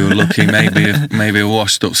 If you were lucky, maybe a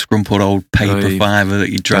washed up, scrumpled old paper Aye. fiver that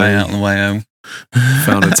you'd dry Aye. out on the way home.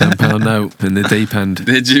 Found a £10 note in the deep end.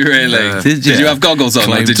 Did you really? Yeah. Did you have goggles on? Or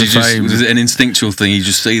Claim did to you just? fame. Was it an instinctual thing? You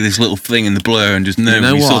just see this little thing in the blur and just know You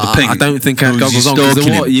know when you what? saw the pink. I don't think I had Or was you goggles on because the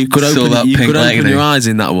stalking water, him? you could Saw open, that you pink could open lady. your eyes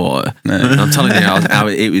in that water. No. I'm telling you how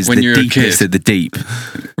it was When the you're a deepest kid. of the deep.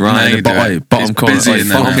 Right No, in you the don't. bottom It's corner, busy in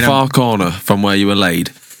there, bottom man. far corner from where you were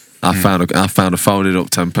laid. I found a folded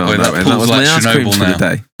up £10 Well, note, that and that pulls was like my ice cream Chernobyl for the now.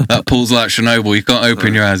 day. That pool's like Chernobyl. You can't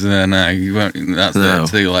open your eyes in there now. You won't. That's No. it.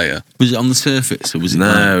 See you later. Was it on the surface or was it?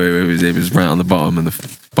 No, it was right on the bottom of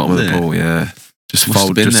the Yeah. pool. Yeah, just Must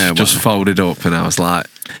have been there, just wasn't it? folded up, and I was like,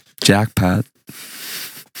 jackpot.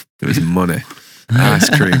 It was money, ice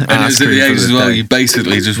cream, And it ice was at cream the for age as the well. day. You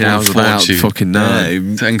basically just Yeah, I won was a about fortune. fucking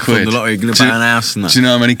nine. 10 From quid. the lottery, going to Do buy you- an house and that. Do you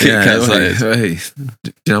know how many Kit Kats that is? Hey,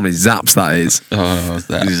 do you know how many zaps that is? Oh,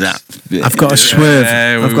 that. Zap. I've got a swerve.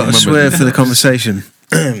 Yeah, we I've got a remember swerve for the conversation.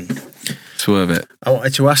 Swerve it. I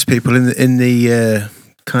wanted to ask people in the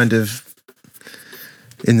kind of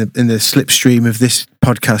in the slipstream of this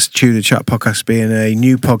podcast, Tudor Chat podcast, being a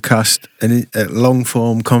new podcast, a long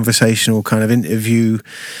form conversational kind of interview,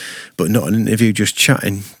 but not an interview, just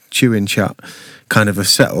chatting, chewing chat, kind of a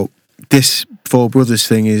setup. This Four Brothers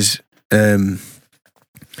thing is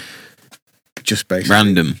just basically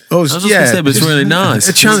Random. us, I was just gonna say, but it's really nice.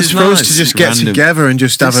 A chance This is for us nice. to just get Random. together and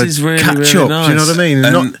just have This a is really, catch really up. Do you know nice. what I mean?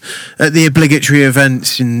 And not at the obligatory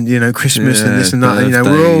events and Christmas and Yeah, this and that. We're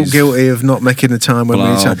all birthdays. guilty of not making the time when we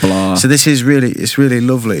Blah, need time. blah. So this is it's really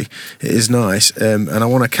lovely. It is nice, and I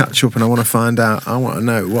want to catch up and I want to find out. I want to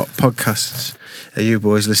know what podcasts are you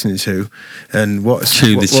boys listening to, and what's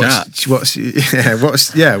Chew the Chat. Well,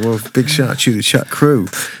 big shout out to the Chat crew.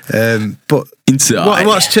 But Inside.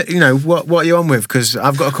 what are you on with? Because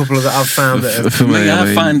I've got a couple of that I've found that have, For me, I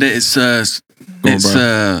mean, find it's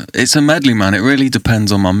a medley, man. It really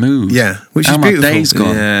depends on my mood. yeah, which How is my beautiful. day's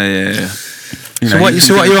gone. yeah. You So know, what you so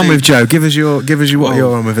can what are you go on with, deep. Joe? Give us what Well-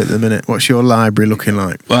 you're on with at the minute. What's your library looking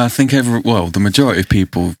like? Well, I think the majority of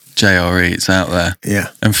people, JRE, it's out there. Yeah.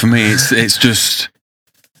 And for me, it's just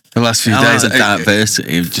the last few I days. like the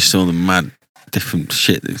diversity of just all the mad, different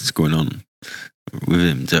shit that's going on with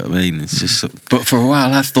him. Do you know what I mean? It's just But for a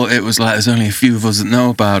while, I thought it was like there's only a few of us that know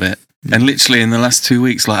about it. And literally in the last 2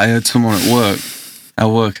 weeks, like I heard someone at work. I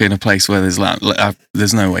work in a place where there's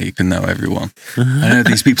there's no way you can know everyone. I heard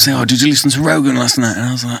these people say, "Oh, did you listen to Rogan last night?" And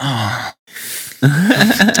I was like, "Oh." Do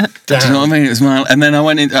you know what I mean? It was and then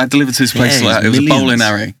I delivered to this place, Yeah, it was millions.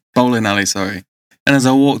 a bowling alley, sorry. And as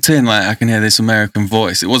I walked in, I can hear this American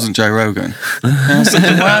voice. It wasn't Joe Rogan. And I was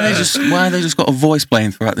thinking, why have they just got a voice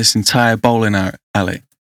playing throughout this entire bowling alley?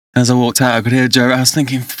 And as I walked out, I could hear Joe. I was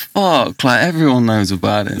thinking, fuck, everyone knows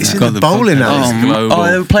about it. It's now. in the bowling alley. global,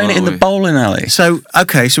 They were playing it in the aren't we? bowling alley. So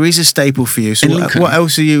he's a staple for you. So In Lincoln. what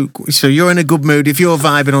else are you? So you're in a good mood if you're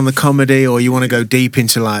vibing on the comedy, or you want to go deep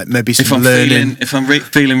into maybe some If I'm learning.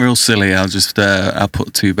 feeling real silly, I'll just I'll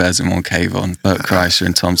put Two Bears in One Cave on. Bert Kreischer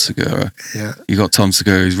and Tom Segura. Yeah. You got Tom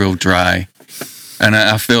Segura who's real dry, and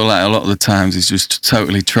I feel like a lot of the times he's just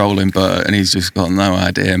totally trolling Bert, and he's just got no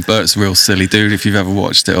idea. And Bert's a real silly dude if you've ever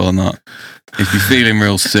watched it or not. If you're feeling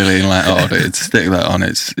real silly and dude, stick that on.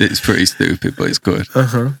 It's pretty stupid, but it's good.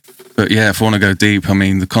 But yeah, if I want to go deep, I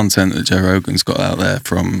mean, the content that Joe Rogan's got out there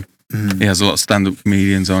from. He has a lot of stand-up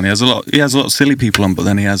comedians on. He has a lot of silly people on, but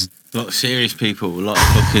then he has a lot of serious people, a lot of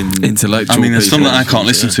fucking Intellectual. I mean, there's some people. that I can't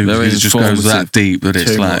listen to Very because it just goes that informative. deep that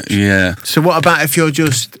it's Too like, much. yeah. So what about if you're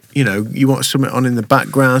just you want something on in the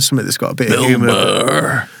background, something that's got a bit of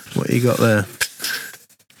humour? What you got there?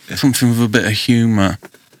 Something with a bit of humour.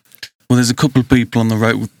 Well, there's a couple of people on the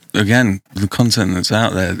road. Again, the content that's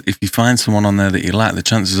out there. If you find someone on there that you like, the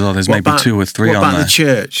chances are there's maybe 2 or 3 what on about there. the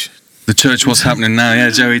church? The church, what's happening now? Yeah,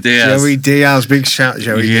 Joey Diaz. Joey Diaz, big shout,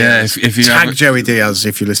 Joey Yeah, Diaz. if you Tag have- Joey Diaz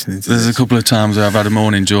if you're listening to There's a this. couple of times where I've had a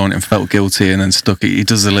morning joint and felt guilty and then stuck it. He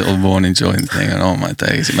does a little morning joint thing, and oh my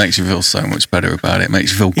days, it makes you feel so much better about it. It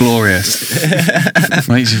makes you feel glorious.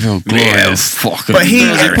 Makes you feel glorious. But he, He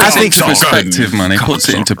I puts it think into perspective, man. He puts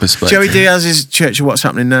it into perspective. Joey Diaz's Church of What's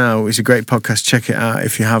Happening Now is a great podcast. Check it out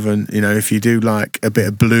if you haven't. If you do like a bit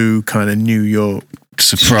of blue kind of New York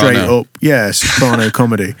Soprano. straight up, soprano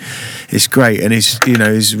comedy, it's great and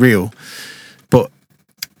he's real. But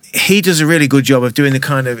he does a really good job of doing the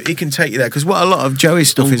kind of, he can take you there because what a lot of Joey's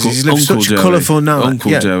stuff is he's lived Uncle such a Joey. colourful now.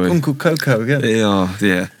 Uncle Joey. Uncle Coco. Yeah.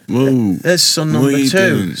 Yeah. There's son What are number you 2.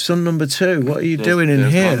 doing? Son number 2. What are you doing in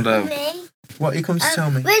here? Me. What you come to tell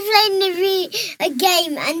me? We're playing a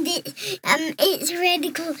game and it's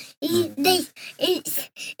really cool.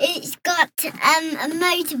 It's got a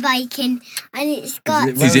motorbiking and it's got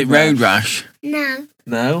Is it Road Rash? no.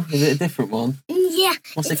 No, is it a different one? Yeah.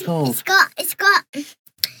 What's it called? It's got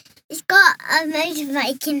a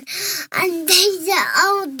motorbiking and there's an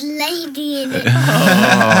old lady in it.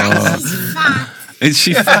 And she's fat. Is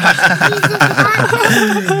she fat? She's a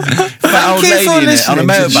fat Fat old Thank you for lady in it on a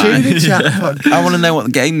listening to Chew the motorbike? Chat podcast. I want to know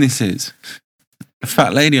what game this is. A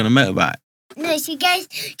fat lady on a motorbike. No, she goes on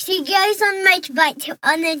motorbike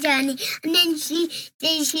on a journey, and then she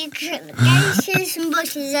goes through some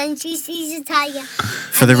bushes, and she sees a tiger.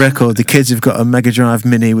 For the record, the kids have got a Mega Drive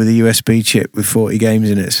Mini with a USB chip with 40 games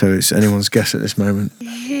in it, so it's anyone's guess at this moment.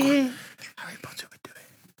 Harry Potter would do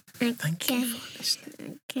it. Thank you for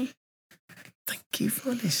listening. Okay. Thank you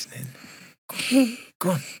for listening. Go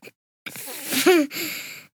on.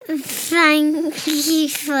 Thank you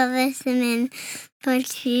for listening to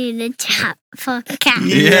the Chat podcast.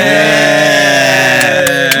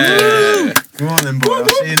 Yeah! Come on then, boy. I'll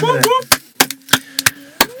see you in a minute.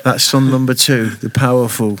 That's son number 2, the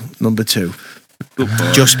powerful number 2.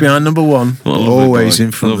 Just behind number 1, What a lovely always boy.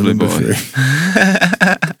 in front Lovely of number boy.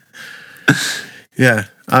 3. Yeah.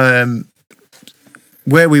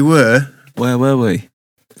 Where we were, Where were we?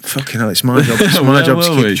 Fucking hell, it's my job. It's my job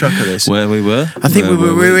to keep track of this. Where we were? I think we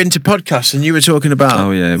were into podcasts, and you were talking about.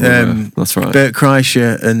 Oh yeah, we were. That's right. Bert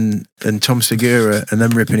Kreischer and Tom Segura, and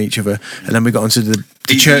them ripping each other, and then we got onto the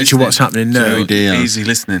church of what's happening now. Joey Diaz. Easy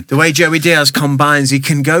listening. The way Joey Diaz combines, he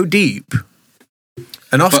can go deep.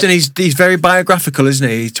 And often he's very biographical, isn't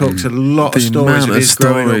he? He talks a lot of stories of his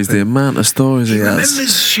growing up. The amount of stories he He has.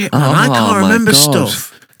 remembers shit, man. I Oh, can't my remember God. stuff.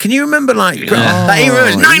 Can you remember, like, that era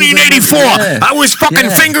was 1984? Yeah. I was fucking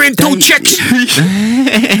fingering two chicks.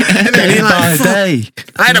 And then you're like,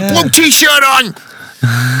 fuck, I had a blue t-shirt on.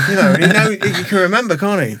 He can remember,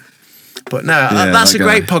 can't he? But no, that's a that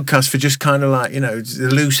great guy. podcast for just kind of like, the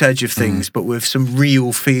loose edge of things, but with some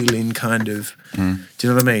real feeling kind of, do you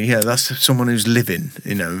know what I mean? Yeah, that's someone who's living,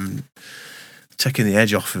 and taking the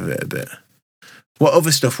edge off of it a bit. What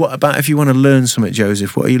other stuff? What about if you want to learn something,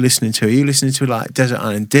 Joseph? What are you listening to? Are you listening to like Desert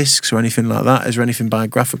Island Discs or anything like that? Is there anything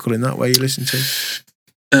biographical in that way you listen to?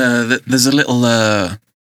 There's a little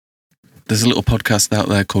podcast out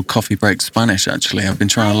there called Coffee Break Spanish. Actually, I've been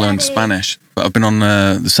trying to learn Spanish, but I've been on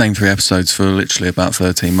the same 3 episodes for literally about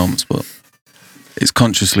 13 months. But it's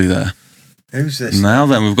consciously there. Who's this? Now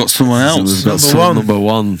then, we've got someone So else. we've got Number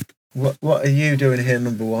one. number one. What are you doing here,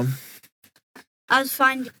 number one? I was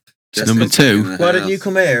finding. Number 2. Why didn't you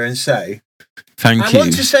come here and say, Thank I you.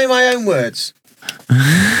 want to say my own words?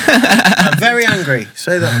 I'm very angry.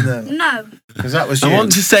 Say that now. No. Because that was you. I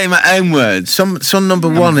want to say my own words. Son number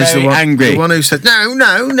one is the very one, angry. the one who said, no,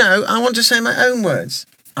 I want to say my own words.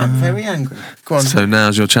 I'm very angry. Go on. So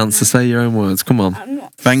now's your chance to say your own words. Come on. I'm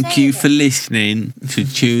not Thank saying you it. for listening to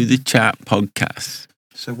Chew the Chat podcast.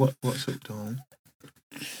 So what's up, darling?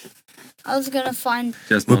 I was gonna find.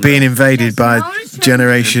 We're being invaded by I wanna say-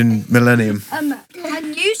 Generation Millennium.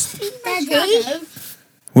 Can you see Daddy?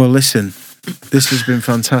 Well, listen, this has been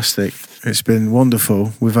fantastic. It's been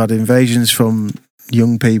wonderful. We've had invasions from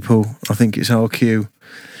young people. I think it's our cue.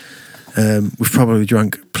 We've probably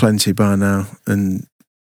drank plenty by now and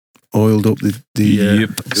oiled up the Yep.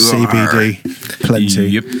 CBD plenty.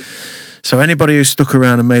 Yep. So anybody who's stuck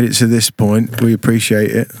around and made it to this point, we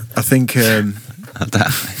appreciate it. I think,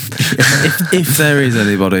 If there is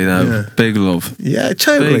anybody, though, Yeah. big love. yeah,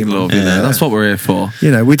 totally. Big man. love, you know. That's what we're here for.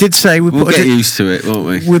 We did say We'll get used to it, won't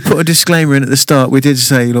we? we put a disclaimer in at the start. We did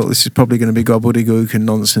say, look, this is probably going to be gobbledygook and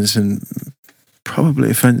nonsense and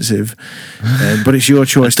probably offensive, but it's your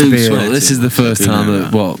choice I to do be swear. here. Well, this is the first You know time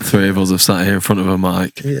that, that. 3 of us have sat here in front of a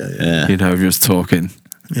mic, Yeah. you know, just talking.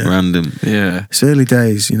 Yeah. Random. Yeah. It's early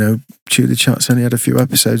days, Chew the Chat's only had a few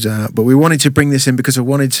episodes out, but we wanted to bring this in because I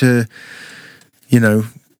wanted to,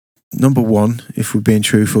 number one, if we're being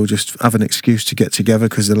truthful, just have an excuse to get together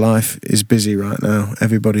because the life is busy right now.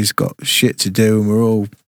 Everybody's got shit to do and we're all,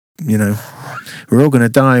 we're all going to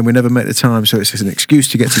die and we never make the time, so it's just an excuse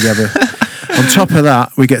to get together. On top of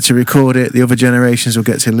that, we get to record it. The other generations will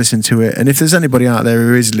get to listen to it. And if there's anybody out there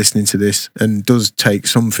who is listening to this and does take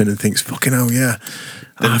something and thinks, fucking hell, yeah,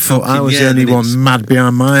 I thought I was the only one mad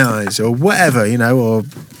behind my eyes or whatever, or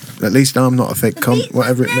at least I'm not a thick cunt,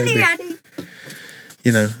 whatever it may be.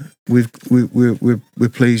 We're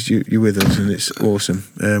pleased you're with us and it's awesome.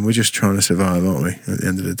 We're just trying to survive, aren't we, at the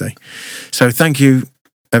end of the day? So thank you,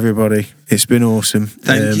 everybody. It's been awesome.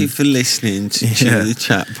 Thank you for listening to Chew the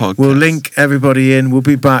Chat podcast. We'll link everybody in. We'll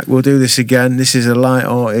be back. We'll do this again. This is a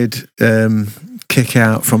light-hearted kick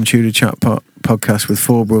out from Chew the Chat podcast with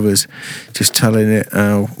 4 brothers, just telling it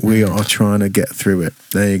how we are trying to get through it.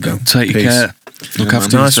 There you go. Take Peace. care. Look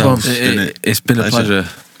after Nice yourselves. one. It's been a pleasure.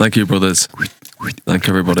 Thank you, brothers. Thank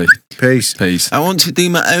everybody. Peace. Peace. I want to do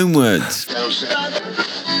my own words.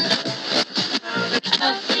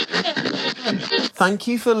 Thank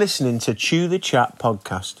you for listening to Chew the Chat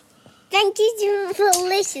podcast. Thank you for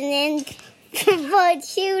listening to the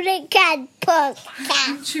Chew the Cat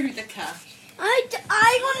podcast. Chew the cat.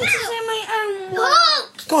 I want to say my own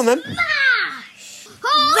words. Go on then.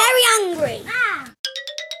 Very angry.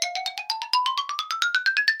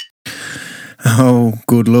 Oh,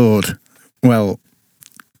 good Lord. Well,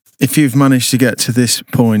 if you've managed to get to this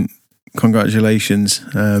point, congratulations.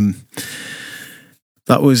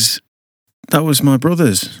 That was my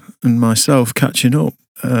brothers and myself catching up.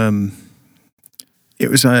 It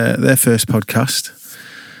was their first podcast.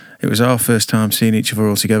 It was our first time seeing each other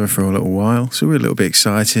all together for a little while, so we were a little bit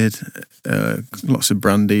excited. Lots of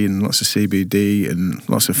brandy and lots of CBD and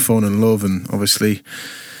lots of fun and love, and obviously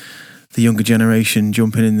the younger generation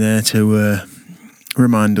jumping in there to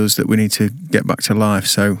remind us that we need to get back to life.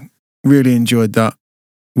 So really enjoyed that.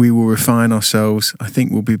 We will refine ourselves. I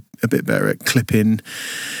think we'll be a bit better at clipping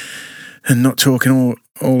and not talking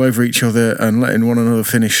all over each other and letting one another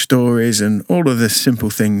finish stories and all of the simple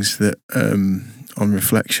things that on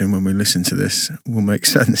reflection when we listen to this will make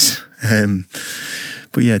sense.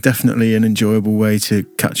 But yeah, definitely an enjoyable way to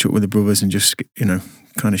catch up with the brothers and just,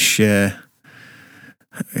 kind of share,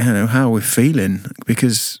 how we're feeling.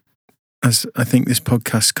 Because as I think this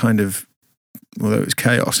podcast kind of, although it was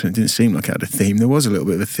chaos and it didn't seem like it had a theme, there was a little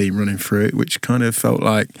bit of a theme running through it, which kind of felt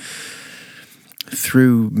like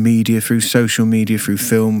through media, through social media, through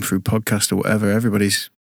film, through podcast or whatever, everybody's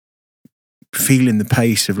feeling the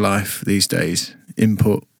pace of life these days.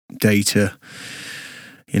 Input, data,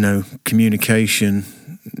 communication,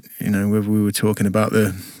 whether we were talking about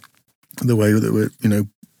the way that we're,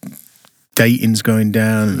 dating's going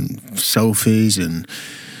down and selfies and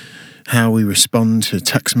how we respond to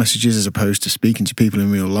text messages as opposed to speaking to people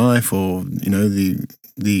in real life, or,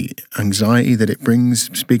 the anxiety that it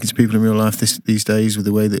brings speaking to people in real life these days with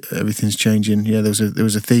the way that everything's changing. Yeah, there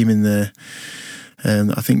was a theme in there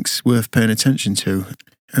that I think's worth paying attention to.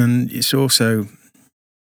 And it's also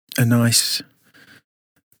a nice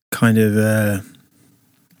kind of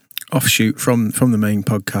offshoot from the main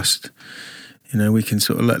podcast. We can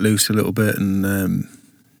sort of let loose a little bit, and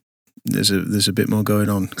there's a bit more going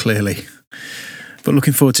on, clearly. But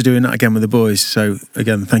looking forward to doing that again with the boys. So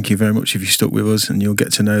again, thank you very much if you stuck with us, and you'll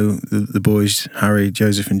get to know the boys, Harry,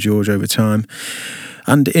 Joseph and George, over time.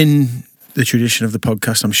 And in the tradition of the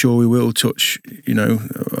podcast, I'm sure we will touch,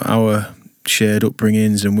 our shared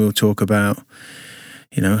upbringings, and we'll talk about,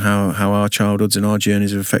 how our childhoods and our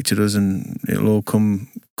journeys have affected us, and it'll all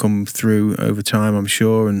come through over time, I'm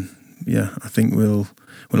sure. And yeah, I think we'll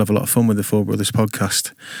have a lot of fun with the Four Brothers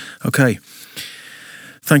podcast. Okay.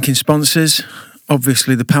 Thanking sponsors.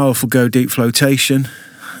 Obviously, the powerful Go Deep Flotation.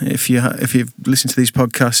 If you've listened to these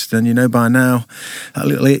podcasts, then you know by now that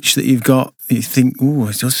little itch that you've got. You think, oh,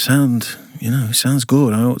 it does sound, it sounds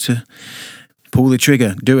good. I ought to pull the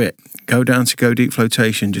trigger. Do it. Go down to Go Deep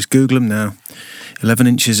Flotation. Just Google them now. 11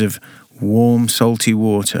 inches of warm, salty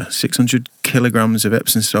water. 600 kilograms of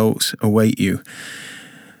Epsom salts await you.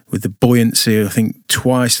 With the buoyancy, I think,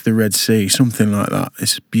 twice the Red Sea, something like that.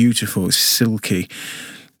 It's beautiful. It's silky.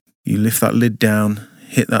 You lift that lid down,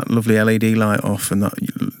 hit that lovely LED light off, and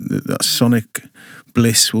that sonic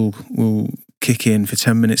bliss will kick in for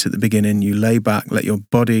 10 minutes at the beginning. You lay back, let your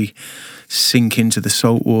body sink into the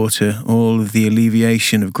salt water, all of the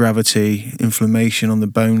alleviation of gravity, inflammation on the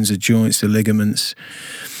bones, the joints, the ligaments,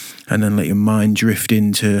 and then let your mind drift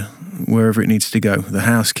into wherever it needs to go. The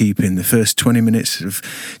housekeeping, the first 20 minutes of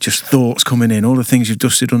just thoughts coming in, all the things you've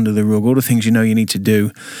dusted under the rug, all the things you need to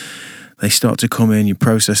do. They start to come in, you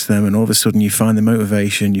process them, and all of a sudden you find the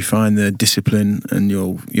motivation, you find the discipline, and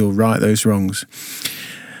you'll right those wrongs.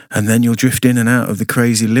 And then you'll drift in and out of the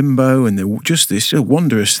crazy limbo, and it's a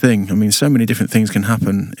wondrous thing. I mean, so many different things can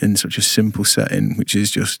happen in such a simple setting, which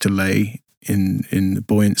is just to lay in the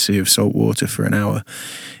buoyancy of salt water for an hour,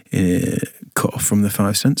 cut off from the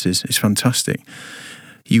five senses. It's fantastic.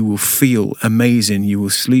 You will feel amazing, you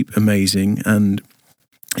will sleep amazing, and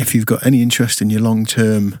if you've got any interest in your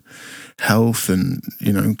long-term health and,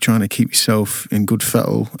 trying to keep yourself in good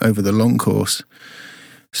fettle over the long course,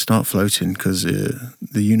 start floating, because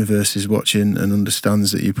the universe is watching and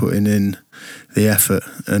understands that you're putting in the effort.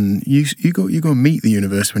 And you go and meet the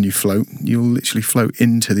universe when you float. You'll literally float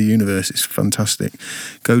into the universe. It's fantastic.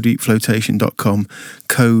 GoDeepFlotation.com,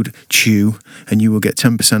 code CHEW, and you will get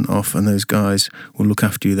 10% off, and those guys will look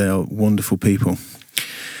after you. They are wonderful people.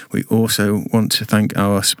 We also want to thank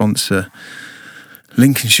our sponsor,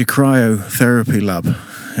 Lincolnshire Cryotherapy Lab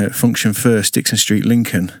at Function First, Dixon Street,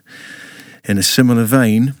 Lincoln. In a similar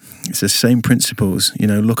vein, it's the same principles.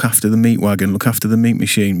 Look after the meat wagon, look after the meat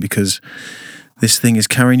machine, because this thing is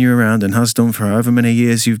carrying you around and has done for however many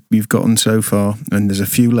years you've gotten so far, and there's a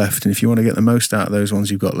few left. And if you want to get the most out of those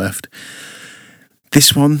ones you've got left,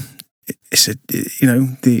 this one,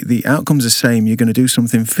 the outcome's the same. You're going to do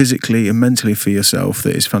something physically and mentally for yourself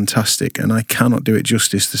that is fantastic, and I cannot do it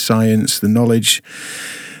justice. The science, the knowledge,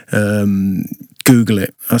 Google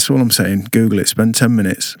it. That's all I'm saying. Google it. Spend 10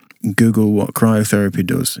 minutes. Google what cryotherapy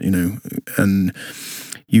does, and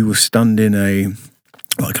you will stand in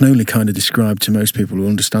I can only kind of describe to most people who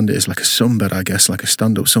understand it as like a sunbed, I guess, like a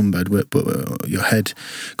stand-up sunbed, but your head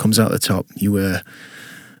comes out the top. You wear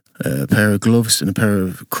a pair of gloves and a pair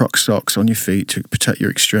of Croc socks on your feet to protect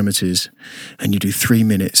your extremities, and you do 3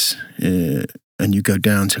 minutes, and you go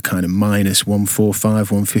down to kind of minus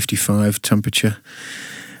 145, 155 temperature,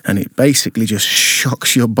 and it basically just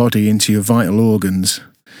shocks your body into your vital organs.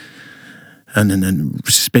 and then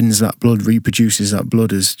spins that blood, reproduces that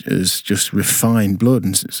blood as just refined blood.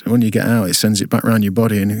 And so when you get out, it sends it back around your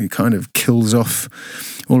body, and it kind of kills off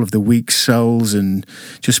all of the weak cells and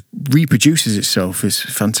just reproduces itself. It's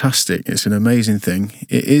fantastic. It's an amazing thing.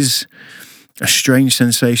 It is a strange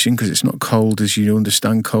sensation because it's not cold as you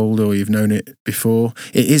understand cold or you've known it before.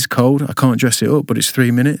 It is cold. I can't dress it up, but it's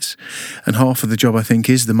 3 minutes. And half of the job, I think,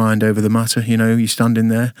 is the mind over the matter. You know, you're standing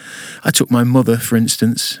there. I took my mother, for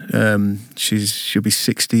instance. She'll be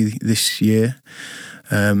 60 this year.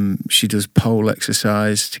 She does pole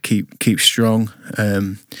exercise to keep strong.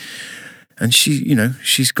 And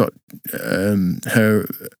she's got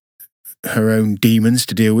her own demons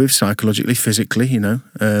to deal with psychologically, physically,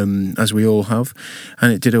 as we all have.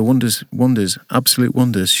 And it did her wonders, absolute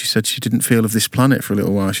wonders. She said she didn't feel of this planet for a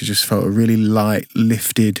little while. She just felt a really light,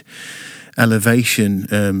 lifted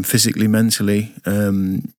elevation, physically, mentally.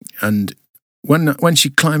 And when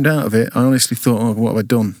she climbed out of it, I honestly thought, oh, what have I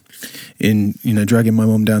done in, dragging my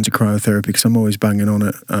mum down to cryotherapy, because I'm always banging on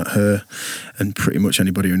at her, and pretty much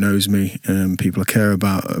anybody who knows me, people I care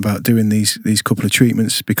about doing these couple of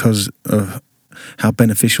treatments because of how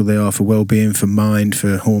beneficial they are for well-being, for mind,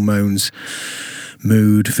 for hormones,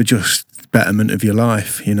 mood, for just betterment of your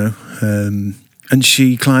life, and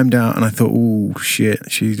she climbed out, and I thought, oh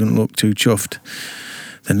shit, she doesn't look too chuffed.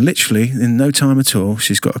 Then literally, in no time at all,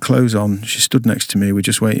 she's got her clothes on. She stood next to me. We're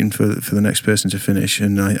just waiting for the next person to finish.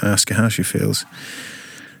 And I asked her how she feels.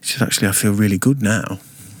 She said, actually, I feel really good now.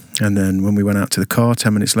 And then when we went out to the car,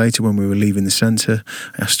 10 minutes later, when we were leaving the centre,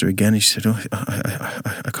 I asked her again. And she said, oh,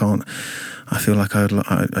 I can't. I feel like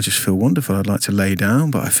I just feel wonderful. I'd like to lay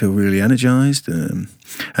down, but I feel really energised. And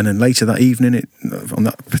then later that evening, on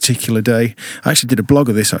that particular day, I actually did a blog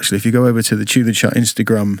of this, actually. If you go over to the Chew the Chat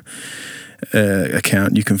Instagram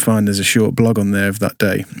account, you can find there's a short blog on there of that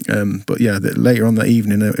day. But yeah, later on that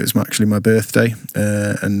evening, it was actually my birthday,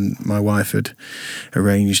 and my wife had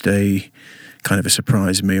arranged a kind of a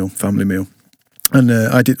surprise meal, family meal. And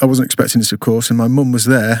I wasn't expecting this, of course, and my mum was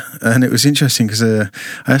there, and it was interesting because I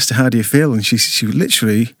asked her, how do you feel? And she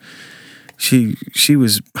literally, she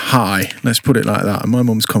was high, let's put it like that. And my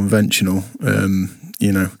mum's conventional, and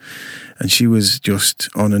she was just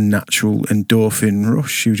on a natural endorphin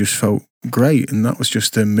rush. She just felt great, and that was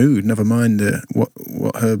just her mood, never mind what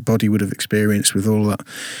her body would have experienced with all that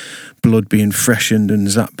blood being freshened and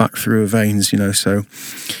zapped back through her veins, So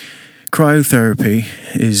cryotherapy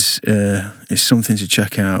is something to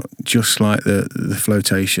check out, just like the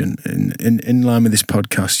flotation. In line with this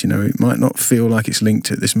podcast, it might not feel like it's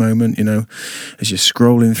linked at this moment, as you're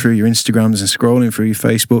scrolling through your Instagrams and scrolling through your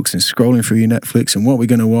Facebooks and scrolling through your Netflix and what we're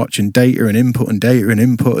going to watch, and data and input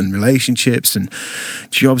and relationships and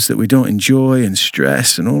jobs that we don't enjoy and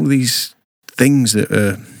stress and all of these things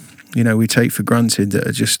that we take for granted, that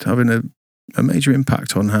are just having a major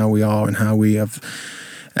impact on how we are and how we have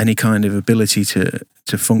any kind of ability to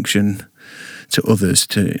function to others,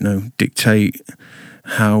 to dictate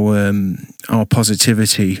how our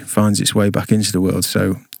positivity finds its way back into the world.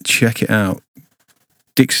 So check it out.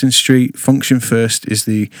 Dixon Street Function First is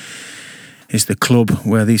the club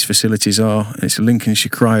where these facilities are. It's Lincolnshire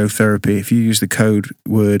Cryotherapy. If you use the code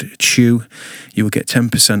word CHEW, you will get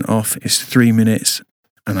 10% off. It's 3 minutes.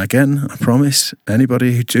 And again, I promise,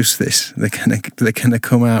 anybody who does this, they're gonna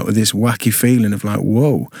come out with this wacky feeling of like,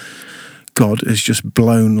 whoa, God has just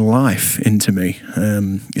blown life into me.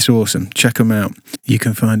 It's awesome. Check them out. You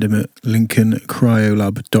can find them at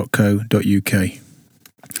lincolncryolab.co.uk.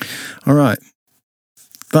 All right,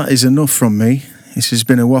 that is enough from me. This has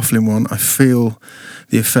been a waffling one. I feel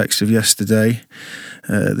the effects of yesterday.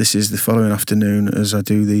 This is the following afternoon as I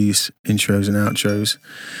do these intros and outros.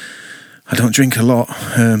 I don't drink a lot,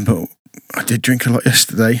 but I did drink a lot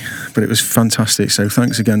yesterday, but it was fantastic. So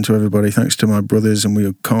thanks again to everybody. Thanks to my brothers, and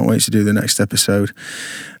we can't wait to do the next episode.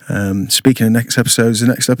 Speaking of next episodes, the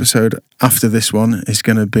next episode after this one is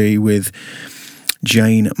going to be with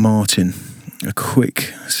Jane Martin. A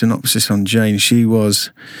quick synopsis on Jane. She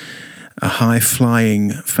was a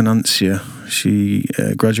high-flying financier. She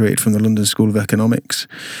graduated from the London School of Economics,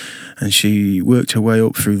 and she worked her way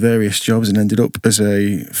up through various jobs and ended up as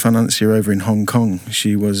a financier over in Hong Kong.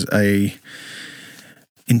 She was the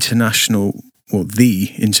international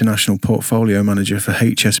portfolio manager for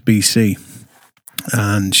HSBC.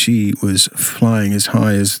 And she was flying as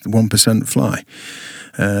high as 1% fly.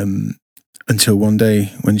 Until one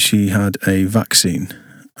day when she had a vaccine.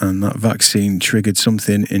 And that vaccine triggered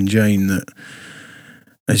something in Jane that,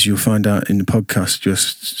 as you'll find out in the podcast,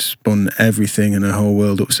 just spun everything and her whole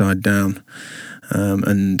world upside down.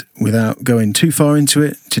 And without going too far into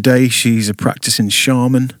it, today she's a practicing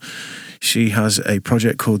shaman. She has a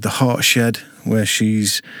project called The Heart Shed, where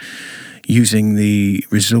she's using the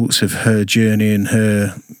results of her journey and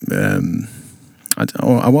her,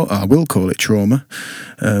 I will call it trauma,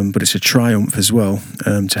 but it's a triumph as well,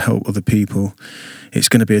 to help other people. It's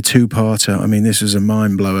going to be a 2-parter. I mean, this was a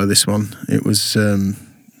mind blower, this one. It was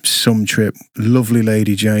some trip. Lovely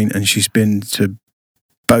lady, Jane, and she's been to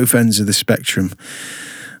both ends of the spectrum.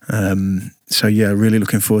 So yeah, really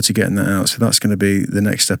looking forward to getting that out. So that's going to be the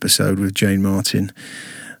next episode with Jane Martin.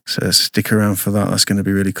 So stick around for that. That's going to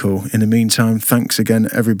be really cool. In the meantime, thanks again,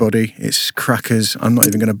 everybody. It's crackers. I'm not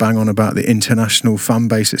even going to bang on about the international fan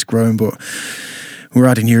base that's growing, but we're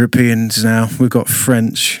adding Europeans now. We've got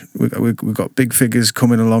French. We've got big figures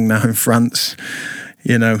coming along now in France.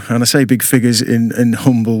 You know, and I say big figures in a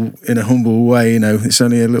humble way. You know, it's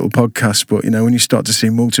only a little podcast, but you know, when you start to see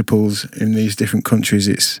multiples in these different countries,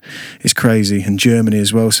 it's crazy. And Germany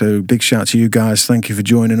as well. So big shout to you guys. Thank you for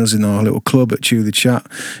joining us in our little club at Chew the Chat.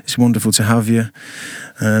 It's wonderful to have you.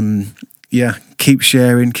 Yeah, keep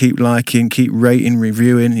sharing, keep liking, keep rating,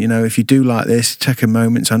 reviewing. You know, if you do like this, take a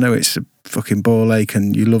moment. I know it's a fucking ball ache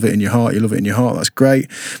and you love it in your heart, that's great.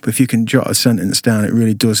 But if you can jot a sentence down, it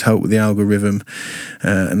really does help with the algorithm,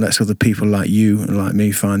 and lets other people like you and like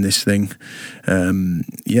me find this thing.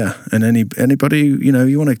 Yeah, and anybody, you know,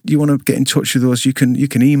 you want to get in touch with us, you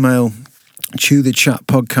can email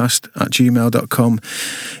chewthechatpodcast@gmail.com.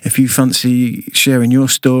 If you fancy sharing your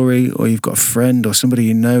story, or you've got a friend or somebody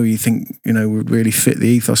you think would really fit the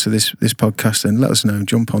ethos of this podcast, then let us know.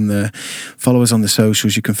 Jump on there, follow us on the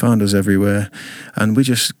socials. You can find us everywhere, and we're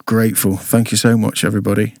just grateful. Thank you so much,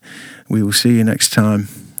 everybody. We will see you next time.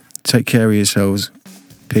 Take care of yourselves.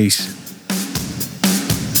 Peace.